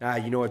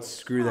Noble. You know what?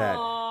 Screw that.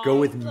 Go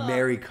with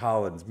Mary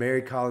Collins.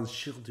 Mary Collins,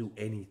 she'll do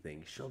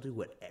anything. She'll do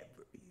whatever.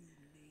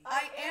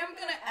 I am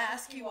going to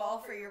ask you all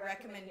for your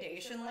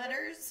recommendation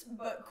letters,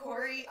 but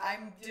Corey,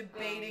 I'm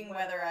debating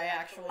whether I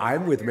actually...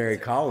 I'm want with yours Mary or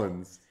not.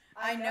 Collins.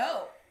 I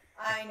know.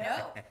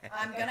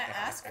 I'm going to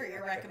ask for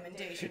your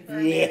recommendation for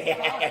Mary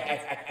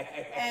Collins.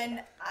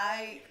 And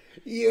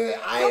Yeah,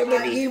 I am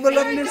an evil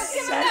of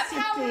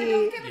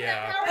necessity.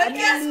 Yeah. But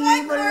guess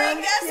what,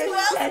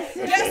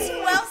 Corey? Guess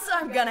who else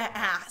I'm going to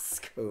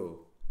ask? Ooh,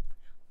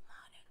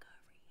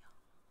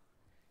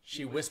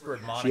 She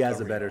whispered Monica. she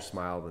has a better Rial.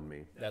 smile than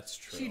me. That's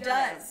true. She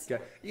does.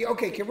 Okay, yeah,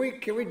 okay, can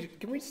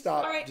we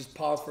stop? All right. Just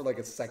pause for like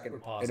a second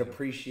and pausing.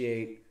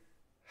 appreciate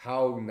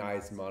how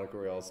nice Monica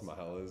Rial's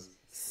smile is.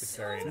 It's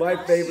very It's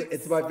my favorite.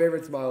 It's my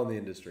favorite smile in the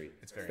industry.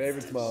 It's very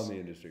favorite nice. smile in the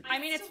industry. I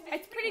mean,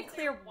 it's pretty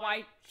clear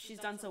why she's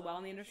done so well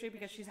in the industry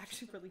because she's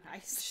actually really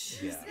nice.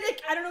 Yeah.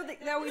 Like, I don't know.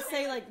 They always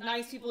say like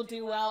nice people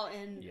do well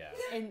in Yeah.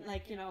 in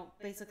like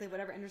basically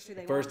whatever industry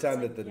they First want.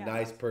 time It's that the like, yeah.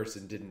 nice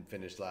person didn't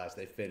finish last,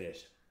 they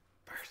finished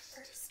first.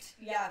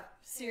 Yeah,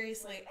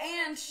 seriously.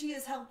 And she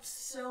has helped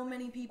so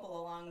many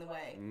people along the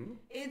way.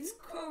 It's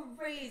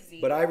crazy.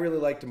 But I really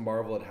like to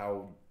marvel at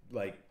how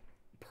like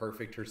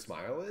perfect her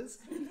smile is.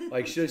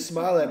 Like she'll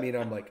smile at me and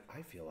I'm like,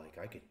 I feel like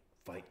I could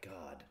fight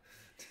God.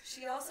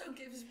 She also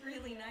gives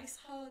really nice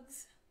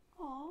hugs.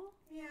 Aw.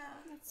 Yeah.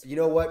 You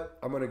know what?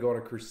 I'm gonna go on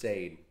a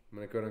crusade. I'm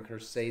gonna go on a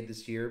crusade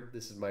this year.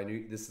 This is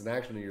an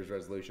actual New Year's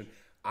resolution.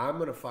 I'm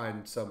gonna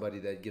find somebody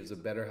that gives a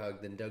better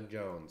hug than Doug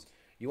Jones.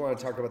 You want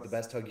to talk about the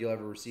best hug you'll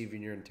ever receive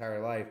in your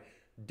entire life?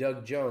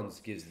 Doug Jones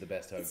gives the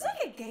best hug. It's like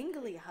a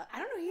gangly hug. I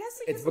don't know. He has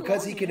like It's this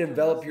because he long can neck.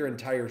 envelop your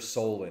entire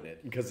soul in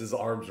it because his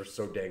arms are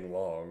so dang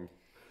long.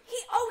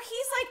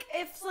 He's like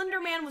if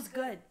Slender Man was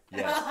good.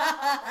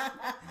 Yes.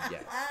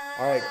 Yes.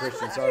 All right,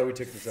 Christian. Sorry we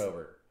took this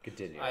over.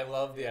 Continue. I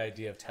love the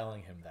idea of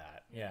telling him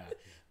that. Yeah.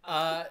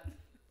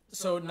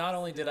 So not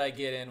only did I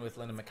get in with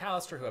Linda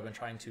McAllister, who I've been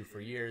trying to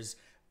for years,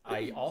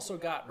 I also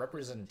got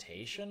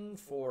representation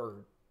for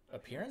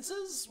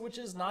appearances, which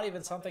is not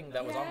even something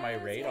that was on my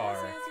radar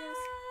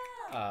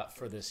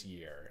for this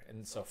year.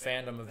 And so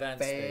fandom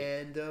events,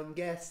 Fandom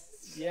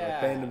guests.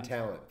 Yeah. Or fandom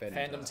talent.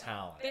 fandom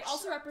talent. They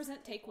also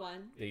represent Take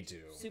One. They do.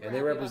 Super And they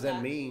happy about represent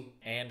that. me.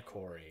 And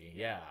Corey,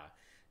 yeah.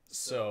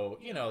 So,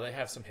 they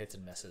have some hits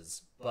and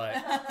misses. But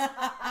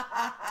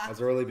That's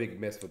a really big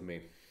miss with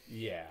me.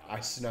 Yeah. I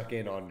snuck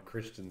in on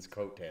Christian's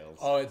coattails.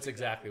 Oh, it's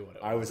exactly what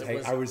it was.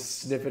 I was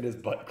sniffing his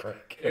butt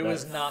crack. It and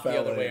was I not the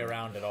fell other way in.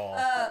 around at all.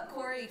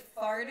 Corey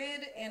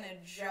farted in a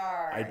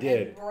jar. I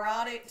did. And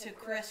brought it to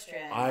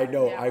Christian. I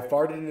know. Yeah. I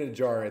farted in a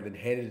jar and then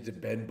handed it to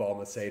Ben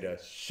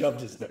Balmaceda, shoved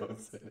his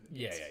nose in it,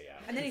 Yeah.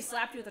 And then he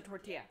slapped you with a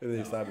tortilla. and then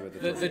he slapped me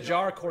with The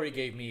jar Corey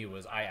gave me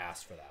was I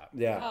asked for that.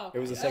 Yeah, Oh, it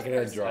was a okay.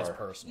 secondhand That's jar.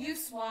 personal. You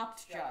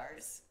swapped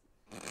jars.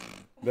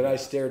 Then I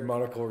stared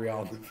Monica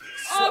Rial.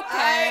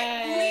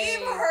 Okay.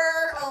 Leave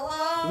her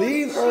alone.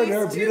 Leave her and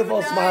her She's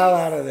beautiful too smile nice.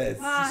 out of this.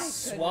 My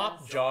Swamp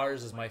goodness.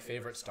 Jars is my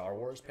favorite Star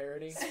Wars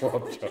parody.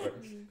 Swamp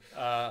jars.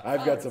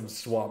 I've got some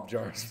swamp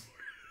jars.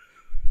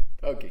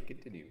 Okay,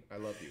 continue. I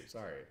love you.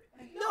 Sorry.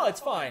 No, it's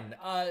fine.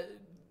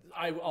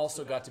 I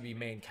also got to be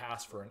main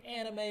cast for an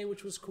anime,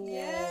 which was cool.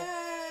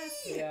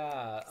 Yes.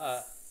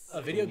 Yeah.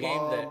 A video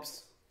game that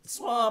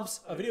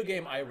Swamps, a video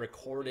game I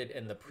recorded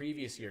in the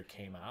previous year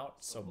came out.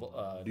 So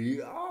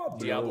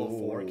Diablo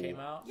 4 came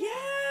out.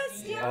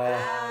 Yes.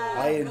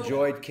 I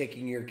enjoyed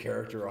kicking your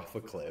character off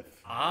a cliff.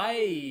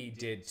 I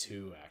did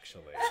too,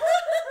 actually.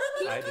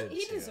 I did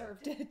He too.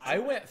 deserved it. I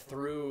went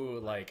through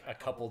like a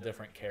couple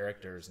different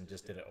characters and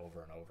just did it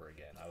over and over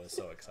again. I was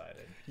so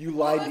excited. You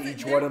lined was it?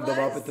 each There one of them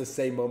up was- at the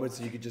same moment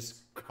so you could just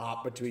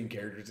hop between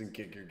characters and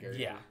kick your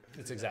character. Yeah,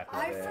 it's exactly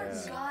I right.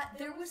 forgot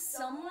there was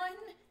someone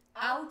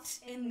out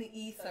in the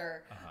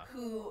ether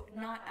who,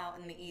 not out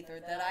in the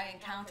ether, that I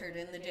encountered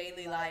in the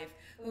daily life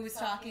who was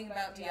talking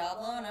about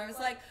Diablo, and I was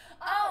like,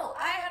 oh,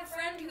 I had a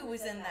friend who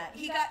was in that.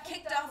 He got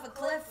kicked off a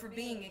cliff for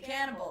being a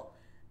cannibal.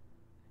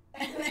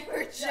 And they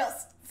were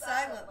just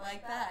silent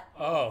like that.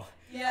 Oh,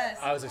 Yes.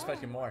 I was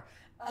expecting more.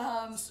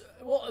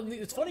 Well, I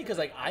mean, it's funny because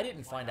like I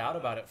didn't find out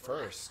about it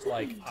first.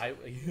 Like I I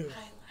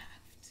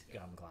laughed.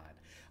 I'm glad.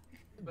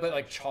 But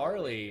like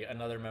Charlie,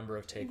 another member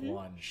of Take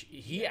One,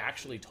 he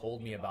actually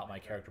told me about my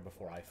character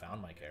before I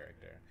found my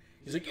character.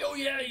 He's like, "Oh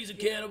yeah, he's a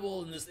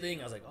cannibal in this thing."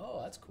 I was like,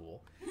 "Oh, that's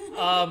cool."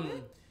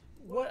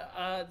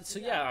 So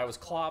yeah, I was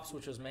Klops,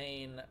 which was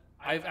main.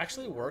 I've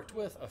actually worked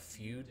with a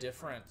few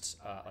different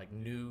like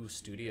new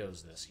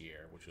studios this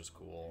year, which was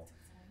cool.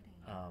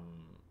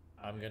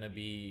 I'm gonna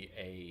be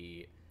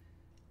a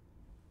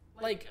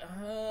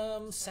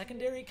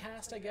secondary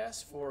cast, I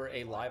guess, for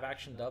a live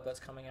action dub that's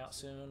coming out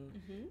soon.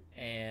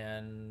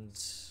 And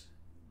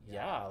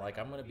yeah, like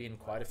I'm gonna be in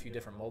quite a few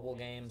different mobile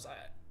games.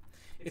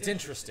 It's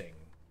interesting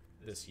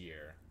this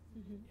year.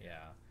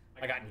 Yeah,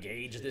 I got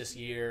engaged this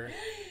year,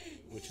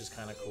 which is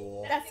kind of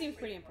cool. That seems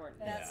pretty important.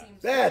 That Yeah.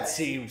 seems That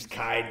seems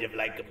kind of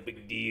like a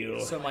big deal.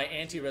 So my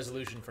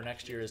anti-resolution for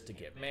next year is to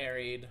get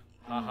married.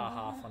 Ha ha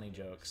ha! Funny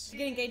jokes.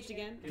 Get engaged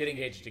again. Get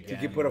engaged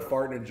again. You put a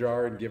fart in a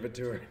jar and give it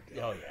to her.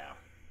 Oh yeah,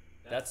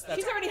 that's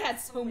She's already had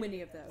so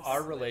many of those.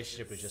 our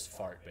relationship is just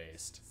fart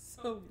based.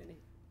 So many.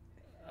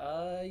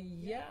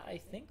 Yeah, I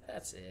think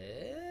that's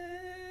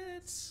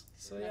it.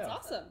 So yeah, That's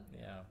awesome.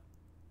 yeah.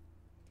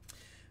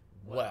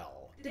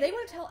 Well, Do they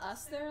want to tell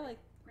us their like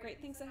great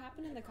things that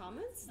happen in the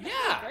comments? That'd be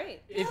yeah.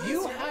 Great. If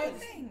you Those are have,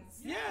 good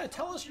things. yeah,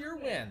 tell us your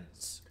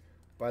wins.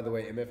 By the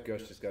way, MF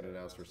Ghost just got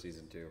announced for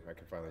season 2. I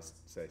can finally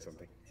say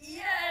something.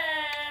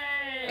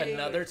 Yay!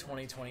 Another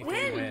 2023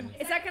 When win.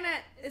 is that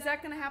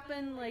gonna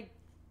happen? Like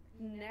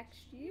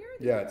next year?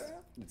 Yeah,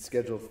 it's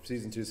scheduled.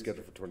 Season 2 is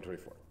scheduled for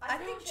 2024. I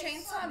think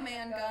Chainsaw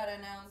Man got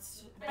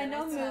announced. I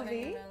know It's having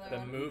movie. another The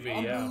one. movie,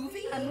 A yeah.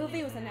 movie? A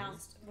movie was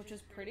announced, which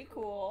was pretty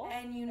cool.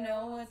 And you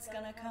know what's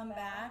gonna come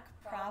back?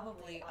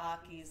 Probably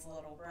Aki's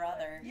little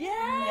brother.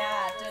 Yeah.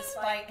 Yeah,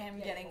 despite him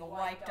getting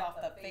wiped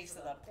off the face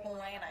of the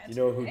planet. You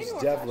know who's Maybe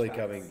more definitely flashbacks.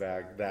 coming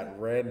back? That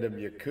random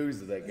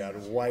Yakuza that got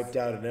wiped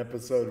out in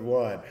episode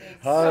 1.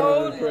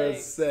 Totally.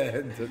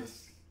 100%.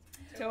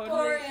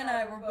 Corey and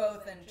I were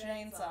both in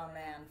Chainsaw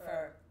Man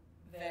for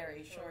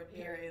very short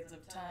periods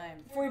of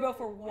time. Before we both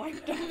were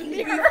wiped out.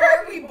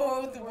 Before we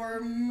both were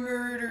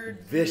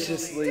murdered.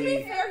 Viciously. To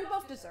be fair, we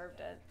both deserved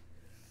it.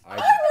 I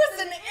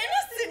was an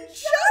innocent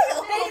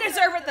child. They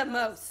deserve it the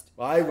most.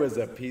 I was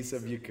a piece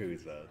of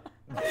Yakuza.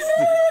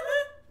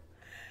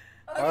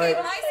 Okay, Alright.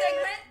 my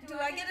segment. Do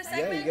I get a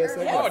segment? you get a or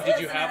segment. Oh, what's did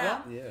you this have now?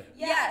 one? Yeah.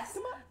 Yes.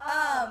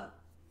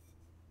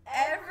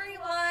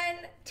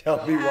 Everyone.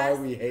 Tell me why has-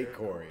 we hate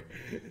Corey.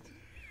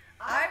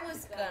 I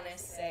was gonna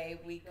say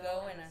we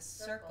go in a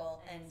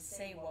circle and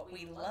say what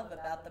we love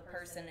about the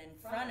person in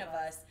front of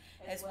us,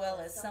 as well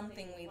as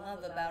something we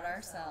love about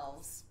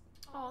ourselves.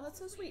 Oh, that's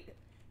so sweet.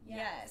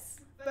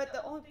 Yes. But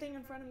the only thing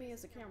in front of me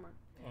is a camera.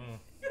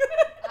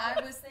 I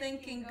was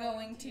thinking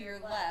going to your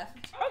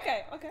left.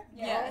 Okay.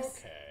 Yes.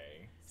 Okay.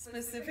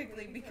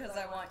 Specifically because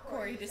I want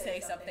Corey to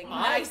say something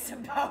nice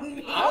about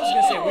me. I was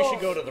gonna say we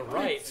should go to the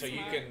right so you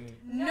can.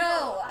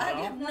 No, I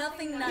have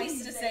nothing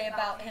nice to say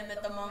about him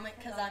at the moment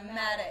because I'm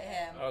mad at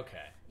him.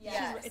 Okay.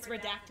 Yes. It's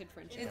redacted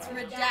friendship. It's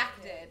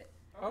redacted.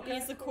 Okay.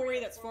 He's the Corey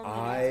that's formed.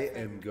 I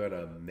am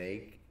gonna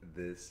make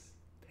this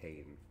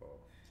painful.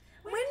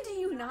 When do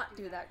you not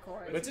do that,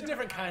 Corey? But it's a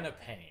different kind of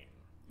pain.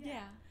 Yeah.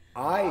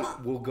 I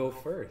will go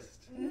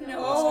first. No.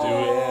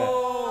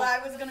 Oh, I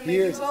was gonna make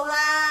Here's- you go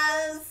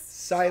last.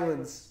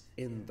 Silence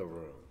in the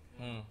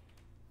room.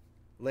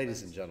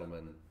 Ladies and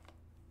gentlemen,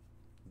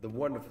 the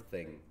wonderful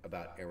thing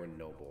about Erin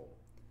Noble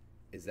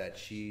is that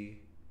she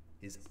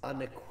is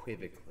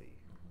unequivocally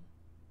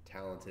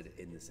talented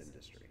in this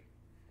industry.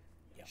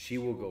 Yep. She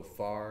will go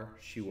far.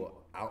 She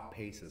will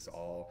outpace us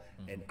all.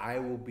 And I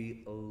will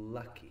be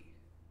lucky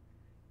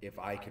if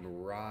I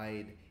can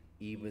ride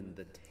even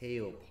the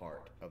tail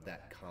part of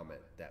that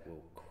comet that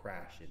will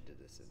crash into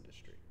this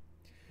industry.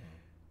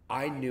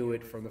 I knew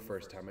it from the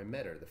first time I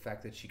met her. The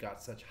fact that she got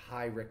such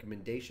high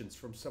recommendations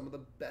from some of the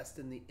best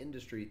in the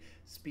industry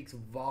speaks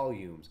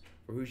volumes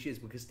for who she is,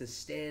 because to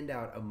stand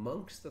out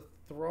amongst the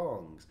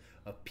throngs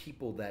of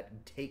people that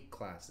take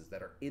classes,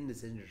 that are in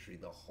this industry,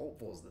 the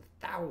hopefuls, the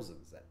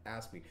thousands that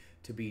ask me,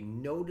 to be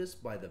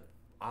noticed by the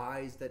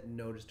eyes that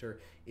noticed her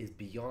is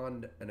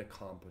beyond an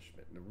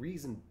accomplishment. And the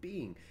reason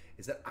being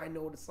is that I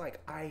know what it's like.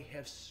 I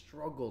have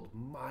struggled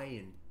my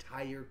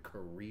entire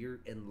career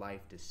in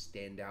life to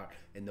stand out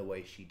in the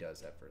way she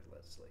does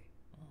effortlessly.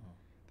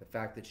 The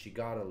fact that she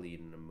got a lead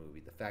in a movie,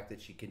 the fact that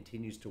she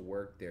continues to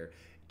work there,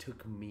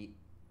 took me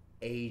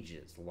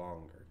ages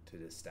longer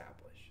to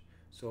establish.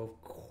 So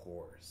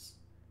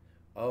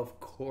of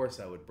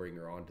course I would bring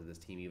her onto this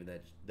team, even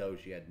though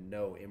she had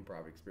no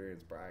improv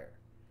experience prior.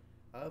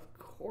 Of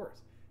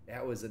course.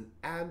 That was an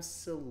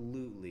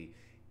absolutely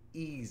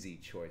easy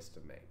choice to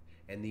make.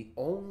 And the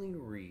only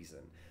reason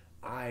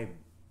I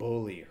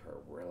bully her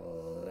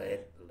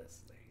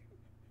relentlessly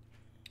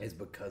is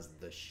because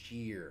the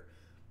sheer,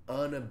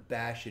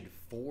 unabashed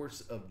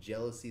force of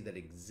jealousy that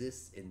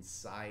exists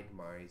inside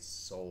my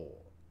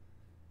soul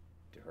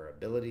to her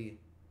ability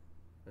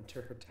and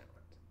to her talent.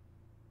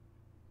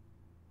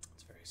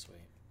 That's very sweet.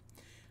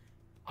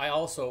 I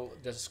also,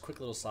 just a quick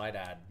little side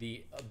ad,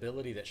 the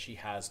ability that she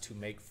has to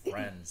make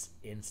friends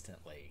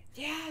instantly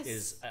Yes.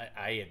 is,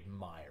 I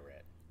admire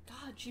it.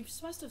 God, she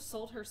must have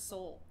sold her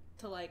soul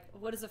to, like,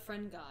 what is a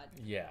friend god?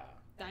 Yeah.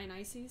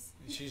 Dionysus?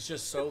 She's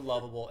just so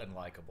lovable and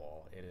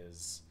likable. It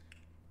is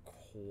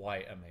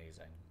quite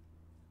amazing.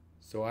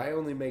 So I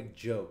only make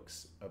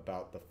jokes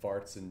about the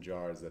farts and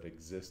jars that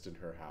exist in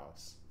her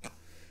house.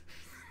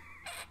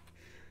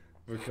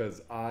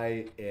 Because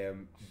I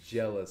am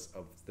jealous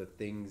of the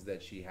things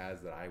that she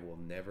has that I will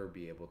never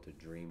be able to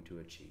dream to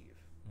achieve.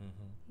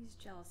 He's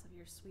jealous of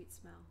your sweet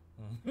smell.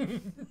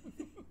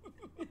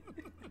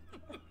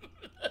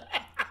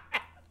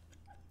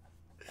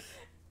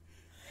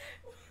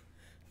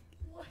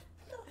 What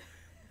the?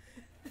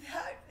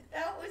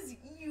 That was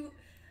you.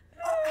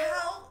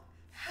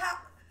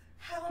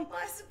 How am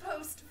I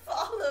supposed to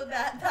follow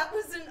that? That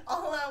was an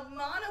all-out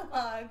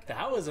monologue.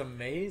 That was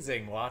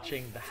amazing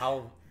watching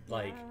how,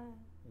 like,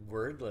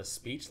 wordless,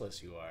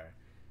 speechless you are.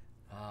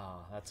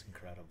 Oh, that's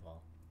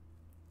incredible.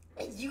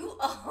 You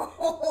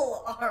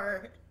all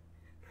are.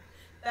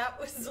 That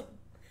was.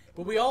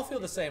 But we all feel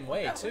the same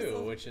way, That was too,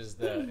 a- which is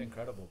the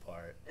incredible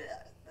part.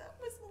 That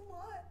was a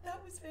lot.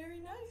 That was very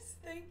nice.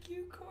 Thank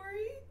you,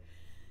 Corey.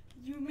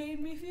 You made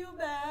me feel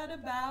bad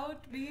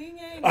about being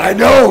angry. I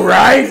know,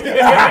 right?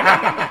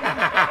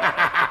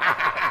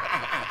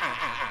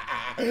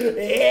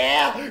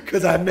 Yeah,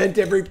 because I meant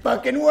every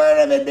fucking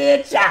word of it,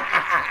 bitch.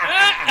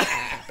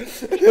 He's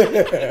so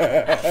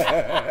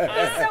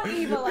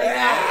evil like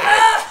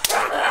that.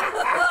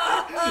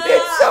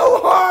 It's so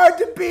hard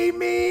to be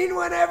mean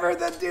whenever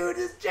the dude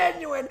is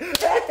genuine.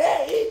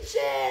 Eat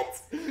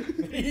shit.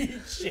 Eat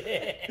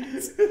shit.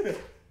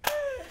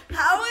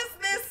 How is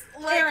this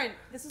like? Aaron,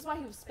 this is why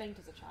he was spanked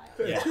as a child.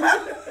 Yeah.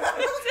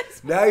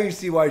 Now you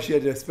see why she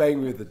had to spank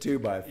me with the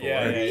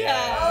 2x4.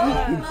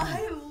 Oh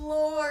my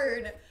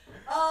lord.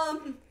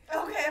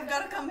 Okay, I've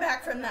got to come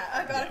back from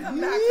that.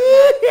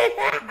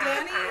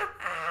 Danny,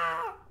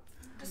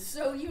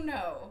 so you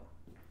know,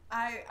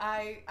 I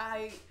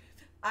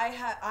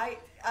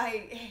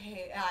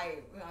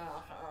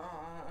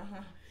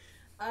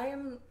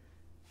am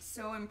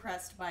so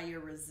impressed by your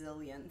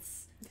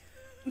resilience.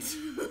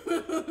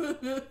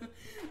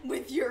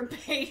 With your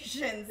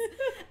patience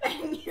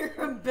and your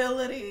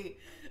ability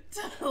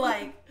to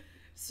like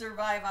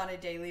survive on a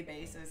daily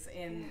basis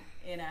in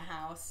a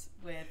house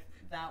with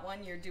that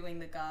one. You're doing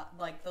the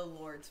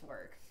Lord's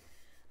work.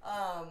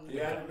 You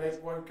had to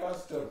make one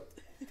custom.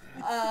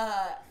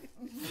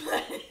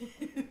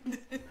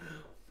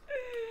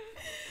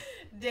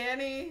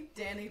 Danny.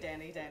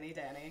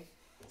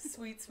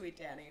 Sweet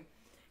Danny.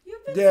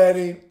 You've been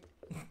Danny.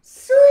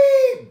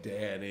 Sweet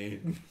Danny.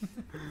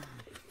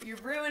 You're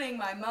ruining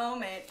my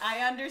moment. I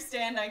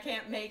understand I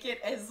can't make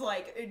it as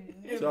like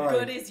Sorry.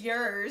 good as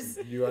yours.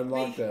 You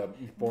unlocked a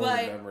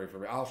formative But- memory for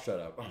me. I'll shut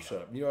up.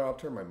 You know what? I'll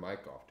turn my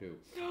mic off too.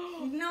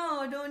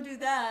 No, don't do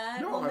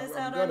that. No, we'll miss I'm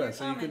out on your gonna.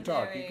 So you can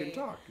talk. You commentary.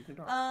 can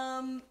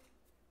talk.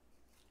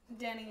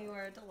 Danny, you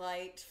are a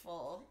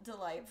delightful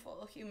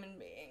human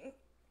being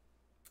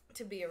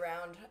to be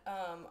around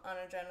on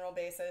a general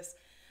basis.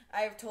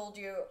 I've told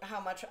you how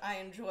much I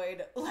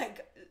enjoyed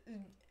like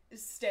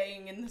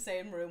staying in the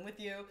same room with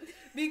you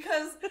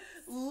because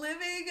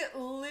living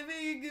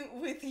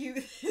with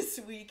you this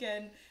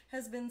weekend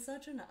has been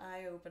such an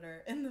eye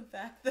opener. And the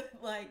fact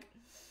that like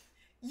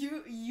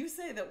you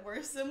say that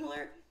we're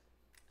similar,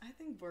 I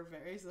think we're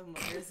very similar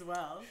as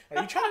well.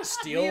 Are you trying to We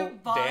steal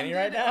have bonded Danny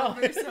right now?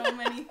 over so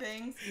many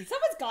things.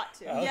 Someone's got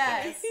to. Okay.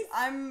 Yes,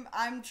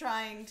 I'm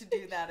trying to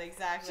do that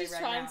exactly She's right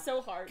trying now.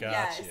 so hard. Got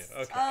Yes. you.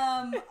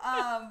 Okay.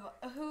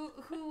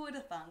 Who would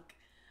have thunk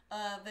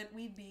that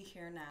we'd be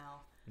here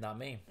now? Not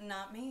me.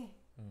 Not me.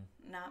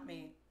 Hmm. Not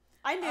me.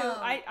 I knew.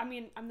 I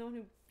mean, I'm the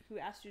one who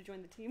asked you to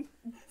join the team.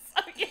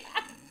 So, yeah.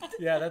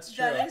 Yeah, that's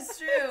true. That is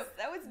true.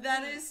 That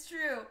That is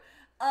true.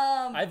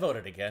 I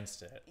voted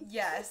against it.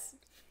 Yes.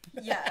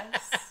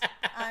 Yes.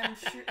 I'm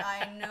sure.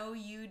 I know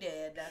you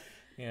did.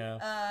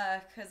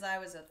 Yeah. Because I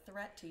was a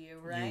threat to you,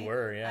 right? You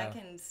were, yeah. I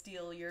can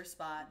steal your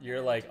spot.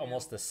 You're like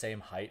almost the same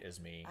height as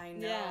me. I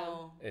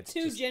know. It's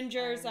Two just,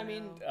 gingers. I know.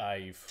 mean, I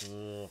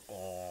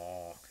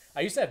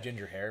used to have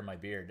ginger hair in my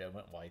beard. It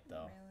went white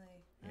though.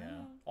 Really.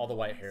 Yeah. All the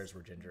white hairs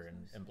were ginger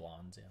and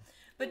blondes. Yeah.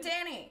 But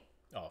Danny,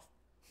 Oh,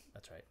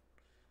 that's right.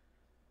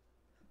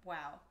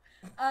 wow.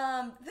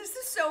 This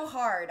is so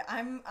hard.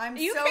 I'm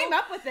You so, came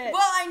up with it.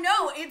 Well, I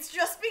know. It's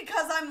just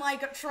because I'm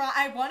like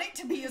I want it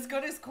to be as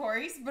good as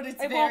Corey's, but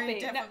it's it very won't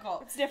be. No,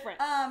 difficult. it's different.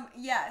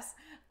 Yes.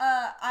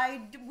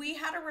 We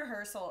had a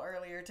rehearsal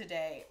earlier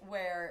today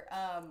where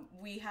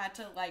we had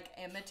to like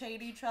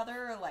imitate each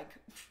other or like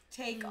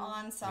take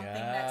on something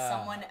that Yeah.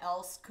 someone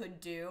else could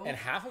do. And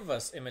half of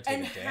us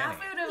imitated And Danny. half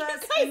of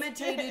us guys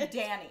imitated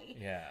Danny.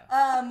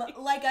 Yeah.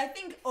 Like I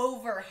think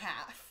over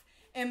half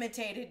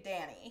imitated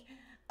Danny.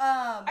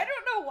 I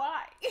don't know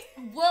why.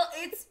 Well,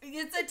 it's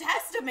a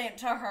testament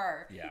to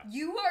her. Yeah.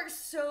 You are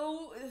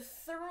so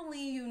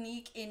thoroughly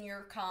unique in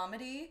your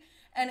comedy,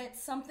 and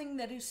it's something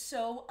that is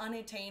so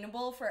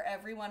unattainable for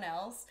everyone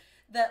else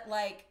that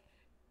like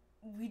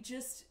we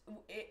just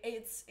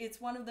it's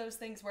one of those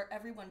things where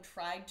everyone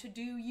tried to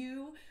do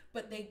you,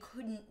 but they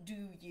couldn't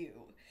do you.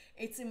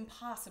 It's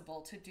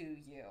impossible to do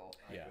you.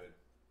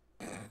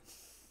 Yeah.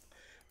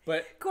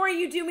 But Corey,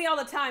 you do me all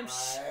the time.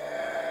 Shh.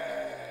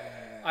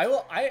 I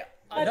will.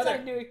 That's I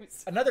knew he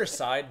was. Another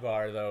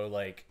sidebar though,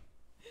 like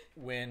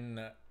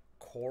when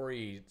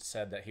Corey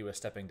said that he was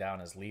stepping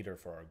down as leader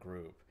for our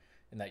group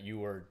and that you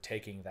were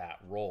taking that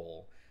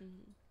role,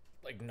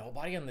 like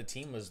nobody on the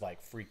team was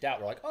like freaked out.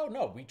 We're like, oh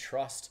no, we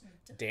trust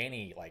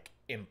Danny like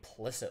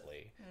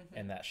implicitly,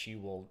 and that she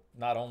will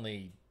not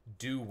only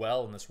do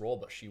well in this role,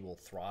 but she will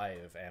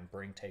thrive and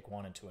bring Take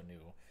One into a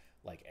new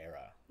like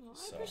era. Well,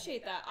 I So,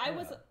 appreciate that. I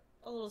was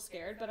a little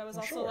scared, but I was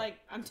also sure. like,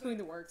 I'm doing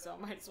the work, so I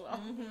might as well.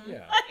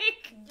 Yeah.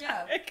 Like,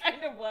 Yeah. it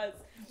kind of was.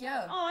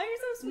 Yeah. Oh, you're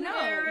so sweet, No,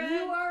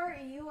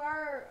 Aaron. you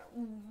are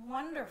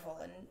wonderful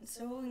and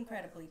so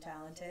incredibly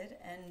talented,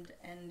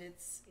 and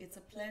it's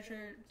a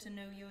pleasure to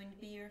know you and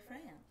be your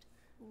friend.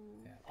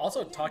 Yeah.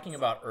 Also, talking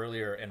about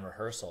earlier in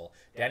rehearsal,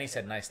 Danny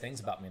said nice things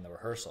about me in the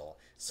rehearsal,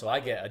 so I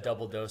get a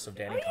double dose of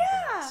Danny Yeah,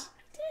 compliments.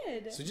 I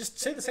did. So just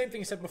say the same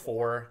thing you said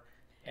before.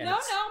 And No,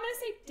 it's- I'm gonna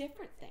say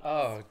different things.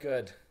 Oh,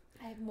 good.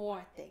 I have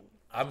more things.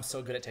 I'm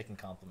so good at taking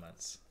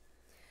compliments.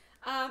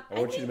 I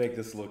want you to make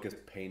this look as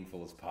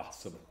painful as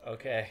possible.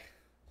 Okay.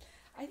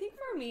 I think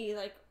for me,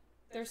 like,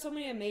 there's so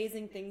many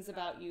amazing things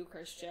about you,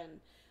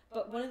 Christian.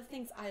 But one of the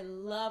things I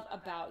love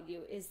about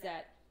you is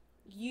that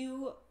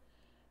you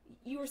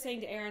were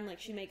saying to Erin,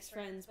 like, she makes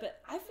friends,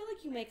 but I feel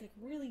like you make like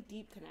really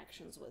deep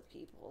connections with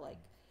people. Like,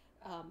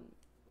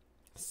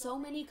 so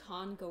many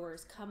con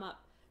goers come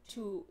up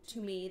to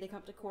me, they come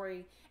up to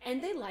Corey,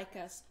 and they like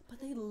us,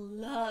 but they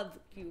love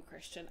you,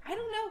 Christian. I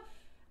don't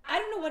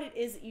know what it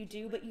is that you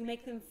do, but you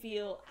make them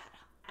feel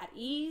at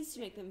ease,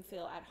 you make them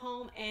feel at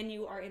home, and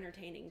you are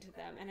entertaining to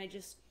them. And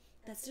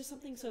that's just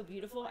something so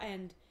beautiful.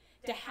 And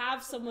to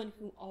have someone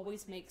who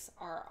always makes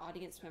our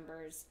audience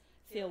members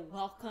feel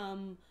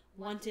welcome,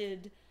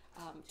 wanted,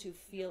 to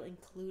feel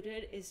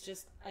included is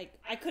just like,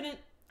 I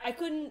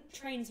couldn't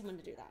train someone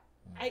to do that.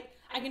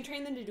 I can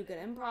train them to do good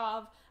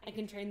improv. I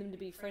can train them to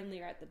be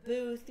friendlier at the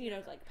booth,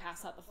 like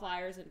pass out the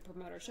flyers and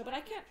promote our show. But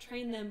I can't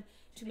train them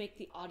to make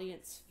the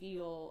audience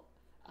feel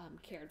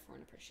cared for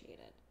and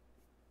appreciated.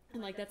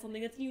 And like that's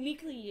something that's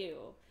uniquely you.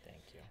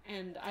 Thank you.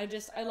 And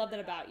I love that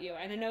about you.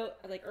 And I know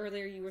like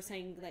earlier you were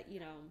saying that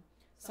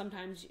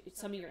sometimes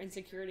some of your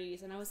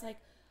insecurities, and I was like,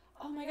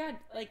 oh my god,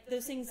 like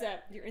those things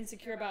that you're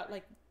insecure about,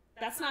 like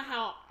that's not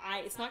how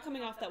it's not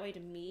coming off that way to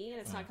me,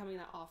 and it's not coming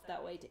off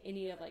that way to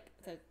any of like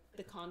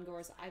the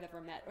con-goers I've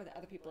ever met or the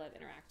other people I've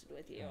interacted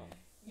with you.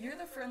 You're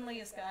the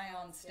friendliest guy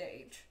on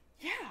stage.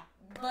 Yeah.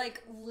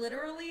 Like,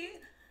 literally,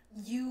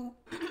 you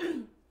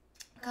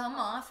come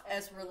off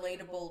as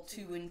relatable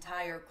to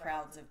entire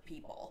crowds of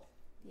people.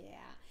 Yeah.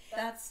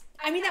 That's...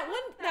 I mean, that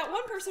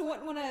one person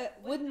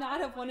would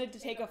not have wanted to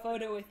take a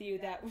photo with you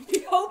that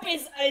we hope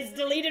is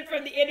deleted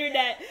from the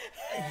internet.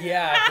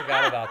 Yeah, I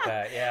forgot about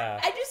that. Yeah.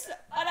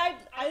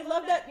 I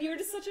love that you're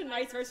just such a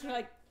nice person. You're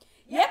like,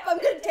 yep, I'm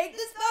gonna take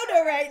this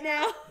photo right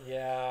now.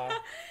 Yeah.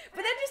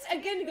 But that just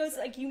again goes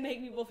like you make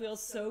people feel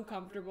so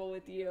comfortable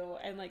with you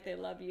and like they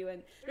love you,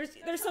 and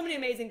there's so many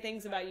amazing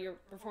things about you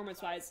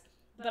performance wise.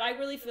 But I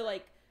really feel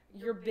like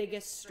your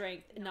biggest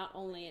strength, not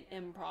only in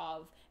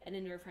improv and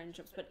in your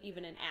friendships, but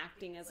even in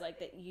acting, is like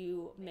that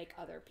you make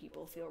other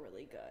people feel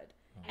really good.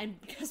 And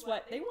guess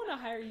what? They want to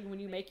hire you when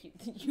you make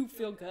you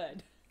feel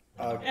good.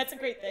 That's a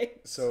great thing.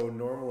 So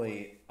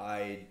normally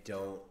I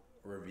don't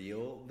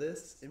reveal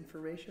this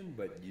information,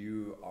 but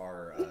you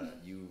are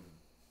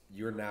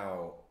you're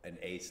now an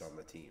ace on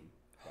the team,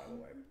 by the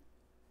way.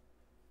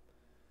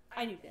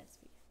 I knew this.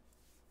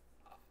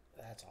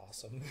 That's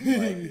awesome.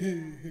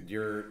 Like,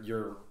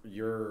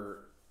 your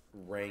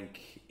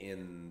rank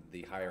in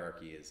the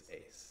hierarchy is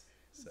ace.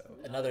 So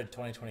Another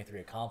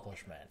 2023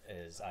 accomplishment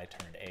is I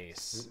turned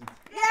ace. Take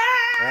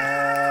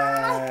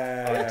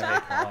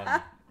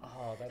one.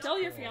 Oh, that's Tell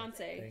your cool.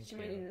 fiance. Thank She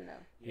you. might need to know.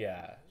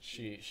 Yeah,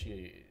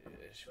 she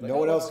no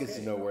one else gets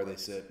to know where they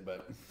sit,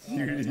 but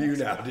you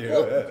now do.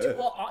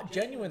 Well,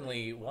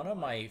 genuinely, one of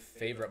my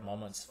favorite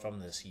moments from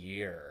this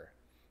year.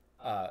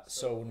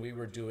 So when we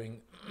were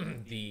doing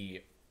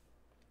the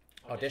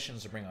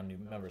auditions to bring on new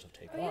members of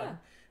Take One, yeah.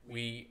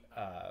 we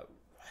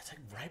it's like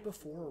right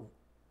before.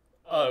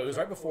 It was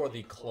right before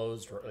the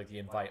closed, like the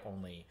invite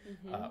only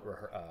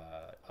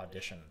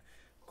audition.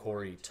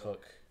 Corey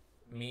took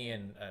me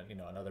and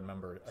another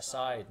member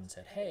aside and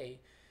said, "Hey,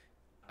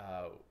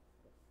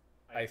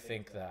 I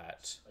think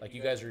that like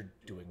you guys are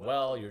doing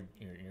well. You're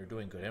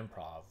doing good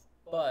improv,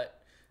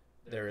 but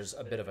there's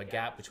a bit of a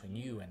gap between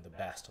you and the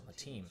best on the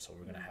team. So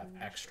we're gonna have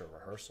extra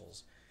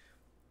rehearsals."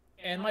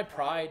 And my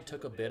pride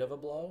took a bit of a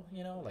blow.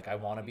 Like I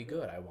want to be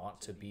good. I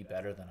want to be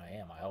better than I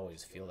am. I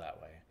always feel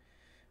that way.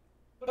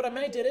 But I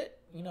mean, I did it.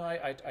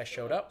 I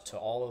showed up to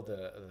all of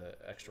the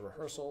extra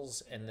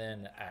rehearsals, and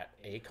then at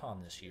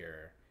A-Kon this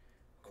year,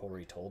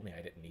 Corey told me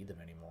I didn't need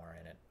them anymore,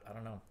 and I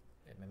don't know,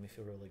 it made me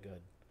feel really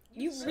good.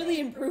 You really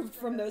improved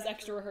from those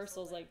extra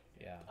rehearsals, like,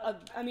 Yeah.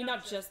 I mean,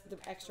 not just the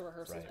extra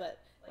rehearsals, Right. but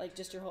like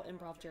just your whole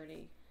improv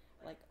journey,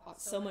 like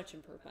so much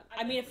improvement.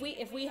 I mean,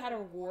 if we had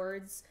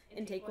awards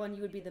in Take One,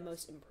 you would be the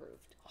most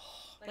improved.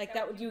 Like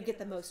you would get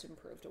the most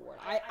improved award.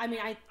 I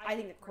mean, I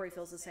think that Corey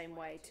feels the same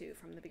way too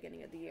from the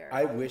beginning of the year.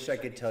 I wish I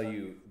could tell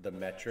you the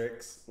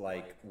metrics,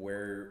 like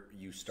where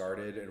you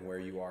started and where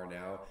you are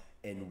now,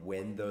 and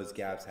when those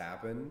gaps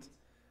happened,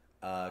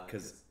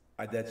 because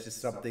that's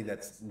just something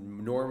that's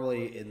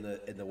normally in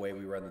the way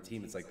we run the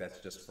team. It's like that's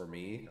just for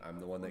me. I'm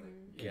the one that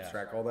keeps Yeah.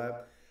 track of all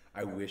that.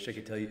 I wish I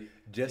could tell you.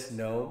 Just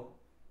know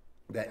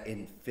that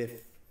in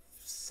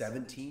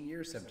 17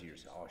 years,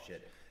 oh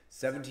shit,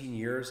 17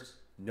 years,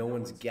 no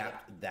one's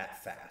gapped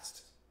that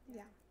fast.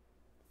 Yeah.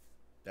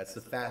 That's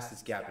the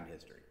fastest gap in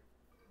history.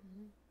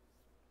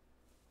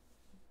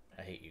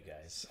 I hate you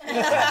guys.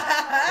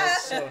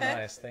 That's so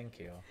nice. Thank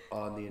you.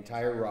 On the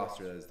entire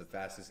roster, that is the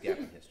fastest gap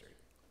in history.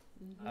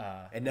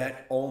 And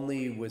that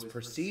only was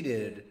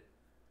preceded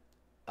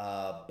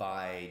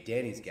by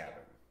Danny's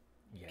gapping.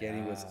 Yeah.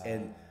 Danny was,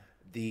 and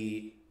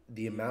the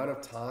amount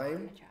of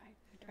time, I tried.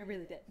 I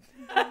really did.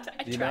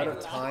 the amount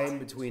of time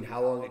between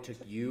how long it took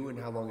you and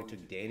how long it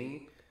took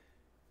Danny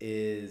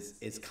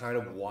is kind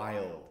of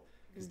wild.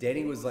 Because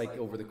Danny was like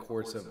over the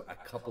course of a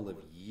couple of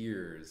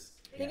years,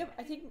 I think and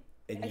I think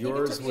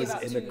yours it took me was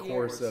about in the 2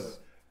 course years.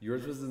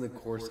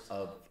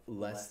 of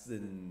less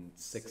than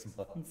 6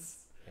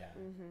 months. Yeah.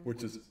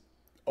 Which is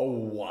a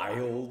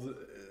wild,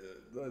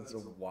 that's a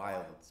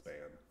wild span.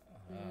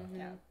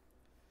 Yeah.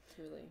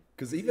 Truly.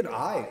 Because even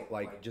I,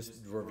 like,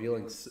 just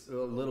revealing a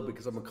little bit,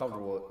 because I'm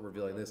uncomfortable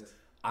revealing this,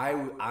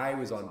 I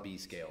was on B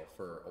scale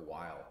for a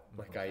while.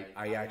 Like,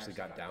 I actually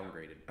got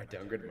downgraded. I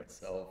downgraded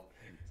myself.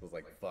 So I was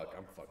like, fuck,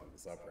 I'm fucking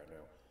this up right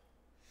now.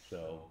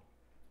 So,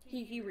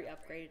 He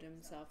re-upgraded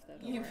himself though.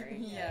 Don't worry.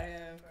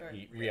 Yeah, of course.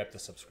 Re-up the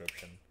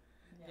subscription.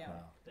 Yeah.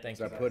 Wow. Thank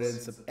so you. I put in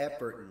guys. some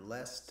effort and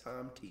less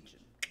time teaching.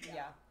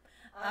 Yeah.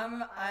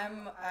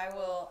 I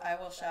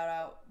will shout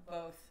out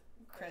both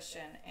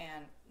Christian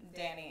and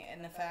Danny,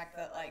 and the fact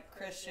that like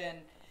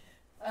Christian,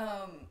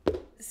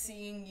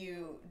 seeing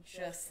you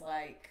just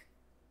like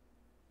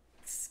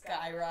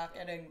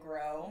skyrocket and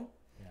grow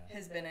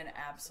has been an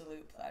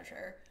absolute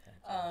pleasure.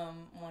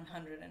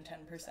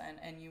 110%.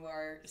 And you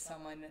are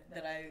someone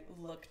that I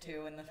look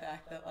to in the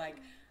fact that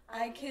like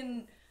I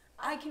can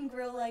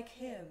grow like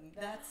him.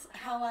 That's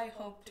how I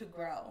hope to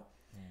grow.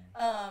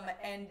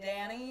 And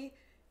Danny,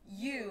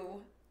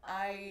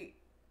 I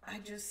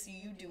just see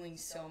you doing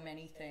so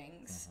many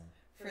things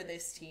for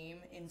this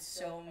team in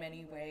so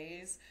many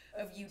ways,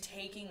 of you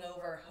taking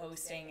over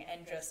hosting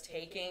and just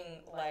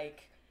taking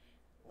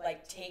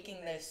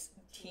taking this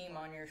team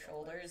on your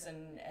shoulders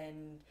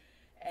and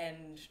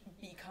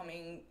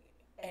becoming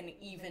an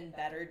even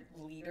better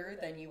leader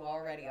than you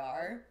already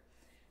are.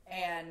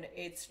 And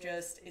it's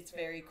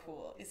very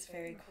cool. It's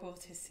very cool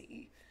to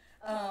see.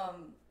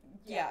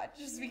 Yeah,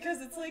 just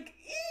because it's like,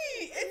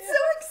 it's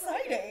so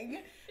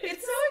exciting.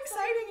 It's so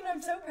exciting, and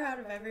I'm so proud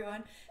of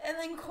everyone. And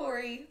then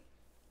Corey,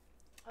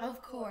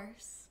 of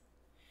course,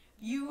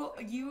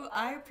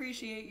 I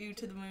appreciate you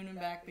to the moon and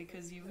back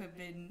because you have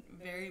been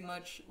very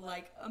much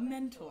like a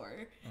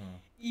mentor,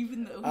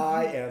 even though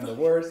I am the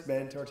worst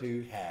mentor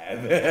to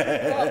have.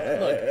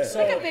 Look, so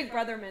Like a big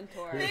brother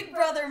mentor. big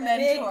brother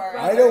mentor.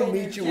 I don't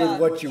meet you with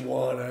what you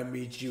want. I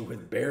meet you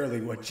with barely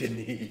what you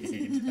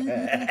need.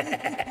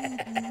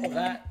 well,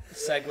 that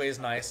segues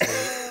nicely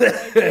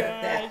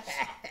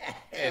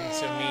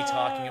into me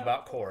talking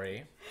about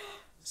Corey.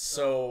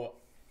 So,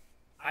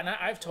 and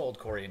I've told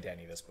Corey and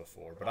Danny this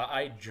before, but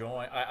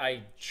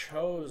I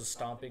chose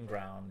Stomping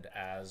Ground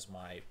as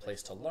my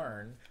place to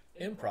learn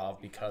improv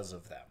because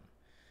of them.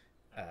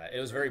 It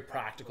was very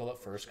practical at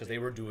first because they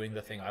were doing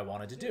the thing I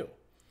wanted to do.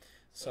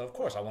 So, of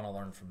course, I want to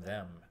learn from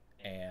them.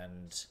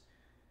 And,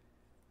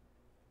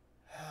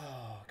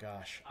 oh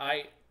gosh,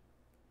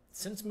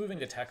 since moving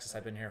to Texas,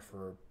 I've been here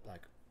for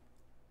like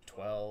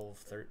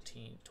 12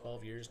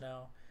 years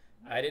now.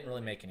 I didn't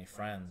really make any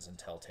friends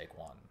until Take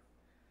One,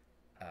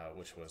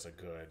 which was a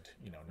good,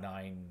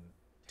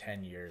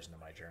 9-10 years into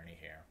my journey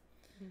here.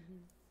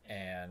 Mm-hmm.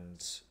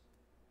 And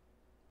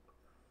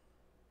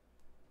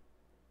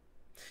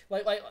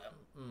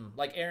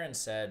like Aaron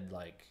said,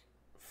 like,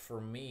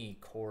 for me,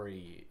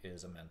 Corey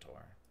is a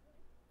mentor,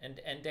 and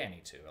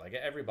Danny too. Like,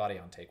 everybody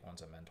on Take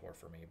One's a mentor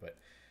for me, but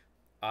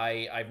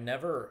I've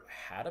never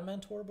had a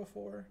mentor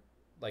before.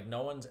 Like,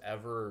 no one's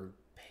ever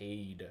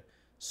paid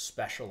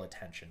special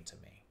attention to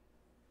me.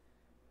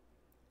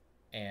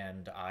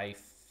 And I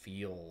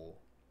feel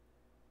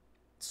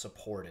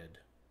supported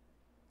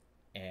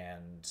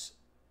and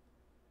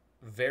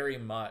very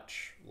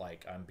much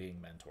like I'm being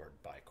mentored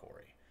by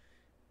Corey.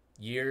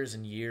 Years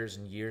and years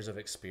and years of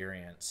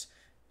experience,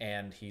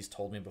 and he's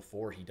told me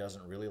before he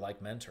doesn't really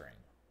like mentoring.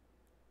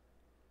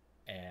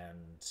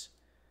 And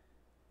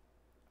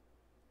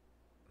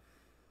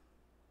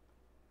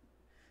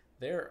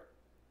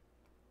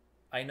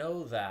I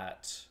know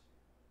that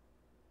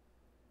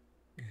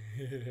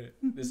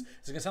this is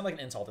going to sound like an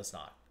insult. It's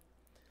not.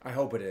 I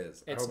hope it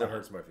is. I hope not. it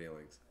hurts my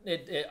feelings.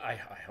 I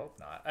hope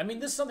not. I mean,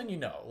 this is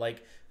something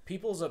like,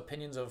 people's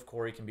opinions of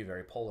Corey can be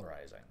very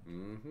polarizing.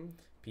 Mm-hmm.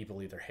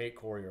 People either hate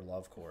Corey or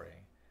love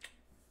Corey.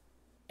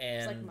 And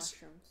It's like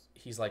mushrooms.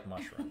 He's like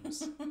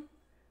mushrooms.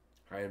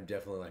 I am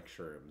definitely like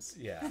shrooms.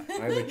 Yeah.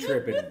 I'm a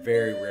trip, and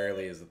very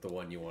rarely is it the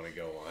one you want to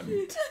go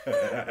on.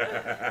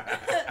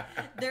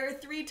 There are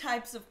 3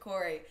 types of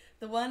Corey.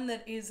 The one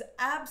that is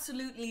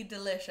absolutely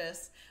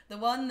delicious, the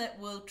one that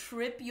will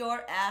trip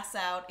your ass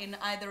out in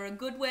either a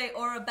good way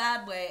or a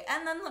bad way,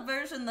 and then the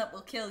version that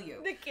will kill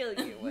you. The kill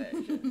you wish.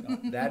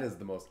 That is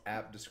the most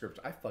apt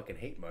description. I fucking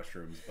hate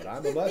mushrooms, but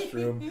I'm a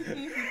mushroom.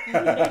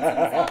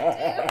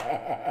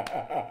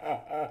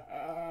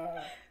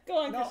 Go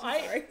on, No,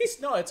 Christian, sorry.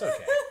 no, it's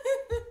okay.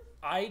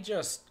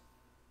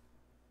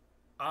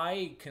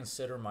 I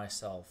consider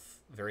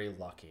myself very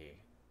lucky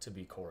to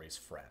be Corey's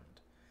friend,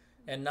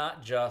 and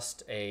not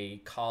just a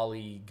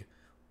colleague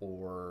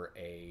or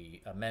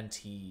a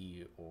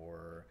mentee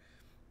or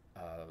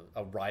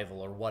a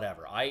rival or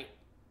whatever. I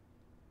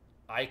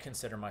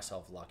consider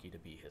myself lucky to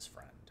be his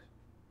friend,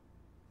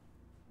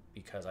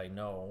 because I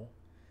know,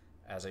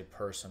 as a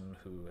person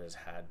who has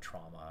had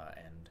trauma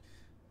and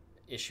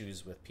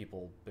issues with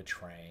people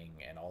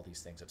betraying and all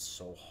these things, it's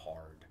so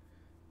hard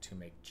to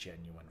make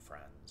genuine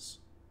friends.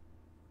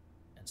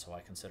 And so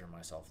I consider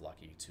myself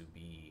lucky to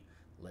be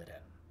let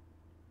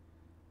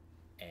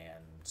in.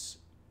 And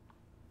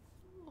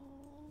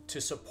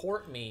to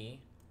support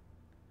me,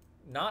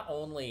 not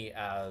only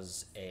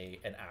as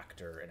an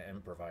actor, an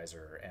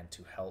improviser, and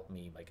to help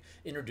me, like,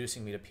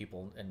 introducing me to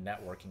people and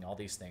networking, all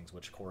these things,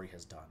 which Corey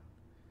has done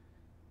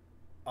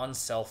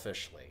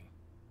unselfishly,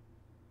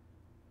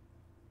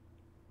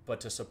 but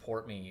to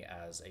support me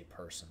as a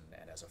person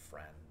and as a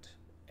friend.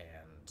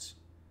 And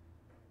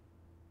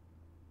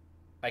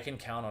I can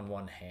count on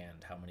one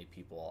hand how many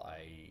people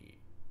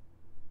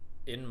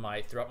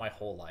throughout my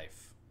whole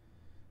life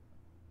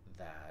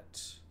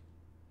that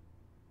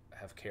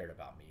have cared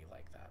about me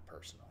like that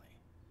personally.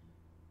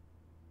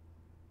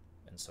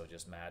 And so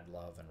just mad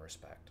love and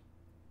respect.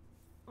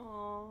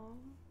 Aww.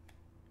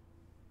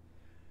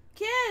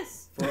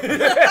 Kiss!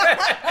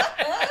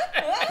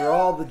 For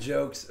all the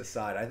jokes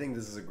aside, I think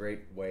this is a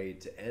great way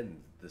to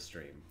end the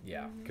stream.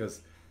 Yeah.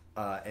 Because,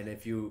 and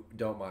if you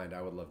don't mind,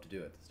 I would love to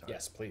do it this time.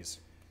 Yes, please.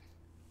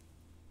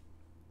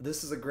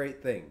 This is a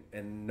great thing,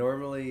 and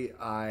normally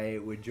I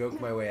would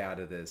joke my way out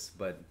of this,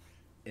 but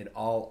in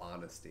all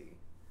honesty,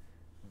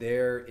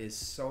 there is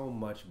so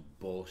much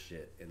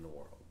bullshit in the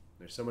world.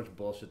 There's so much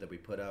bullshit that we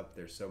put up,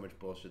 there's so much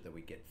bullshit that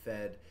we get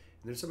fed,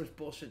 and there's so much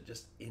bullshit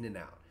just in and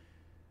out.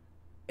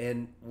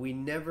 And we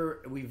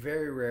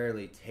very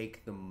rarely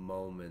take the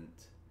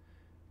moment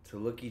to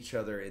look each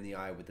other in the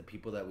eye with the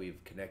people that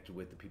we've connected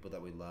with, the people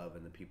that we love,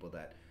 and the people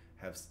that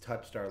have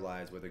touched our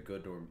lives, whether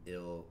good or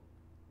ill.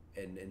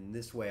 And in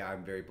this way,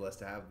 I'm very blessed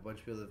to have a bunch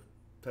of people that have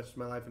touched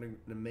my life in an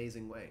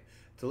amazing way.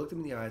 To look them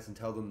in the eyes and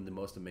tell them the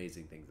most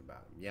amazing things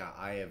about them. Yeah,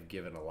 I have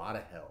given a lot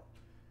of hell.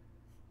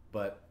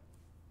 But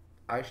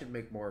I should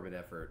make more of an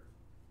effort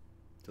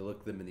to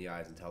look them in the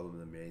eyes and tell them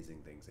the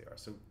amazing things they are.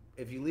 So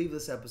if you leave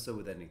this episode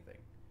with anything,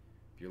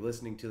 if you're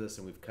listening to this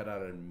and we've cut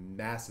out a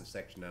massive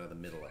section out of the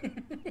middle of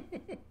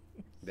it,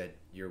 that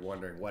you're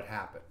wondering what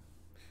happened,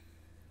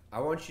 I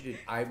want you to.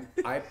 I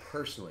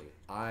personally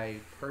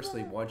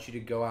want you to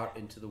go out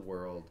into the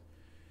world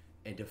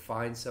and to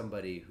find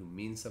somebody who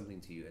means something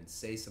to you and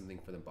say something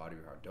from the bottom of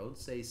your heart. Don't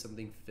say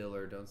something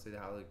filler. Don't say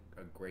how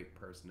a great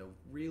person. No,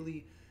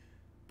 really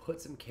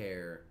put some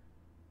care,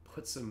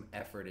 put some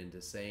effort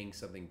into saying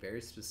something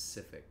very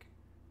specific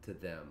to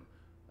them,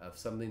 of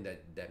something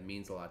that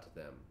means a lot to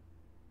them.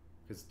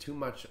 Because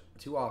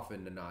too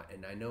often to not,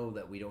 and I know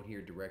that we don't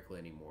hear directly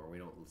anymore. We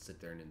don't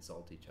sit there and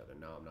insult each other.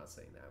 No, I'm not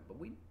saying that. But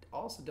we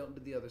also don't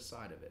do the other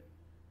side of it.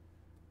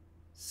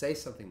 Say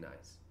something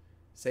nice.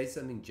 Say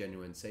something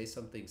genuine. Say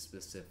something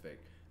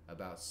specific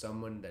about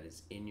someone that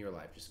is in your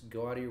life. Just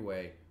go out of your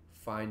way,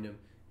 find them,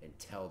 and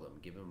tell them.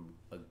 Give them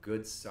a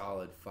good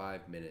solid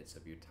 5 minutes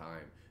of your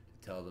time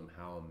to tell them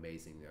how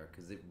amazing they are,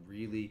 because it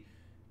really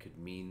could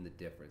mean the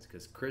difference.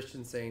 Because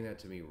Christian saying that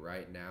to me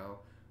right now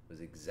was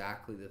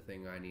exactly the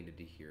thing I needed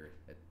to hear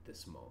at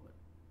this moment.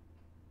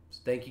 So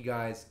thank you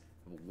guys.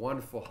 Have a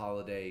wonderful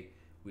holiday.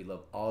 We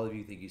love all of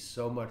you. Thank you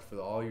so much for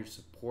all your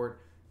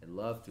support and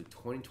love through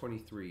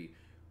 2023.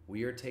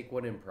 We are Take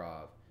One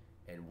Improv,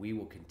 and we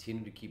will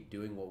continue to keep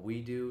doing what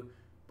we do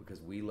because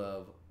we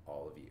love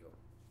all of you.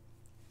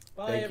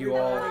 Bye, Thank you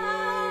all,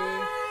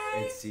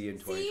 everybody. and see you in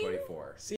 2024.